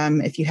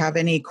if you have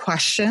any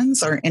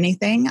questions or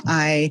anything,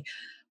 I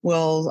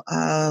will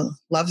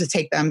love to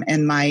take them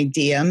in my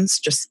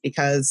DMs just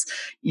because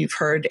you've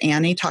heard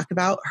Annie talk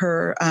about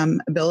her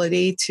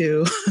ability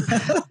to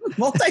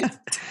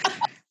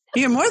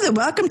You're more than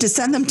welcome to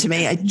send them to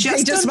me. I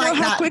just don't know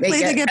how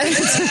quickly they get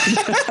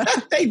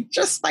They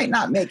just might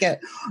not make it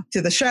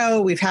to the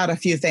show. We've had a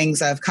few things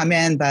that have come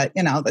in, but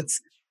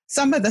that's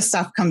some of the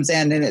stuff comes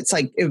in and it's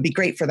like, it would be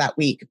great for that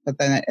week, but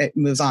then it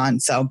moves on.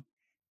 So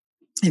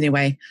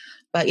anyway,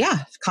 but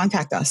yeah,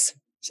 contact us.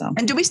 So,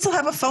 and do we still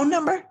have a phone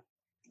number?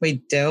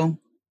 We do.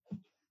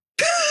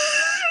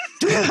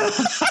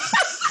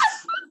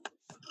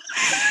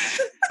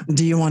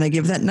 Do you want to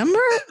give that number?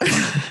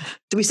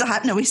 Do we still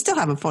have? No, we still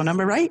have a phone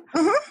number, right?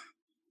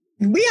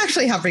 We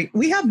actually have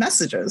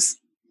messages.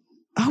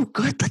 Oh,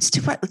 good. Let's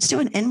do it. Let's do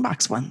an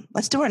inbox one.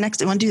 Let's do our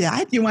next. You want to do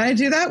that? You want to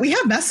do that? We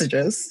have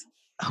messages.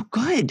 Oh,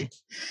 good.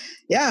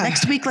 Yeah.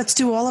 Next week, let's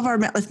do all of our.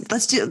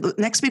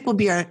 Next week will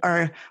be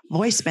our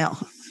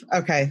voicemail.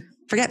 Okay.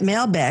 Forget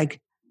mailbag.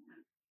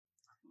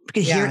 We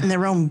can hear it in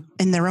their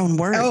own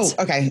words. Oh,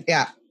 okay.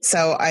 Yeah.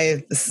 So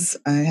I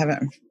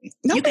haven't.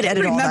 You could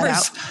edit all that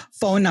out.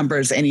 Phone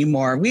numbers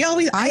anymore.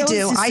 I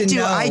do.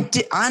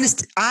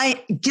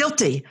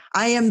 Guilty.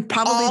 I am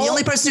probably the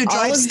only person who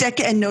drives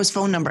stick and knows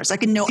phone numbers. I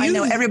know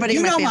everybody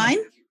in my family. Mine?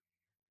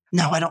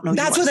 No, I don't know.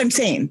 That's what I'm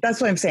saying.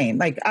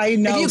 Like I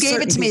know. If you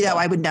gave it to me though,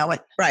 I would know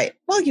it. Right.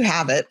 Well, you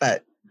have it,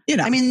 but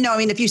I mean,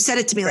 if you said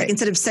it to me, like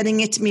instead of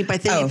sending it to me by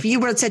thing, if you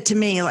would have said to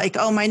me like,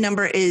 oh, my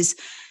number is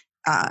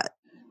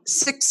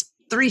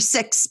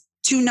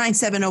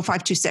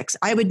 636-297-0526,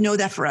 I would know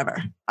that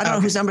forever. I don't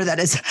know whose number that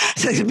is.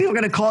 People are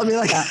going to call me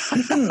like,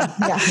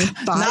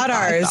 not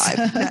ours.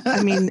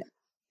 I mean,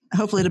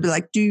 hopefully it'll be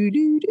like, do.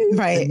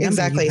 Right.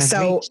 Exactly.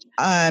 So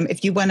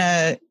if you want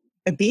to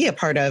be a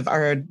part of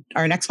our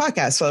next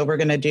podcast, so we're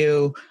going to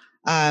do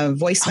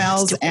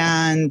voicemails.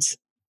 And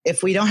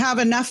if we don't have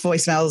enough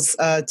voicemails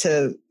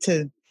to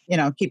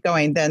keep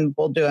going, then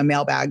we'll do a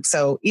mailbag.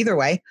 So either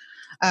way,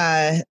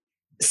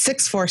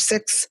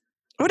 646.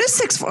 What is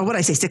 64? What did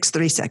I say?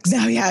 636?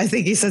 No, yeah, I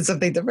think he said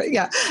something different.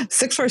 Yeah,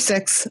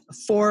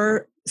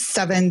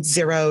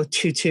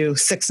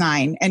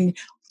 646-470-2269. And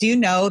do you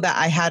know that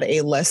I had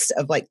a list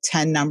of like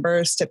 10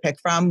 numbers to pick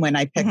from when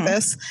I picked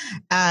this?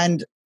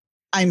 And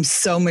I'm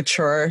so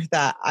mature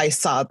that I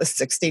saw the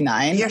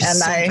 69. You're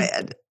so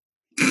bad.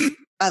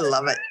 I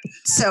love it.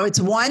 So it's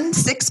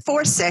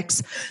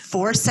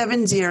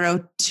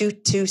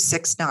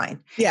 1-646-470-2269.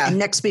 Yeah. And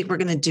next week we're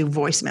going to do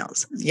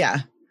voicemails.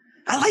 Yeah.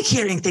 I like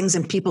hearing things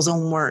in people's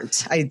own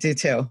words. I do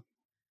too.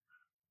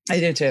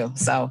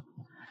 So,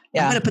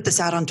 yeah. I'm going to put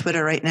this out on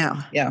Twitter right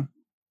now. Yeah.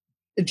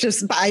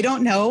 But I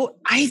don't know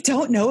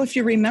if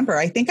you remember.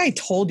 I think I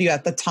told you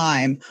at the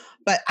time,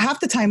 but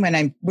half the time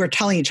when we're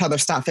telling each other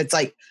stuff, it's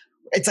like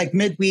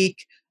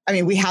midweek. I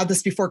mean, we had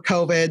this before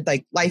COVID,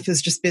 like life is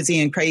just busy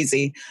and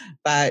crazy.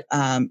 But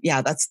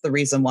yeah, that's the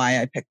reason why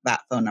I picked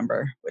that phone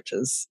number, which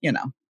is,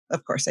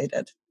 of course I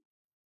did.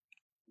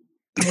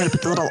 I'm going to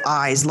put the little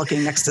eyes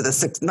looking next to the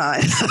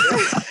 69.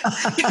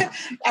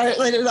 I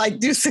like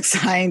do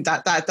 69 ...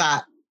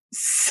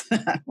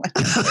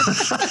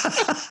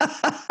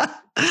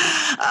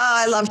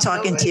 I love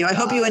talking to you. I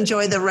hope you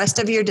enjoy the rest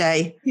of your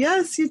day.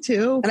 Yes, you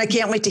too. And I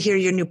can't wait to hear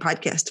your new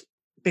podcast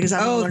because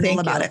I'm going to learn all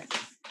about it.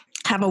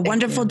 Have a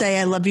wonderful day.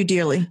 I love you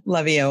dearly.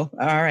 Love you. All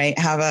right.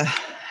 Have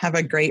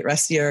a great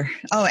rest of your,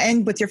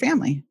 and with your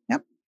family.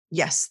 Yep.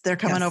 Yes. They're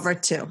coming over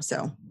too.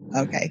 So.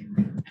 Okay.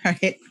 All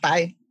right.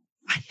 Bye.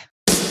 Bye.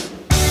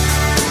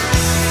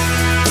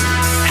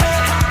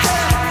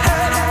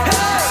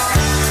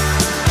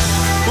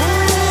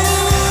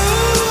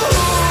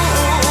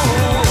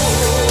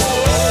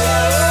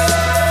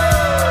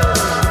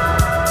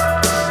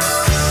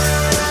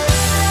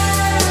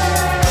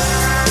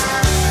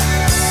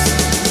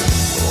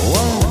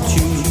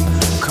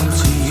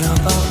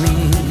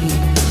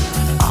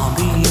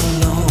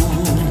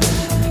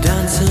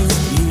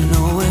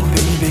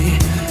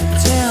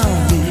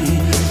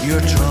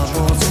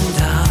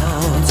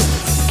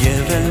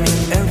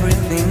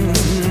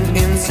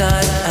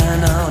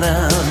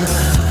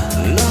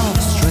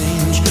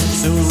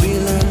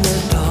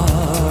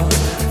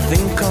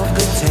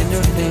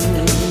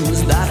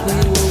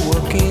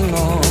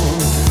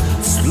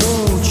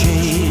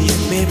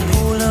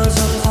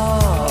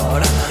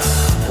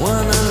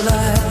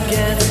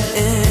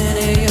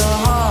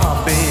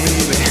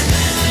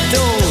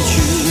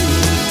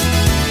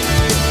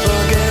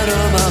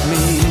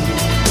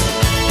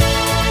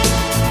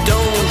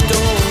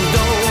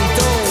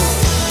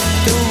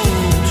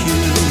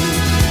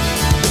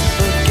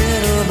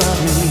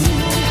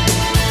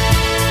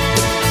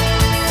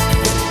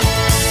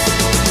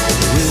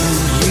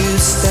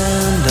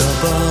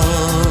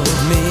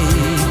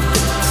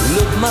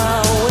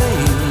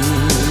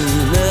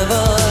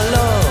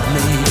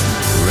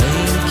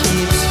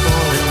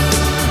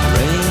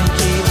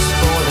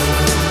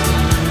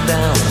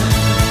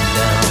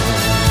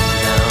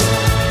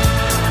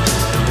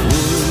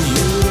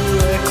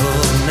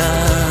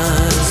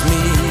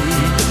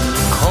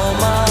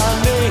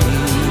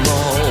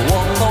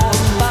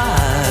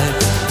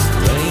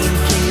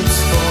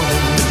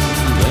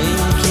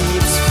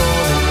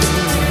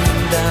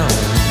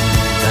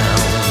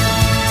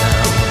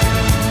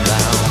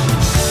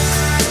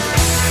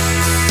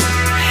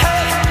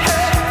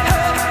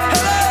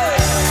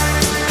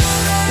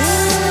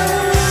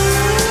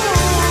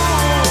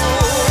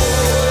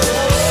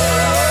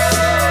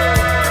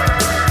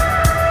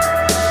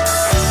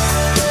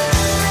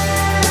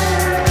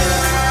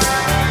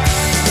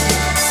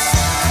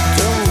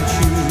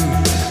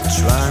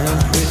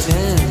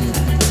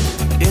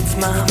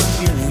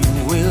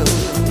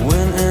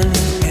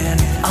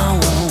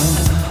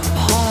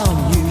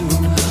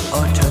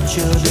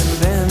 Children